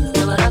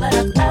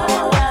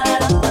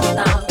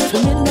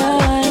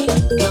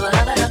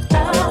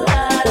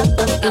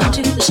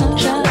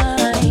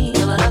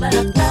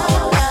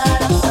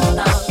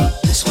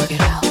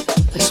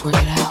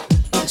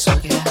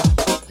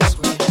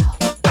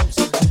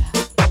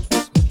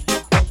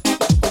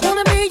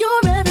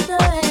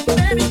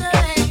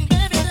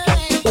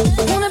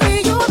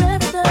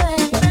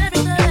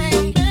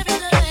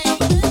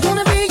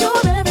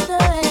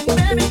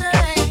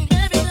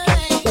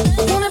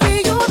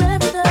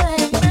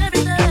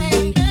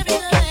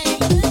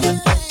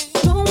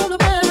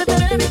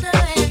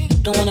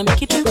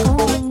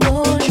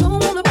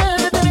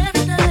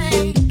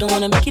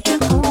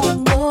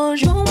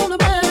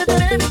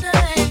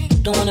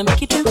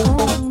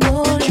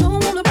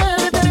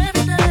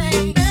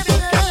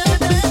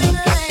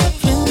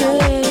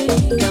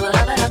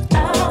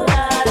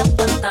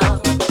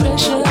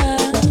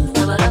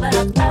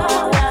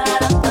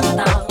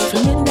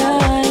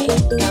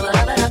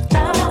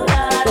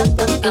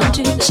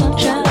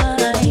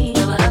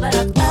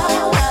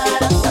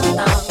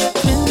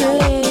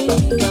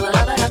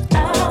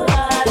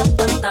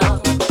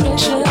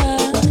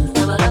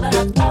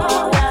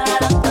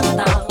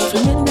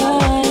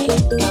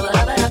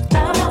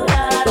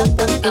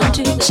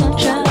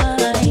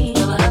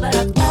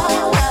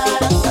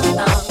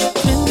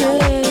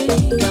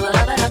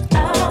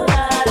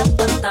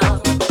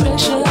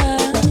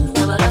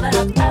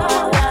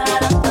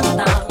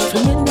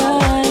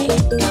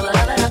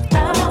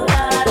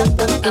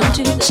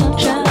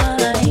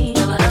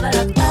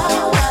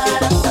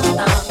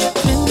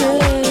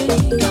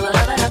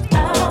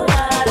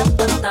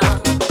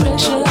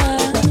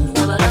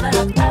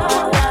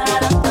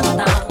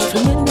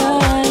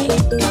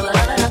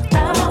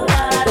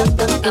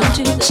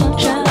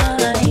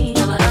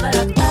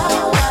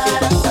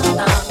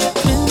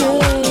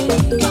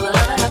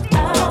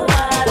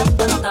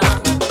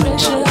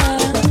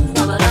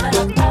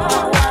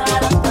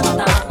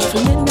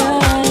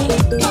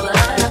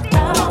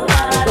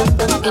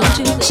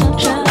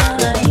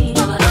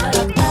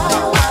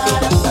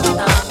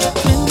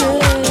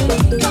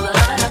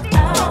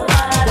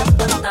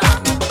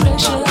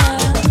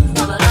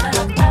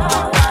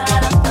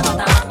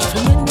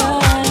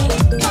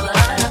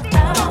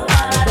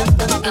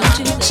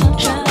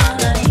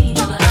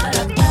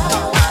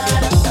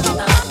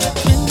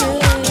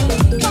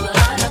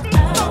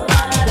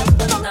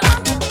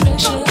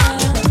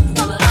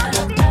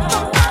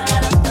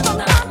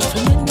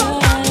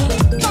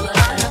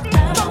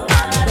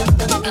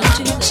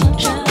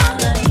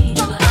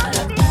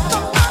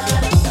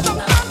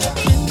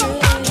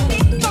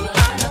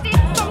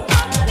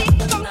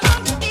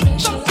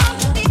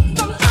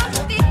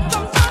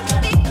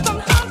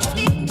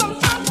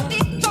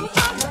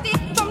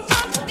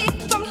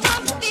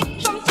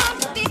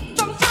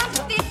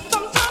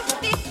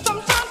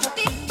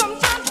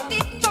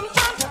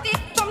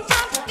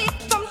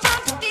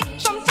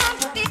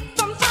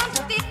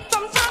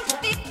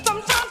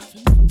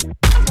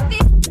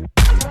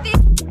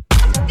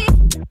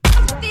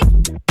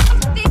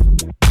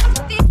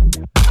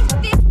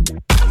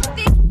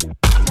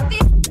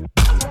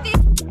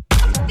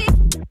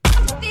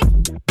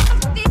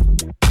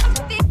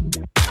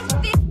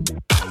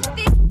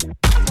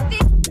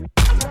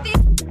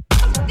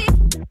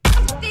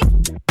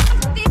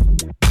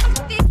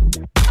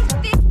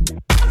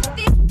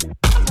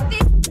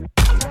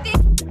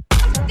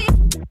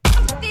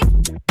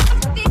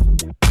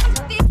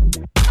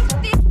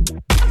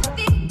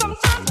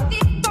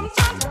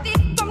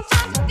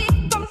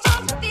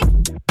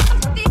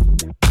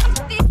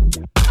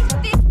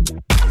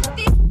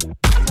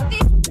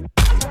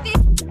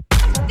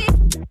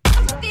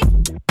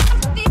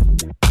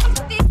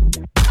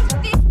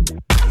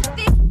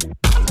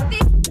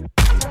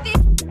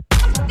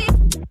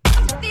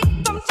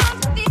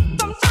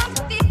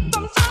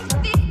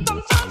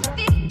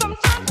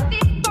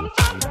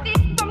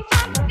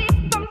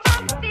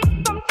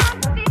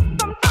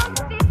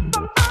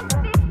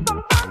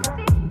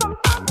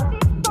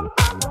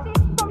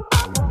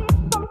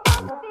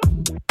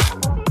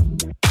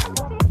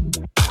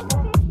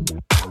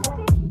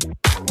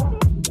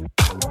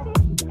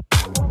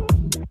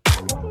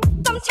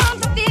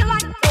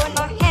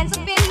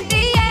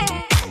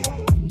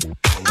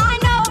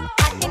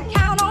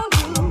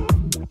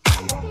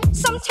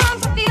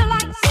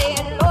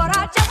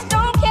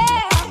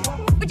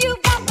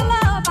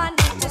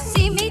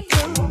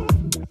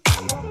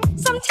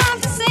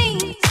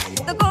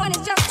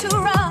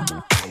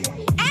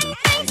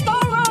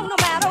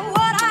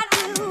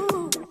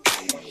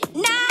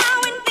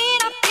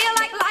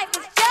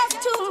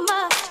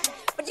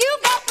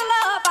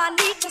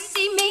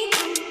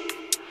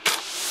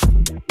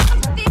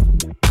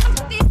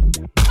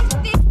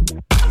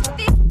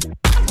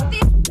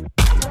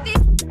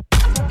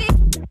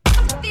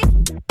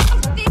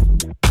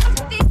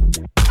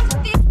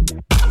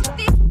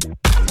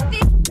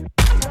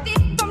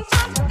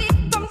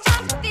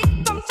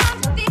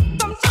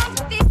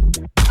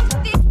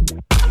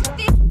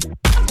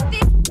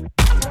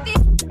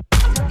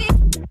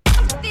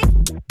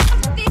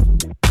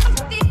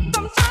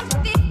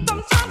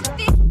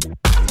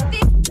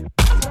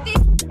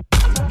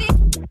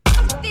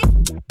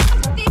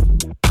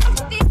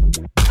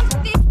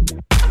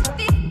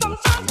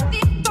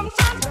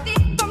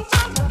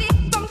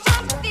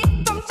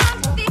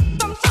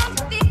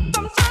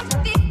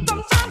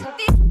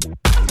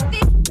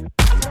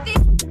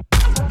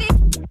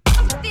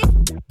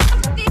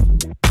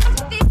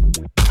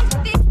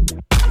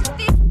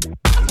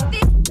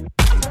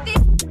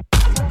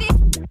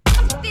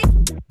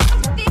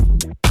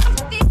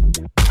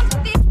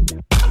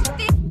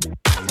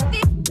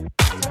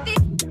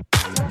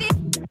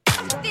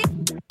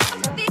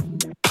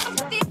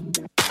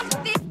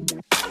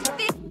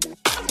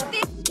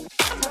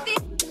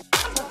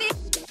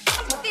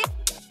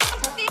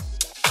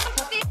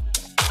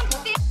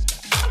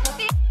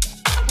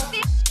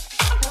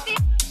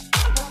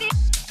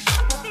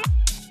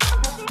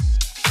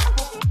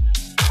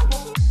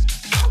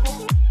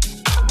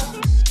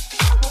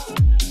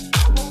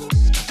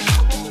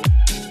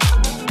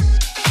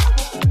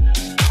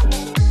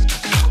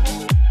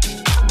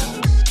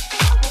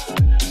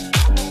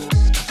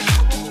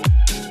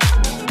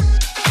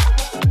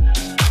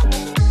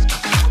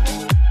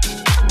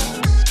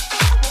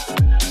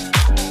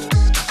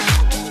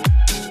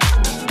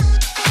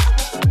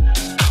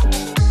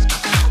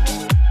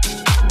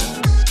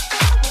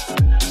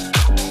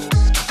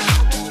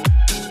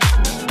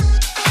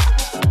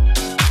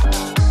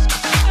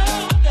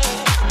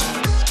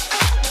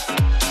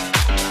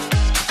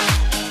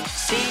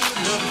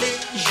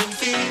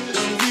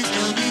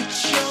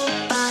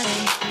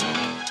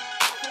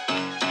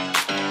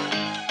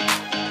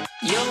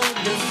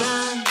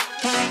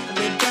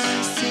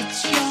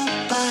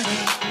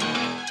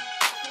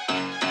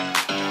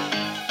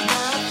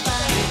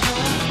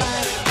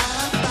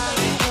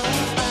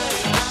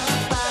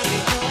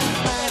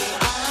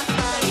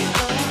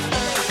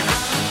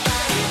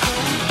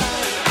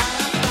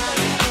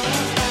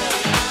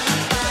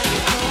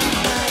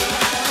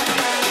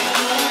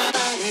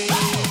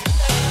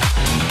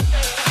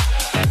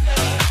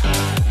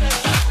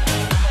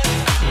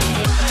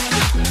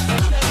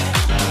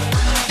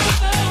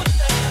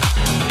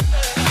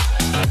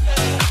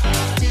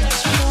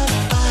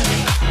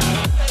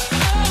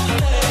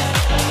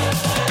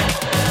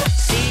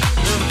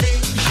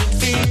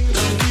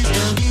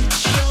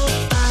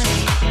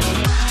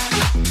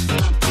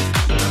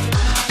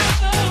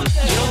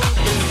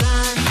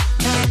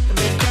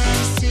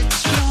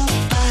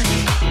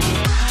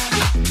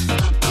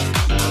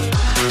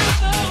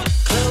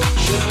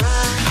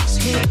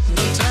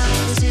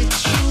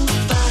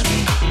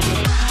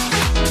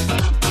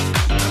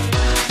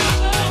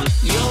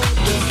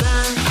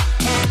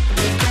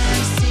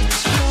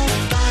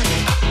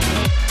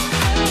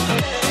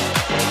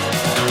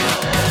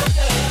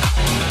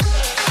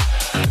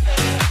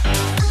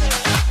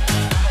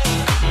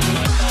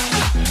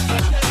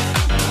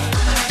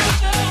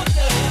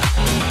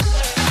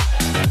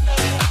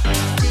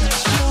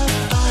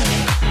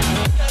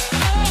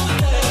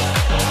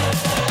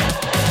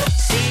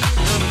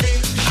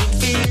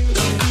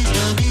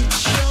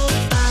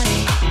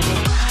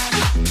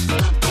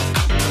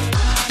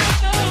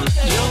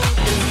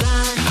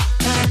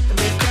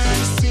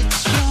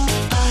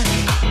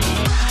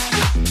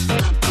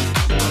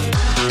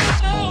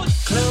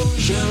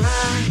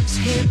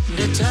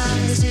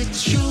 paradise,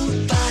 it's your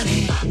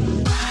body.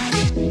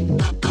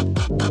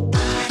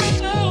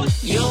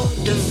 Your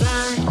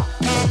divine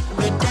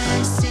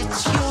paradise,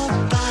 it's your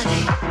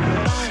body.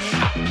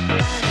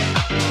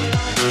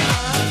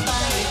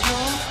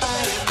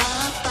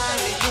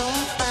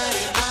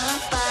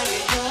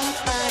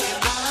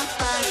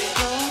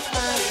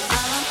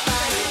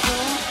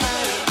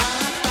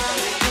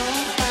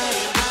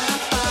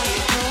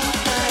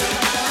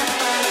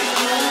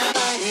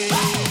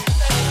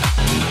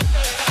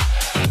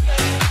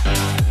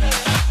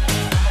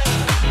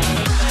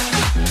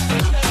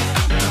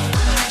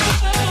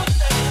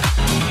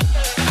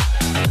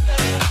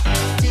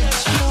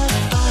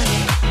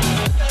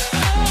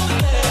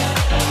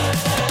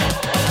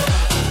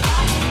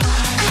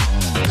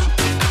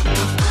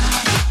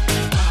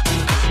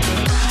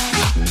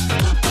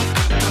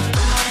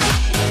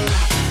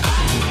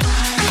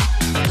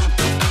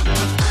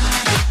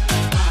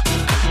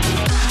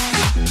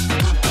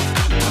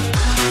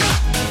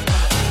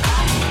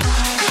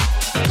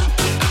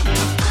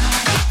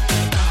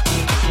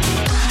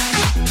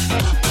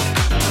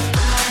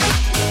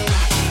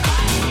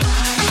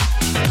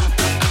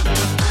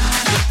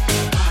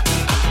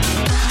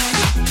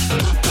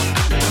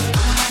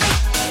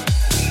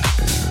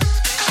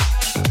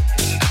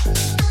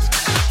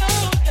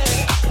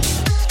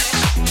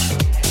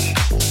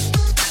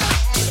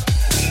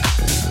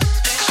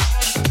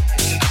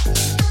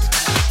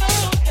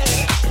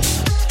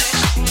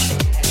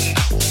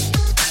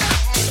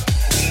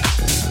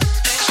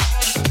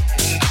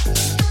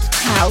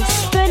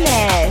 House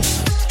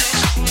Finesse.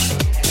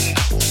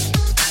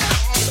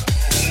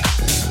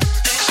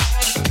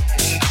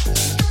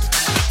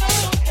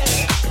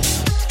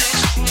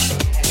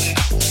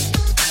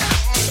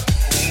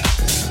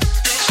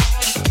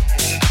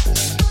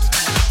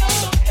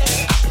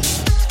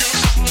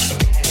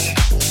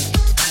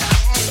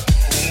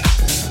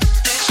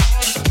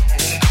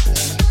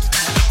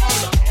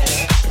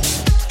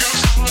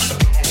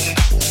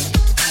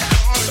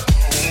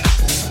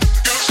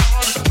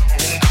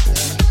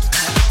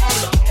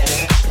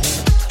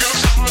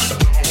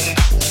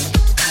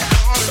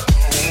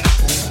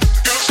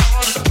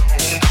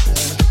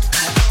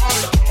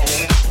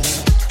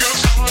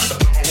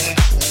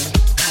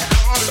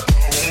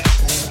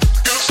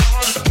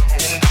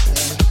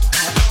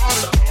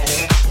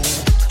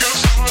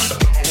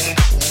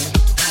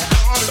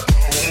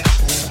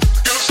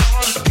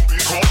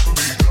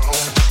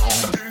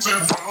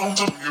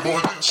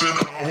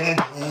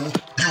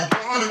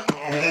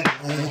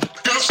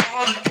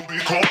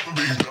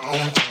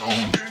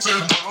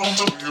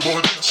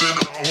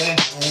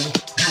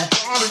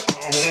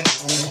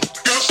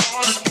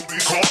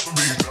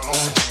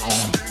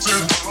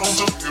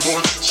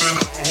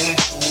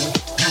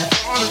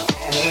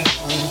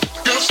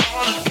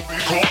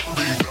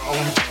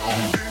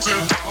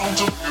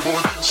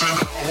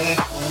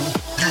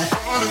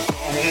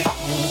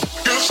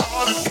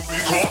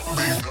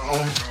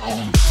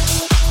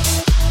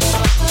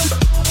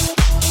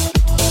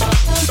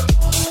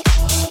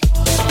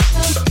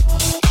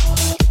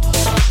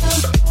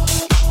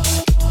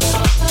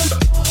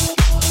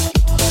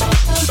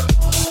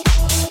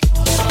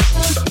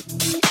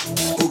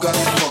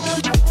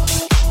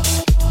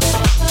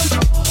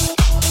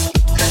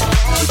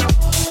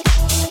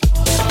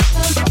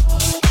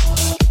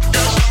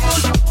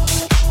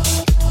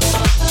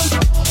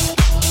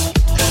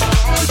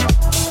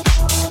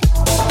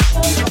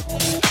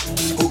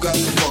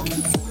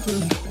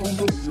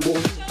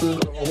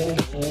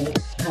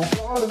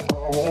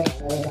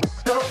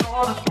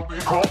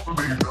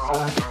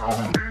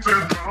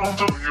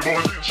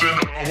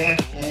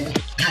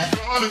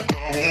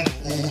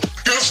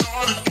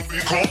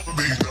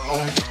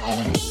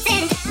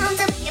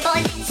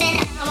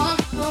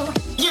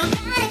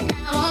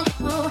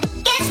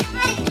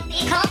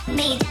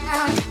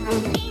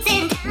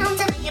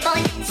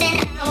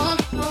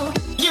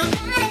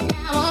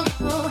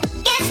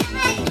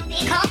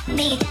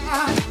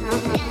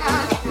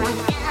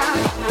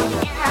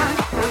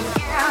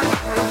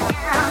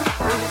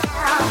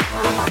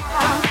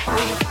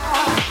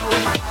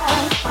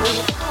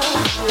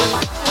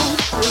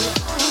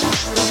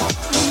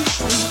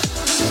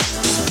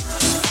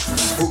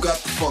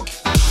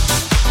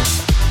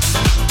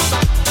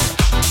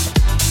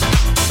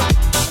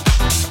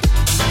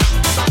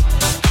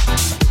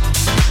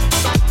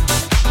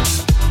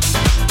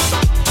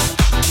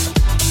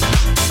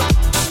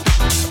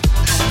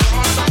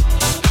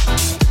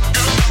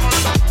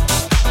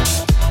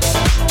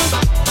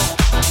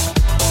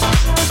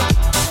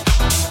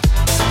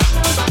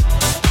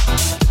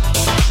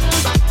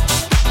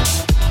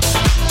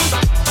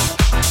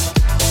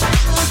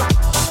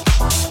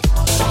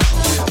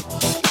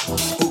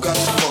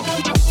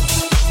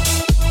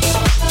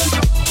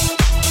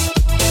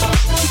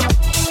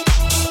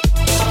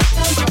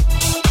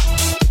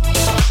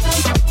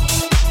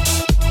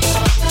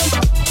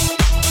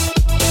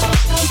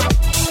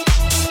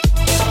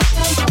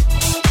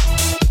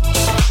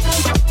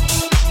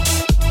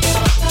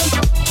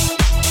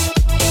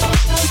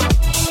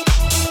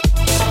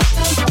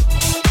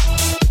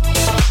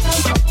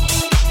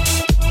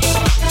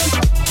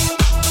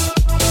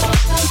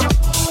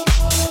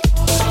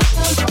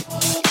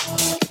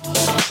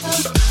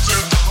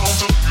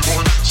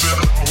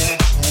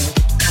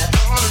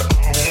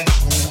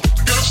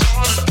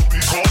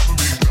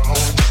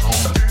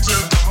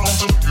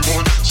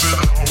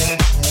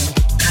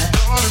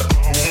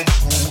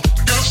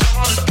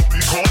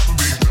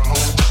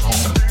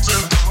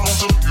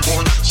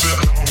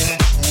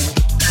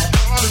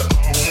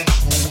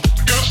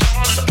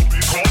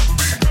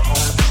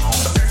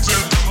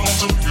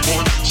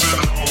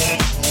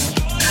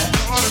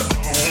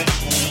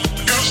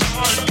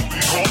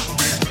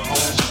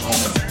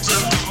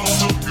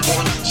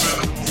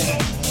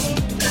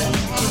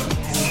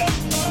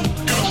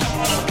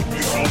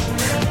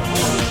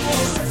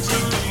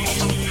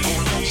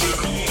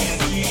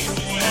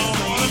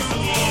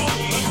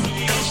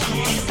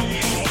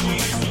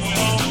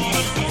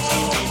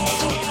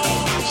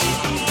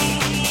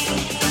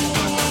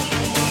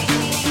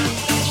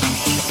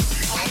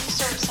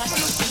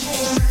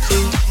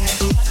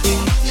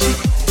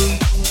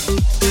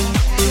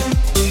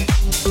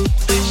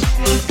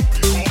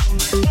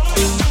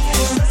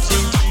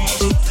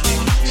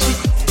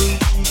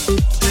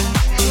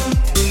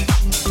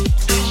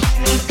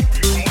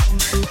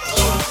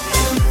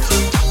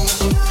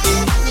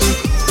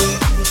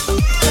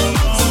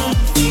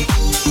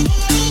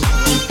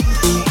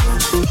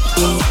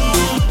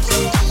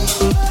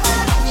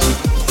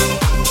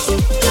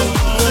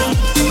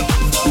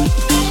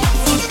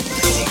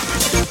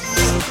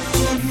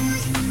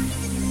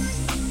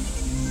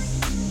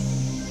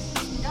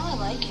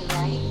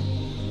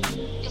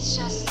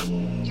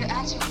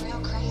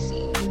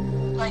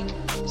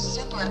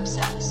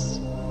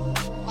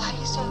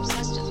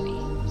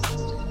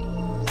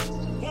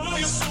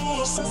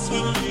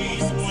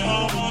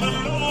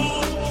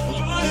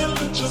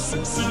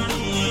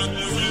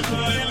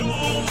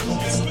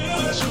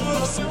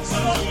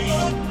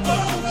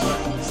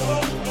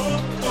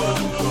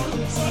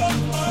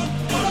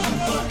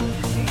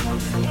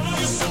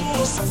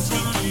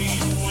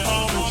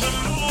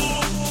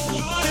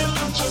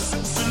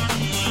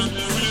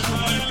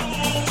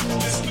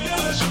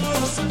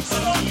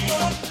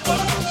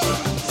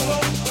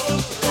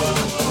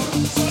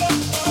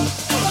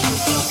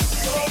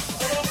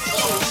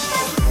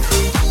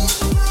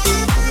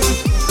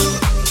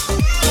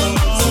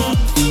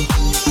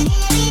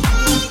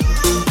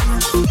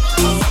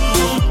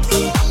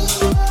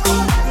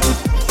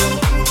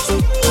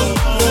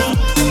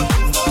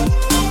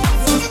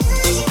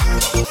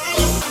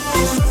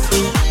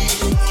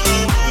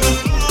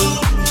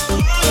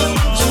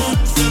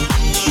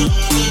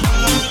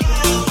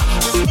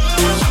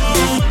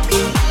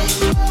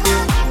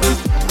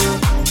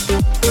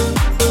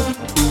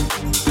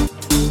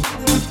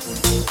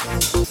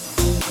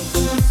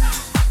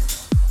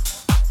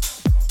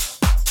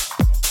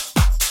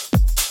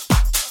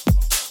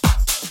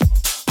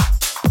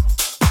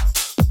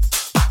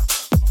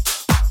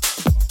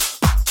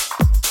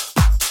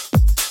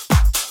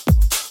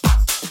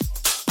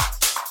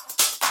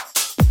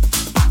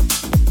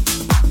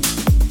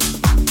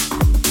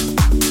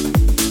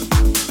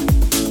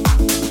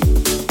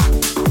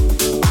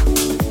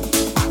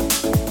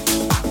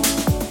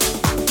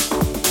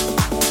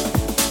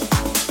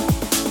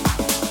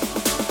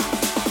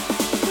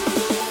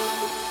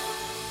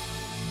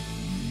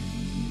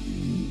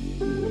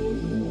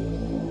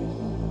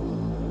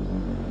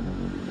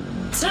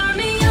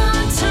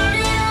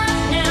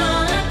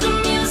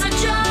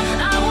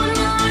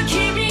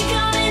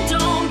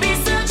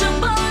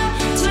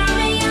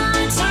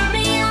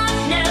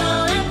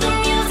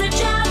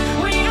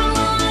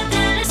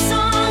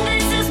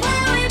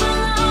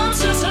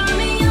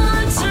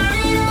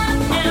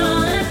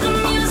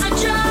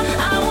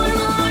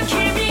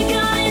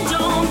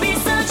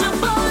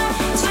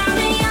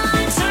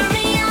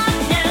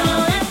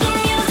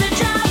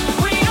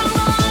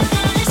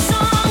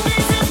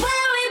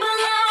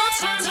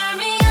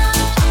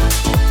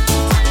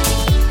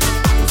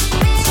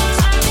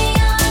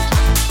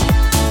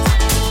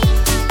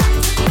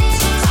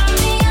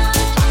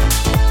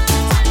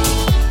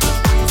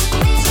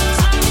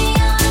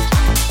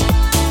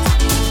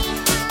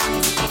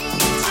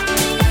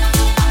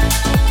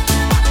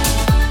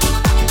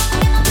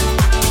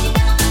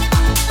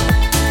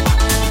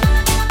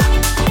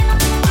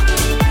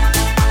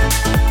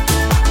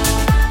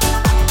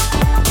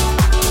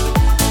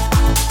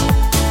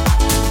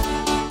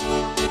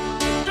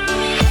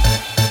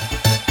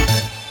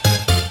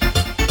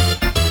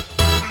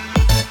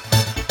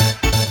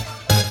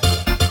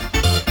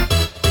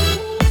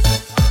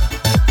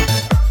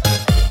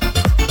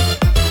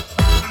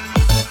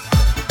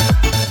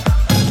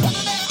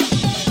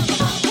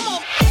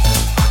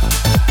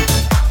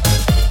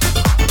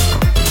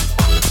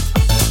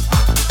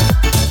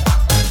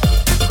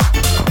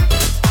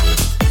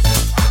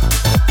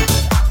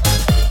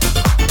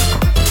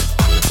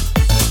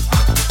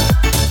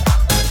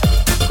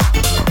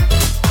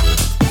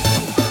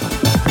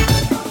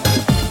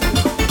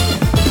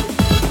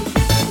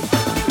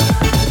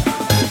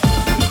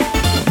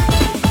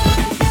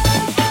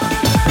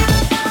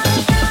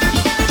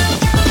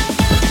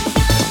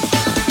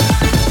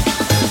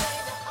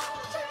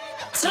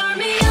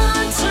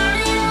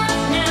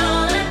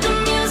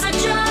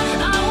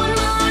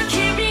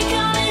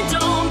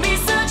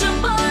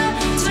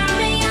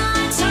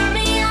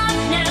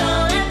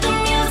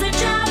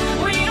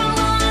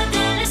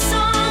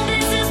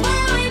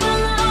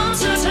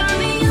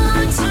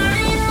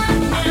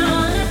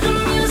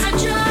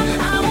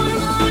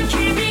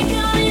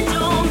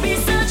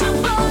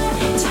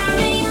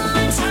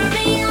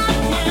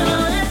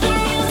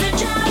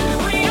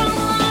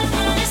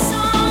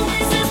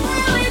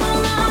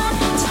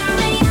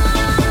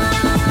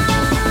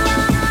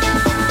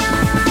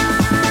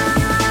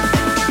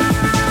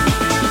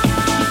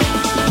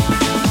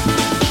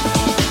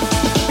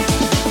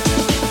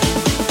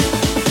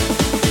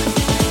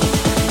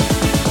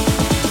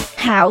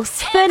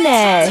 House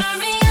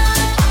Finesse.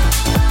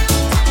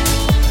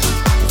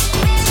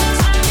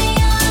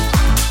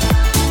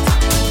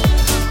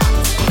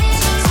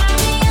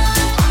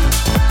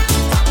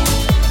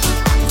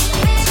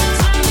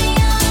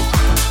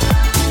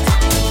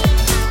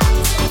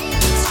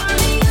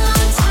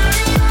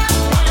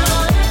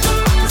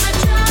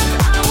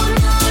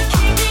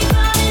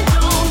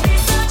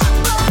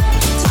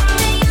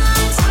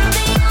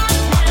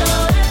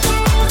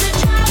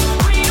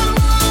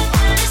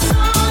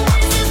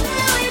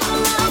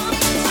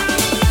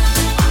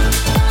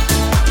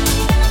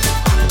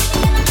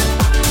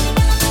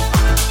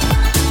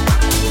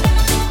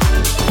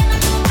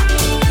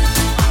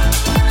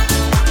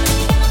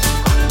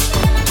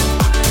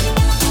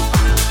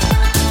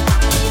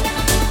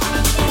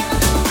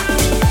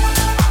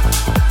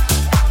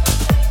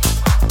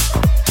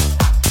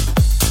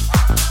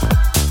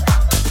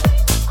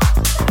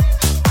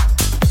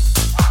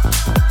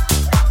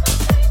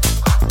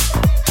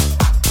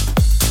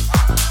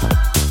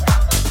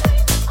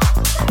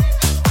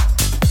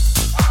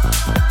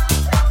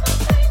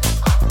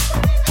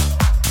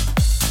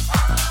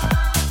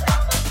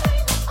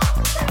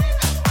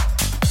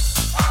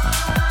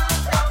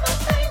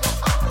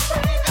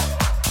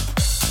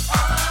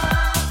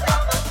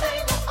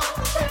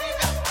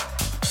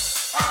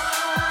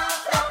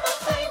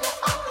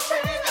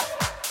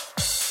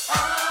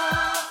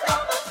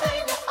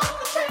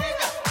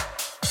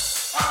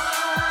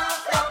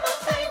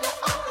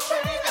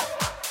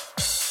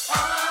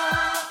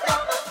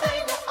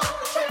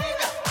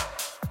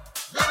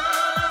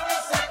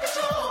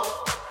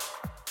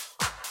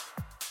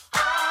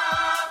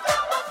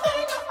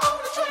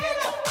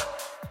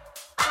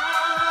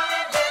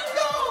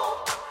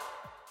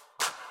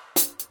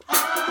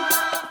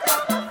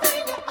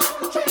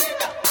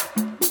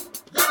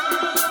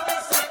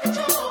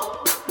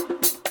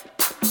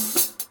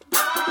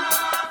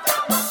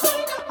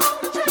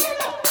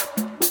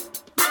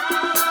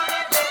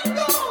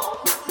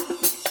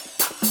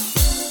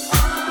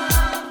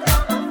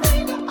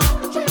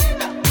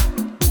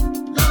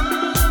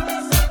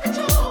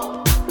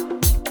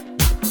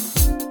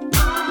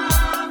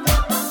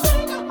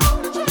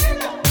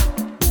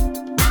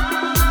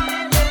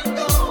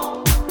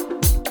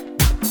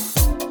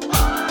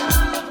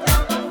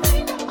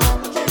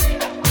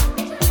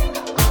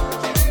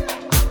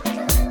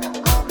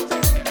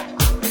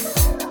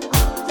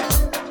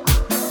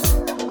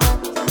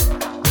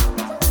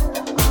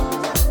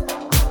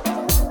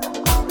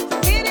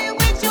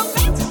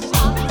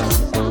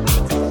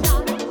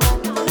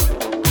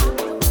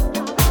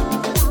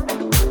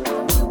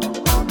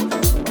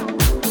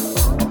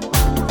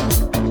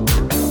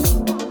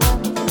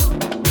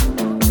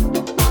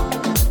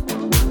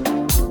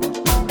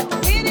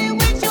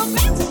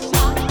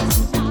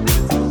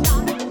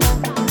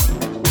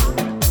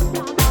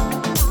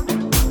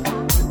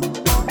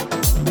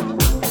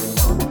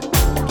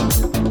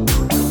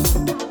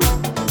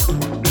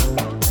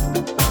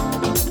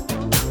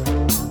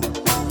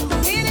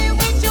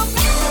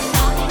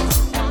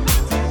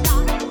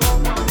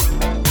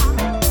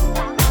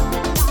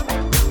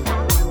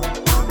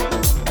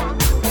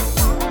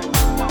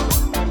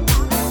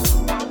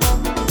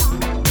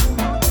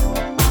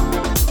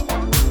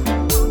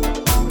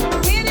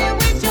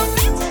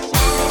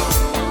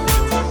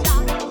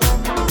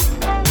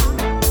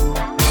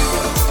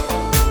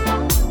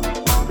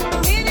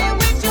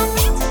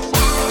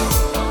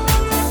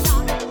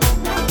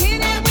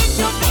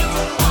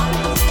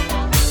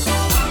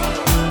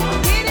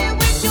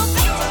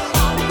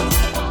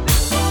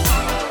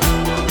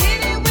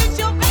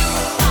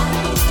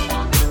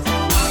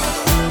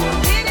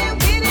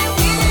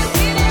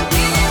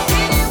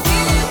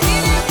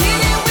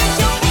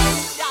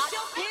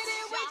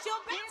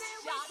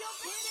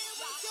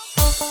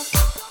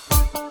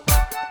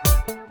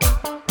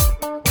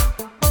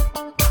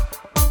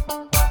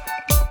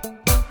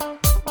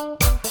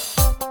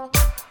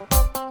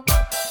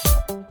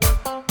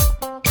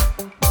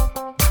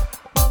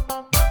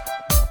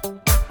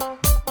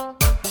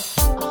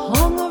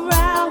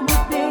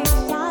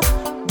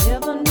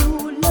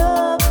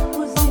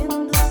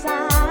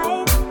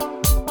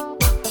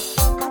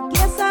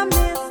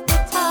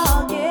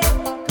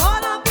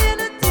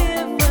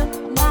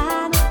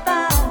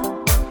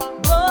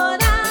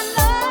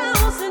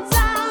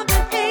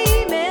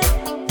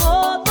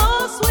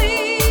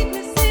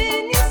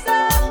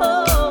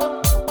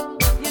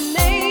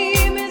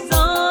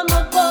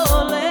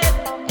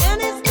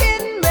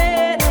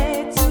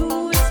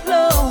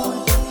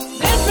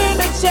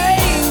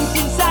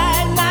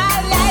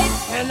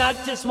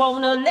 just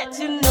wanna let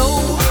you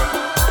know.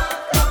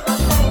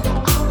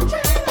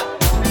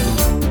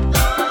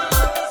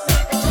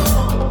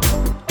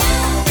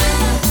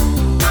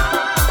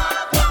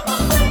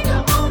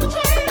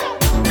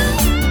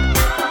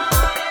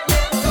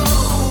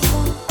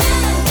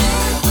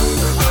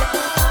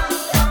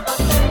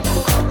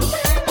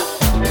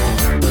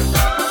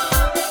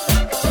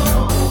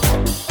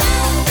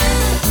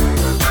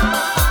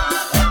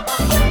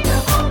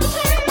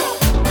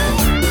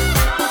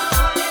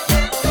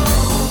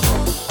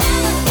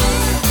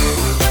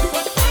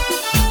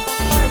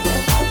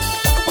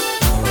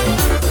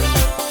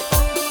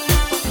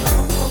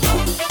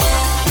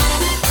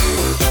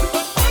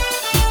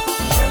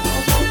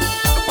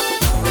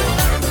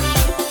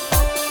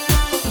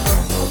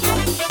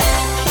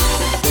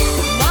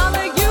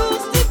 Mama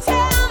used to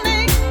tell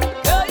me,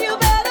 girl, you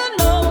better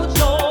know what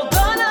you're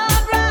gonna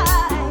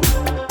ride.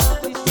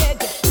 She said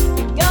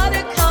you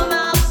gotta come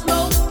out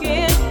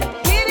smoking,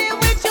 hit it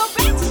with your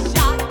best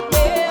shot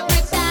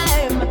every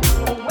time.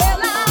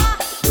 Well,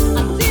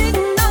 I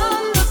didn't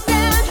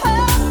understand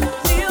her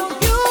till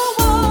you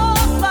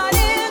walked right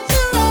into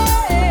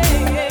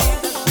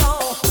race. So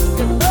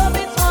your love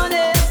is one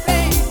of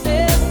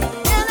faces,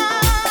 and I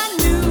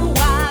knew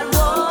I'd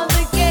won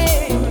the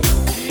game.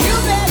 You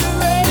better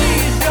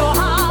raise your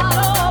heart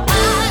up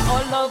high,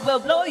 or love will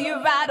blow you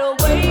right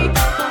away.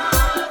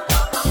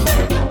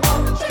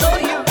 Blow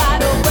you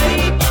right away.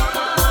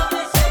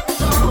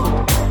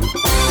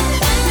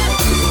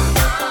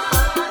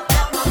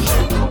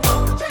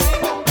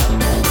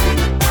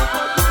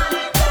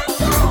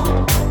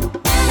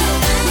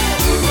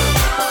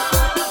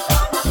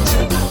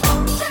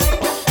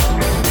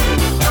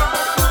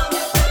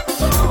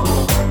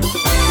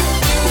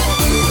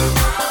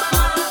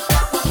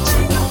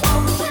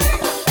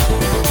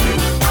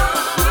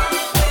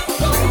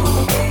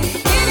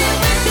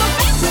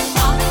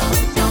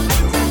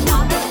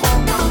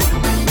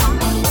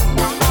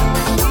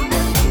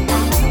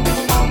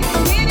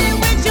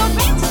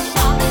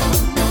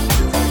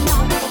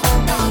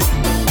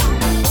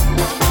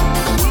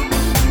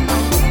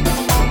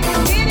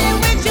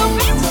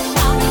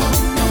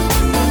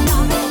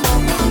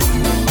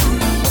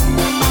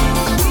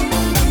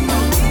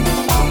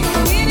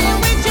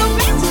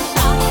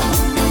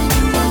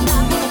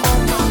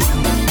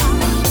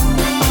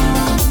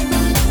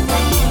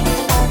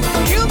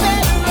 You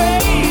better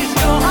raise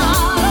your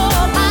heart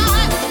up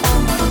high.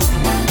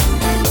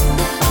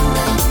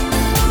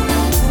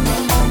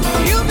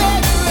 You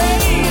better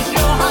raise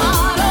your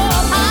heart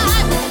up high.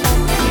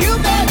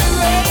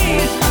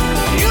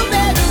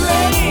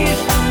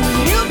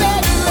 You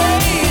better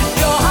raise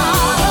your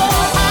heart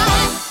up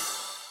high.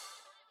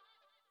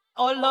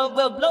 Or love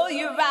will blow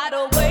you right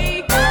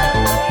away.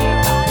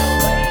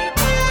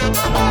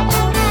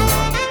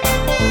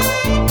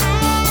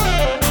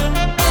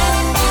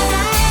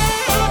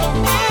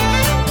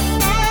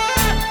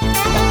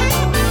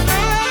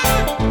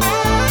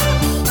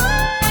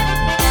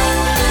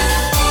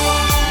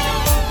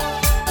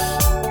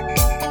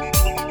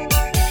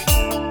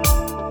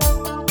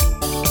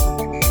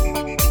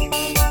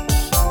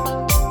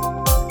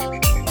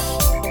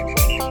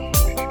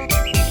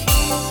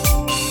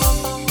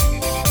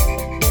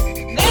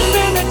 There's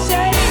been a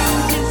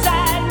change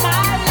inside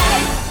my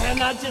life, and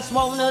I just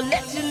wanna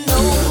let you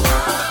know.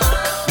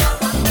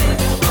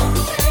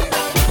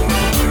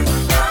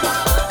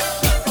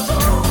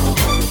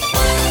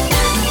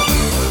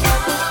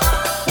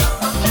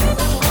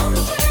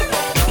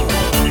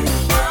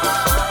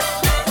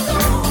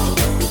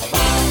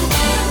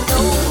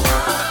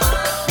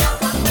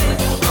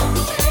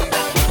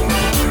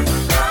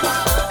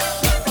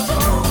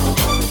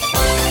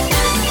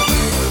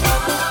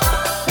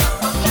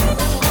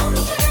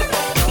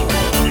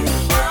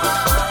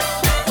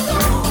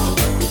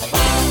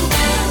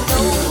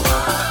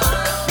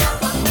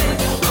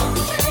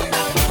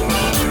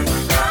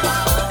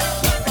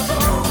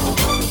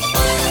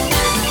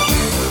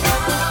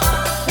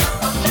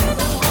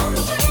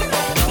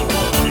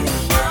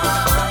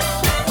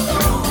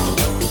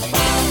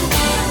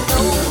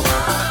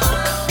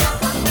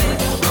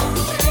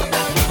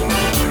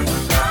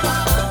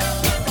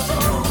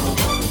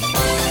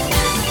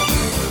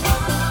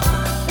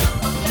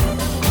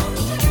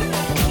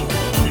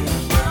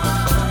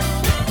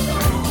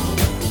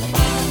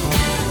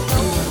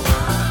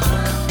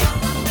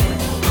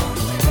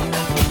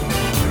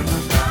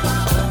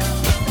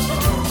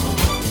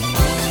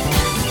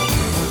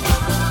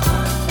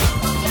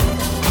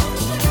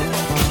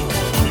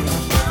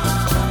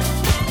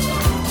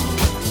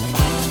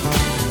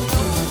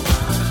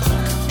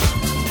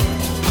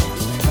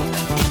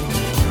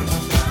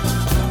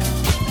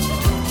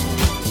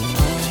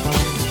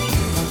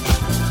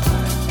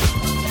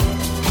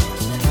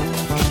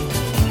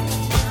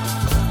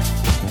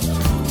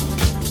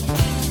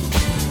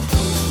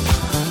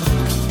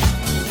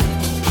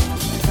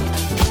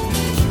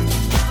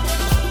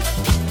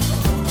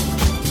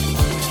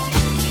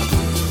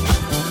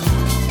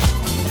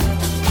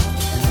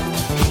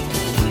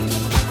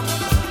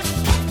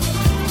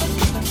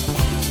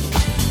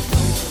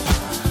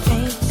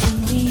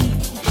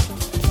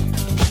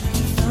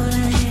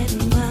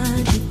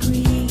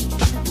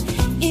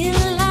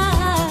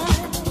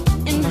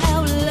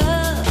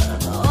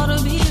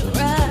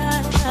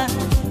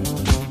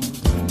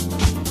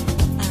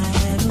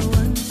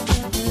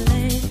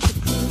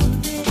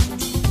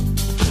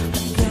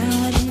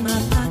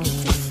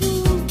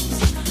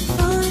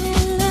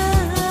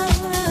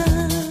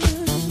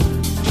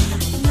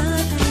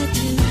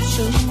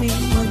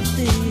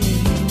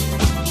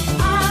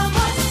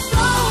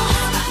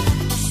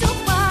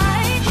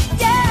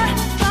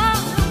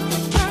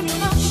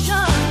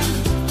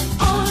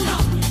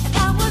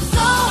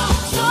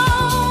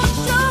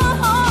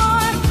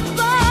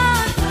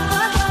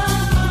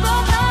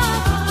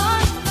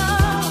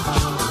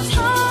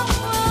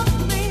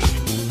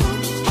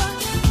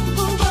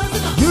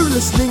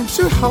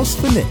 House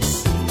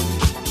Finesse.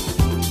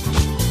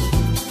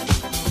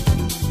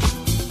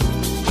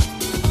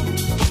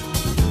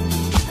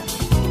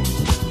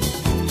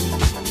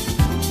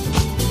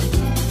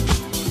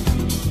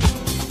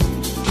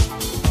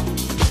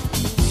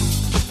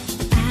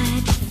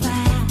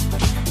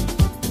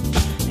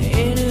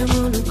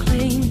 Anyone who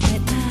claimed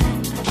that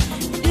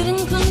I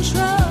didn't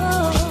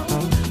control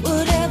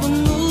whatever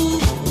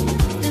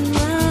moved in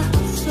my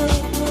soul.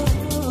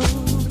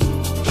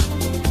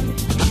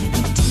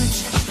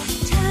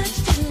 Touch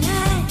the light.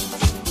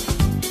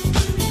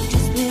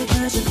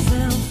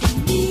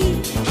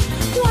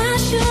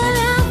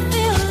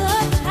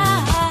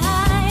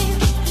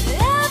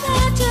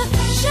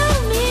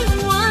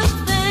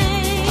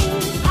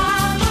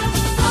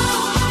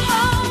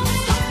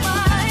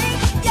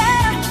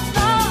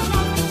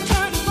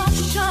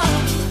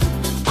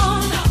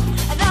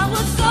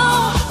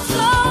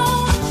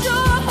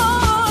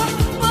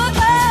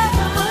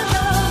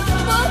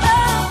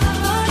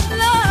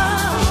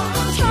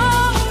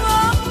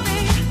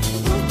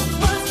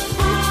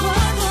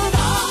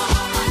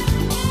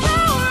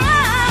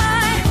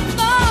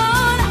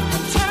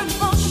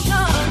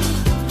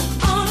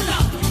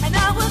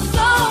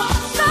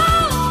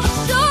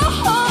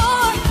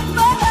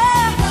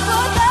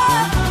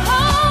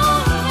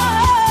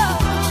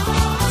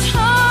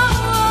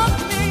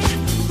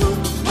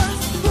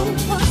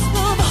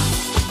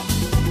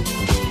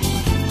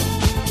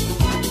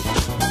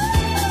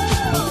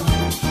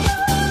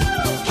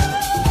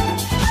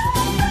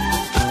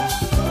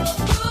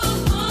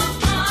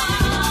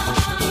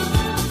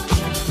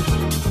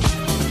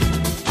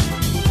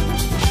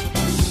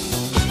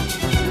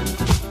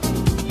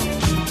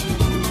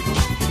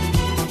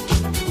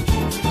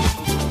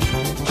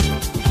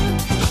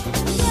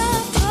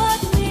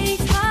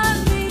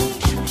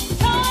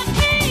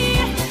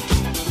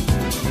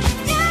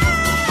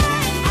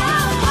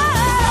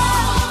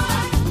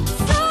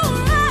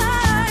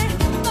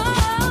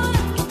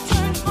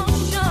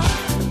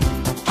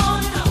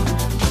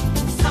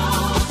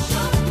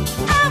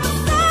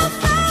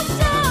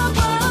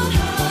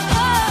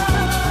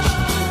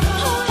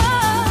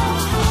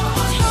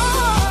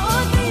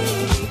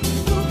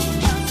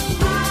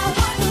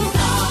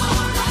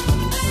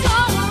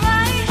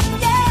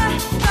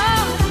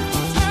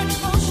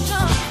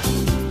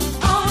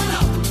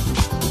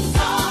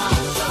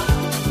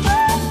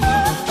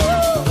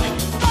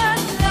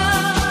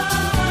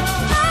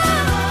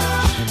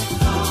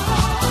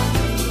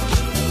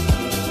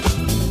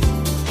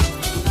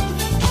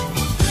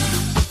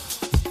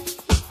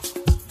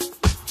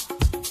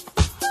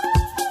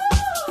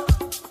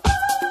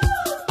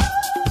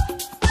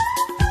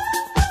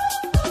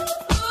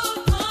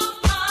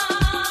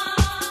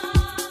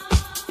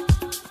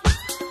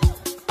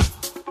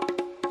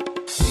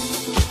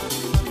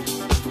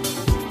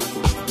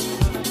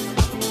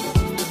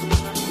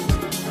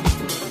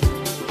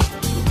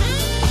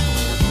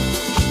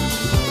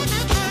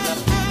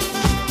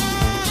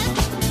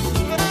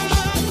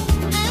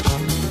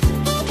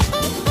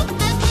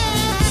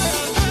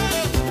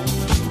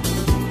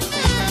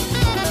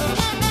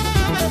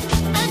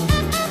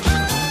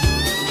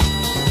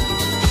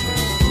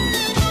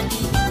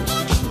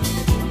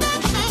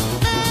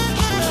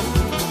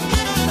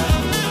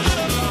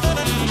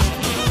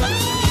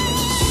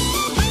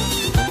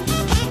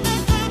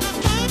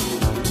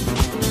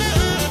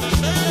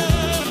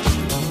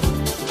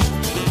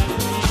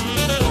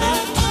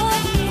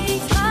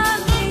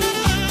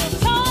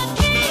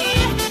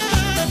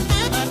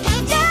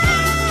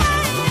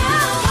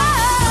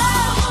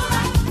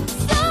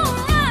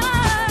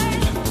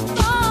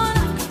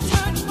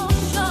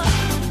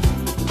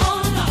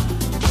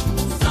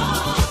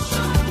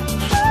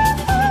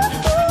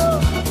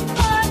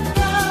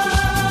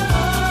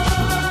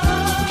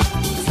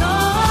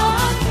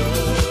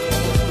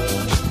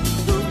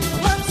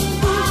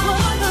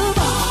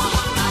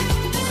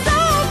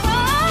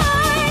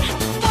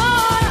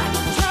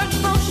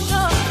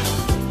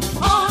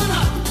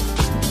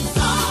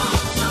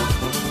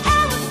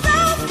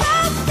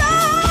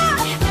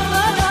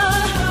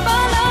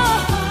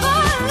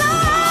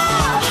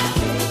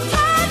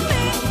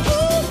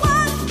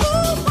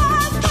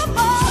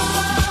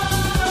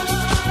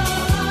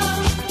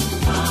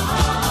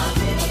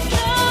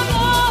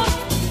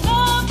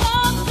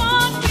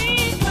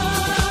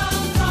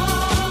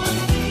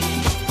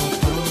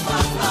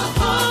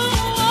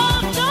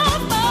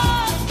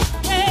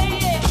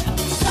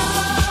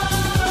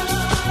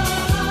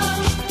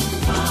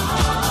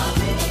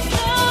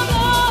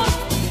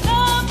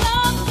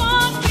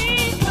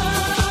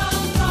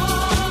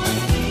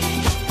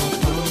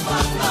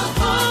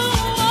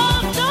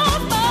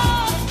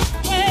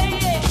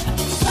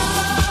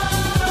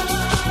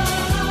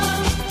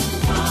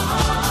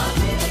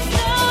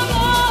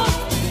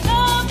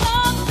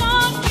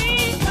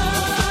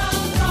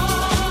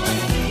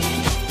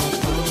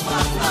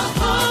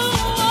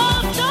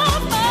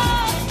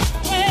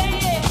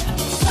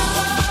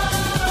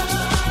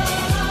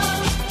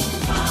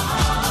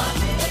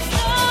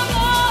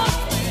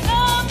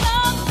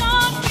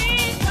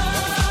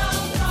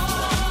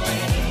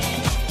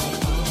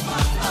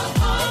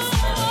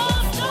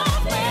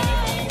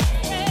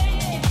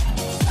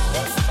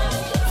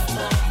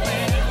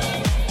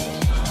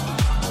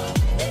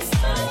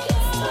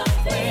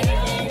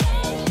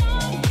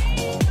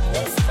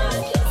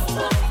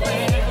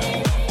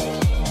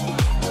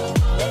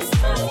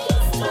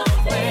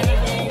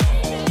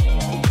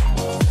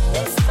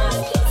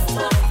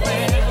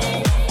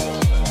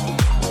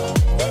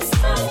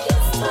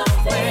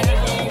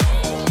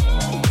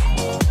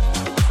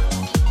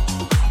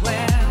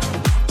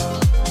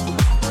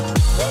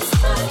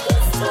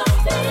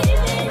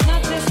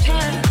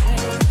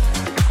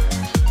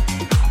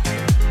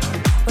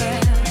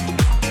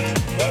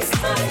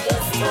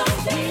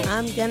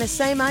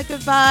 say my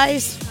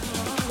goodbyes.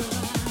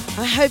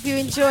 I hope you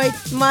enjoyed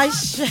my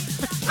show.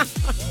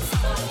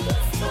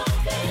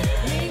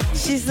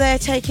 She's there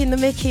taking the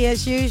mickey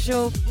as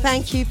usual.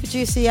 Thank you,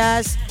 producer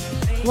Yaz.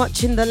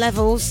 Watching the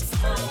levels.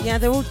 Yeah,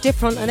 they're all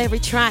different on every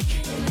track.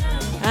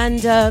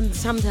 And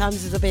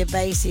sometimes it's a bit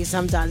bassy,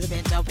 sometimes a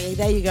bit toppy.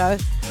 There you go.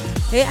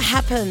 It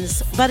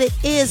happens, but it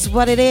is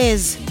what it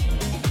is.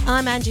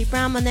 I'm Angie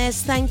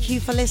Brown-Manez. Thank you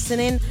for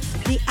listening.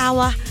 The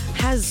hour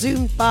has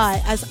zoomed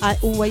by, as I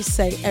always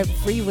say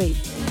every week.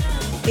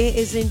 It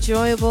is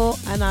enjoyable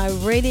and I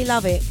really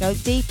love it. Go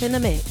deep in the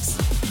mix.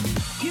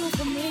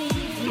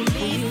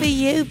 For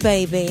you,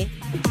 baby.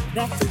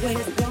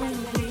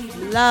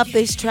 Love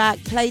this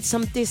track. Played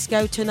some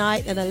disco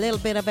tonight and a little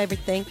bit of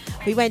everything.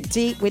 We went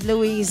deep with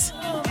Louise.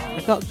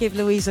 I've got to give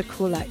Louise a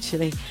call,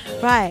 actually.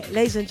 Right,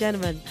 ladies and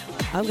gentlemen,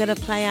 I'm going to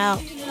play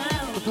out.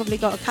 We've probably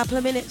got a couple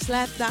of minutes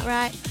left, that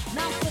right?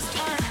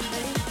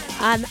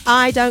 And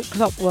I don't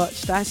clock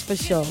watch, that's for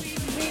sure.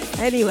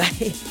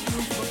 Anyway,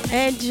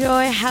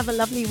 enjoy. Have a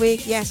lovely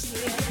week. Yes,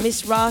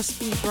 Miss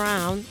Raspy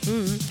Brown.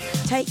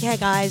 Take care,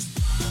 guys.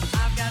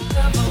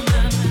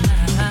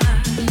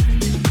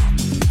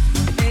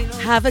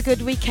 Have a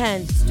good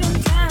weekend,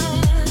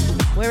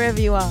 wherever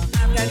you are.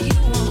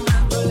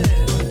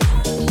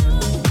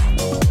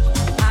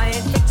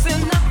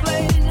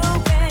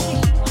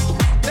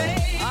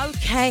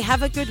 Okay,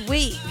 have a good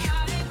week.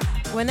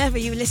 Whenever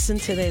you listen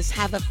to this,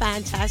 have a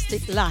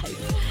fantastic life.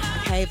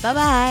 Okay,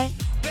 bye-bye.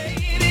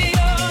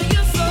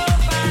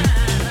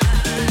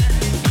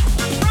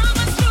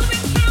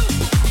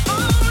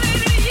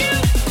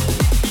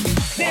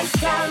 This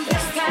time, baby.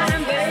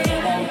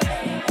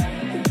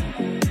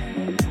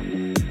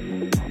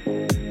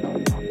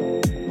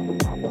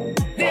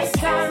 This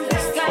time, baby. Oh,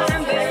 this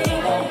time, baby.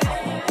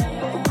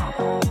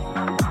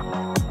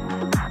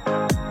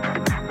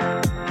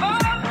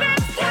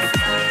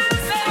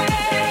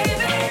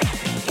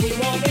 We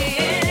won't be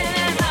in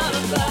and out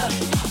of love,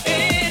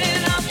 in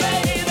and out,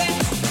 baby.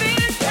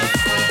 This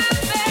time,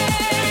 baby.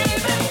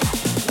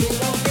 We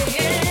won't be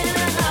in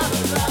and out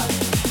of love,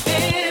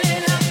 in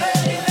and out,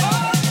 baby.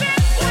 Oh, this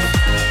time,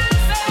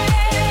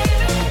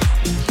 baby.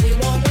 We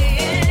won't be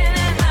in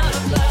and out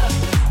of love,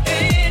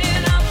 in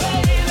and out,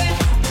 baby.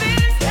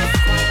 This time,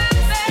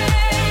 baby.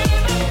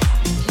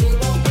 We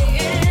won't be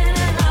in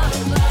and out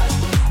of love,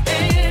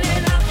 in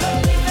and out,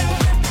 baby.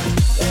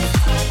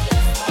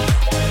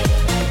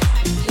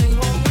 We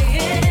won't be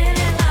in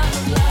and out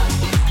of love,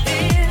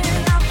 in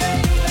and out,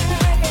 baby.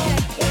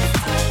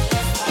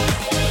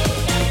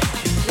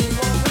 We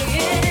won't be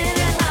in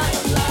and out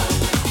of love,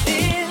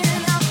 in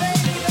and out,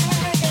 baby.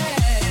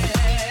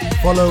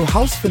 Follow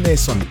House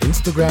Finesse on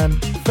Instagram,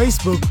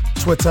 Facebook,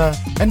 Twitter,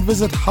 and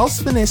visit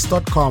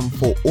housefinesse.com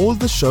for all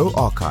the show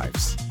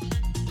archives.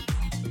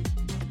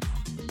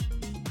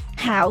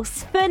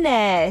 House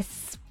Finesse.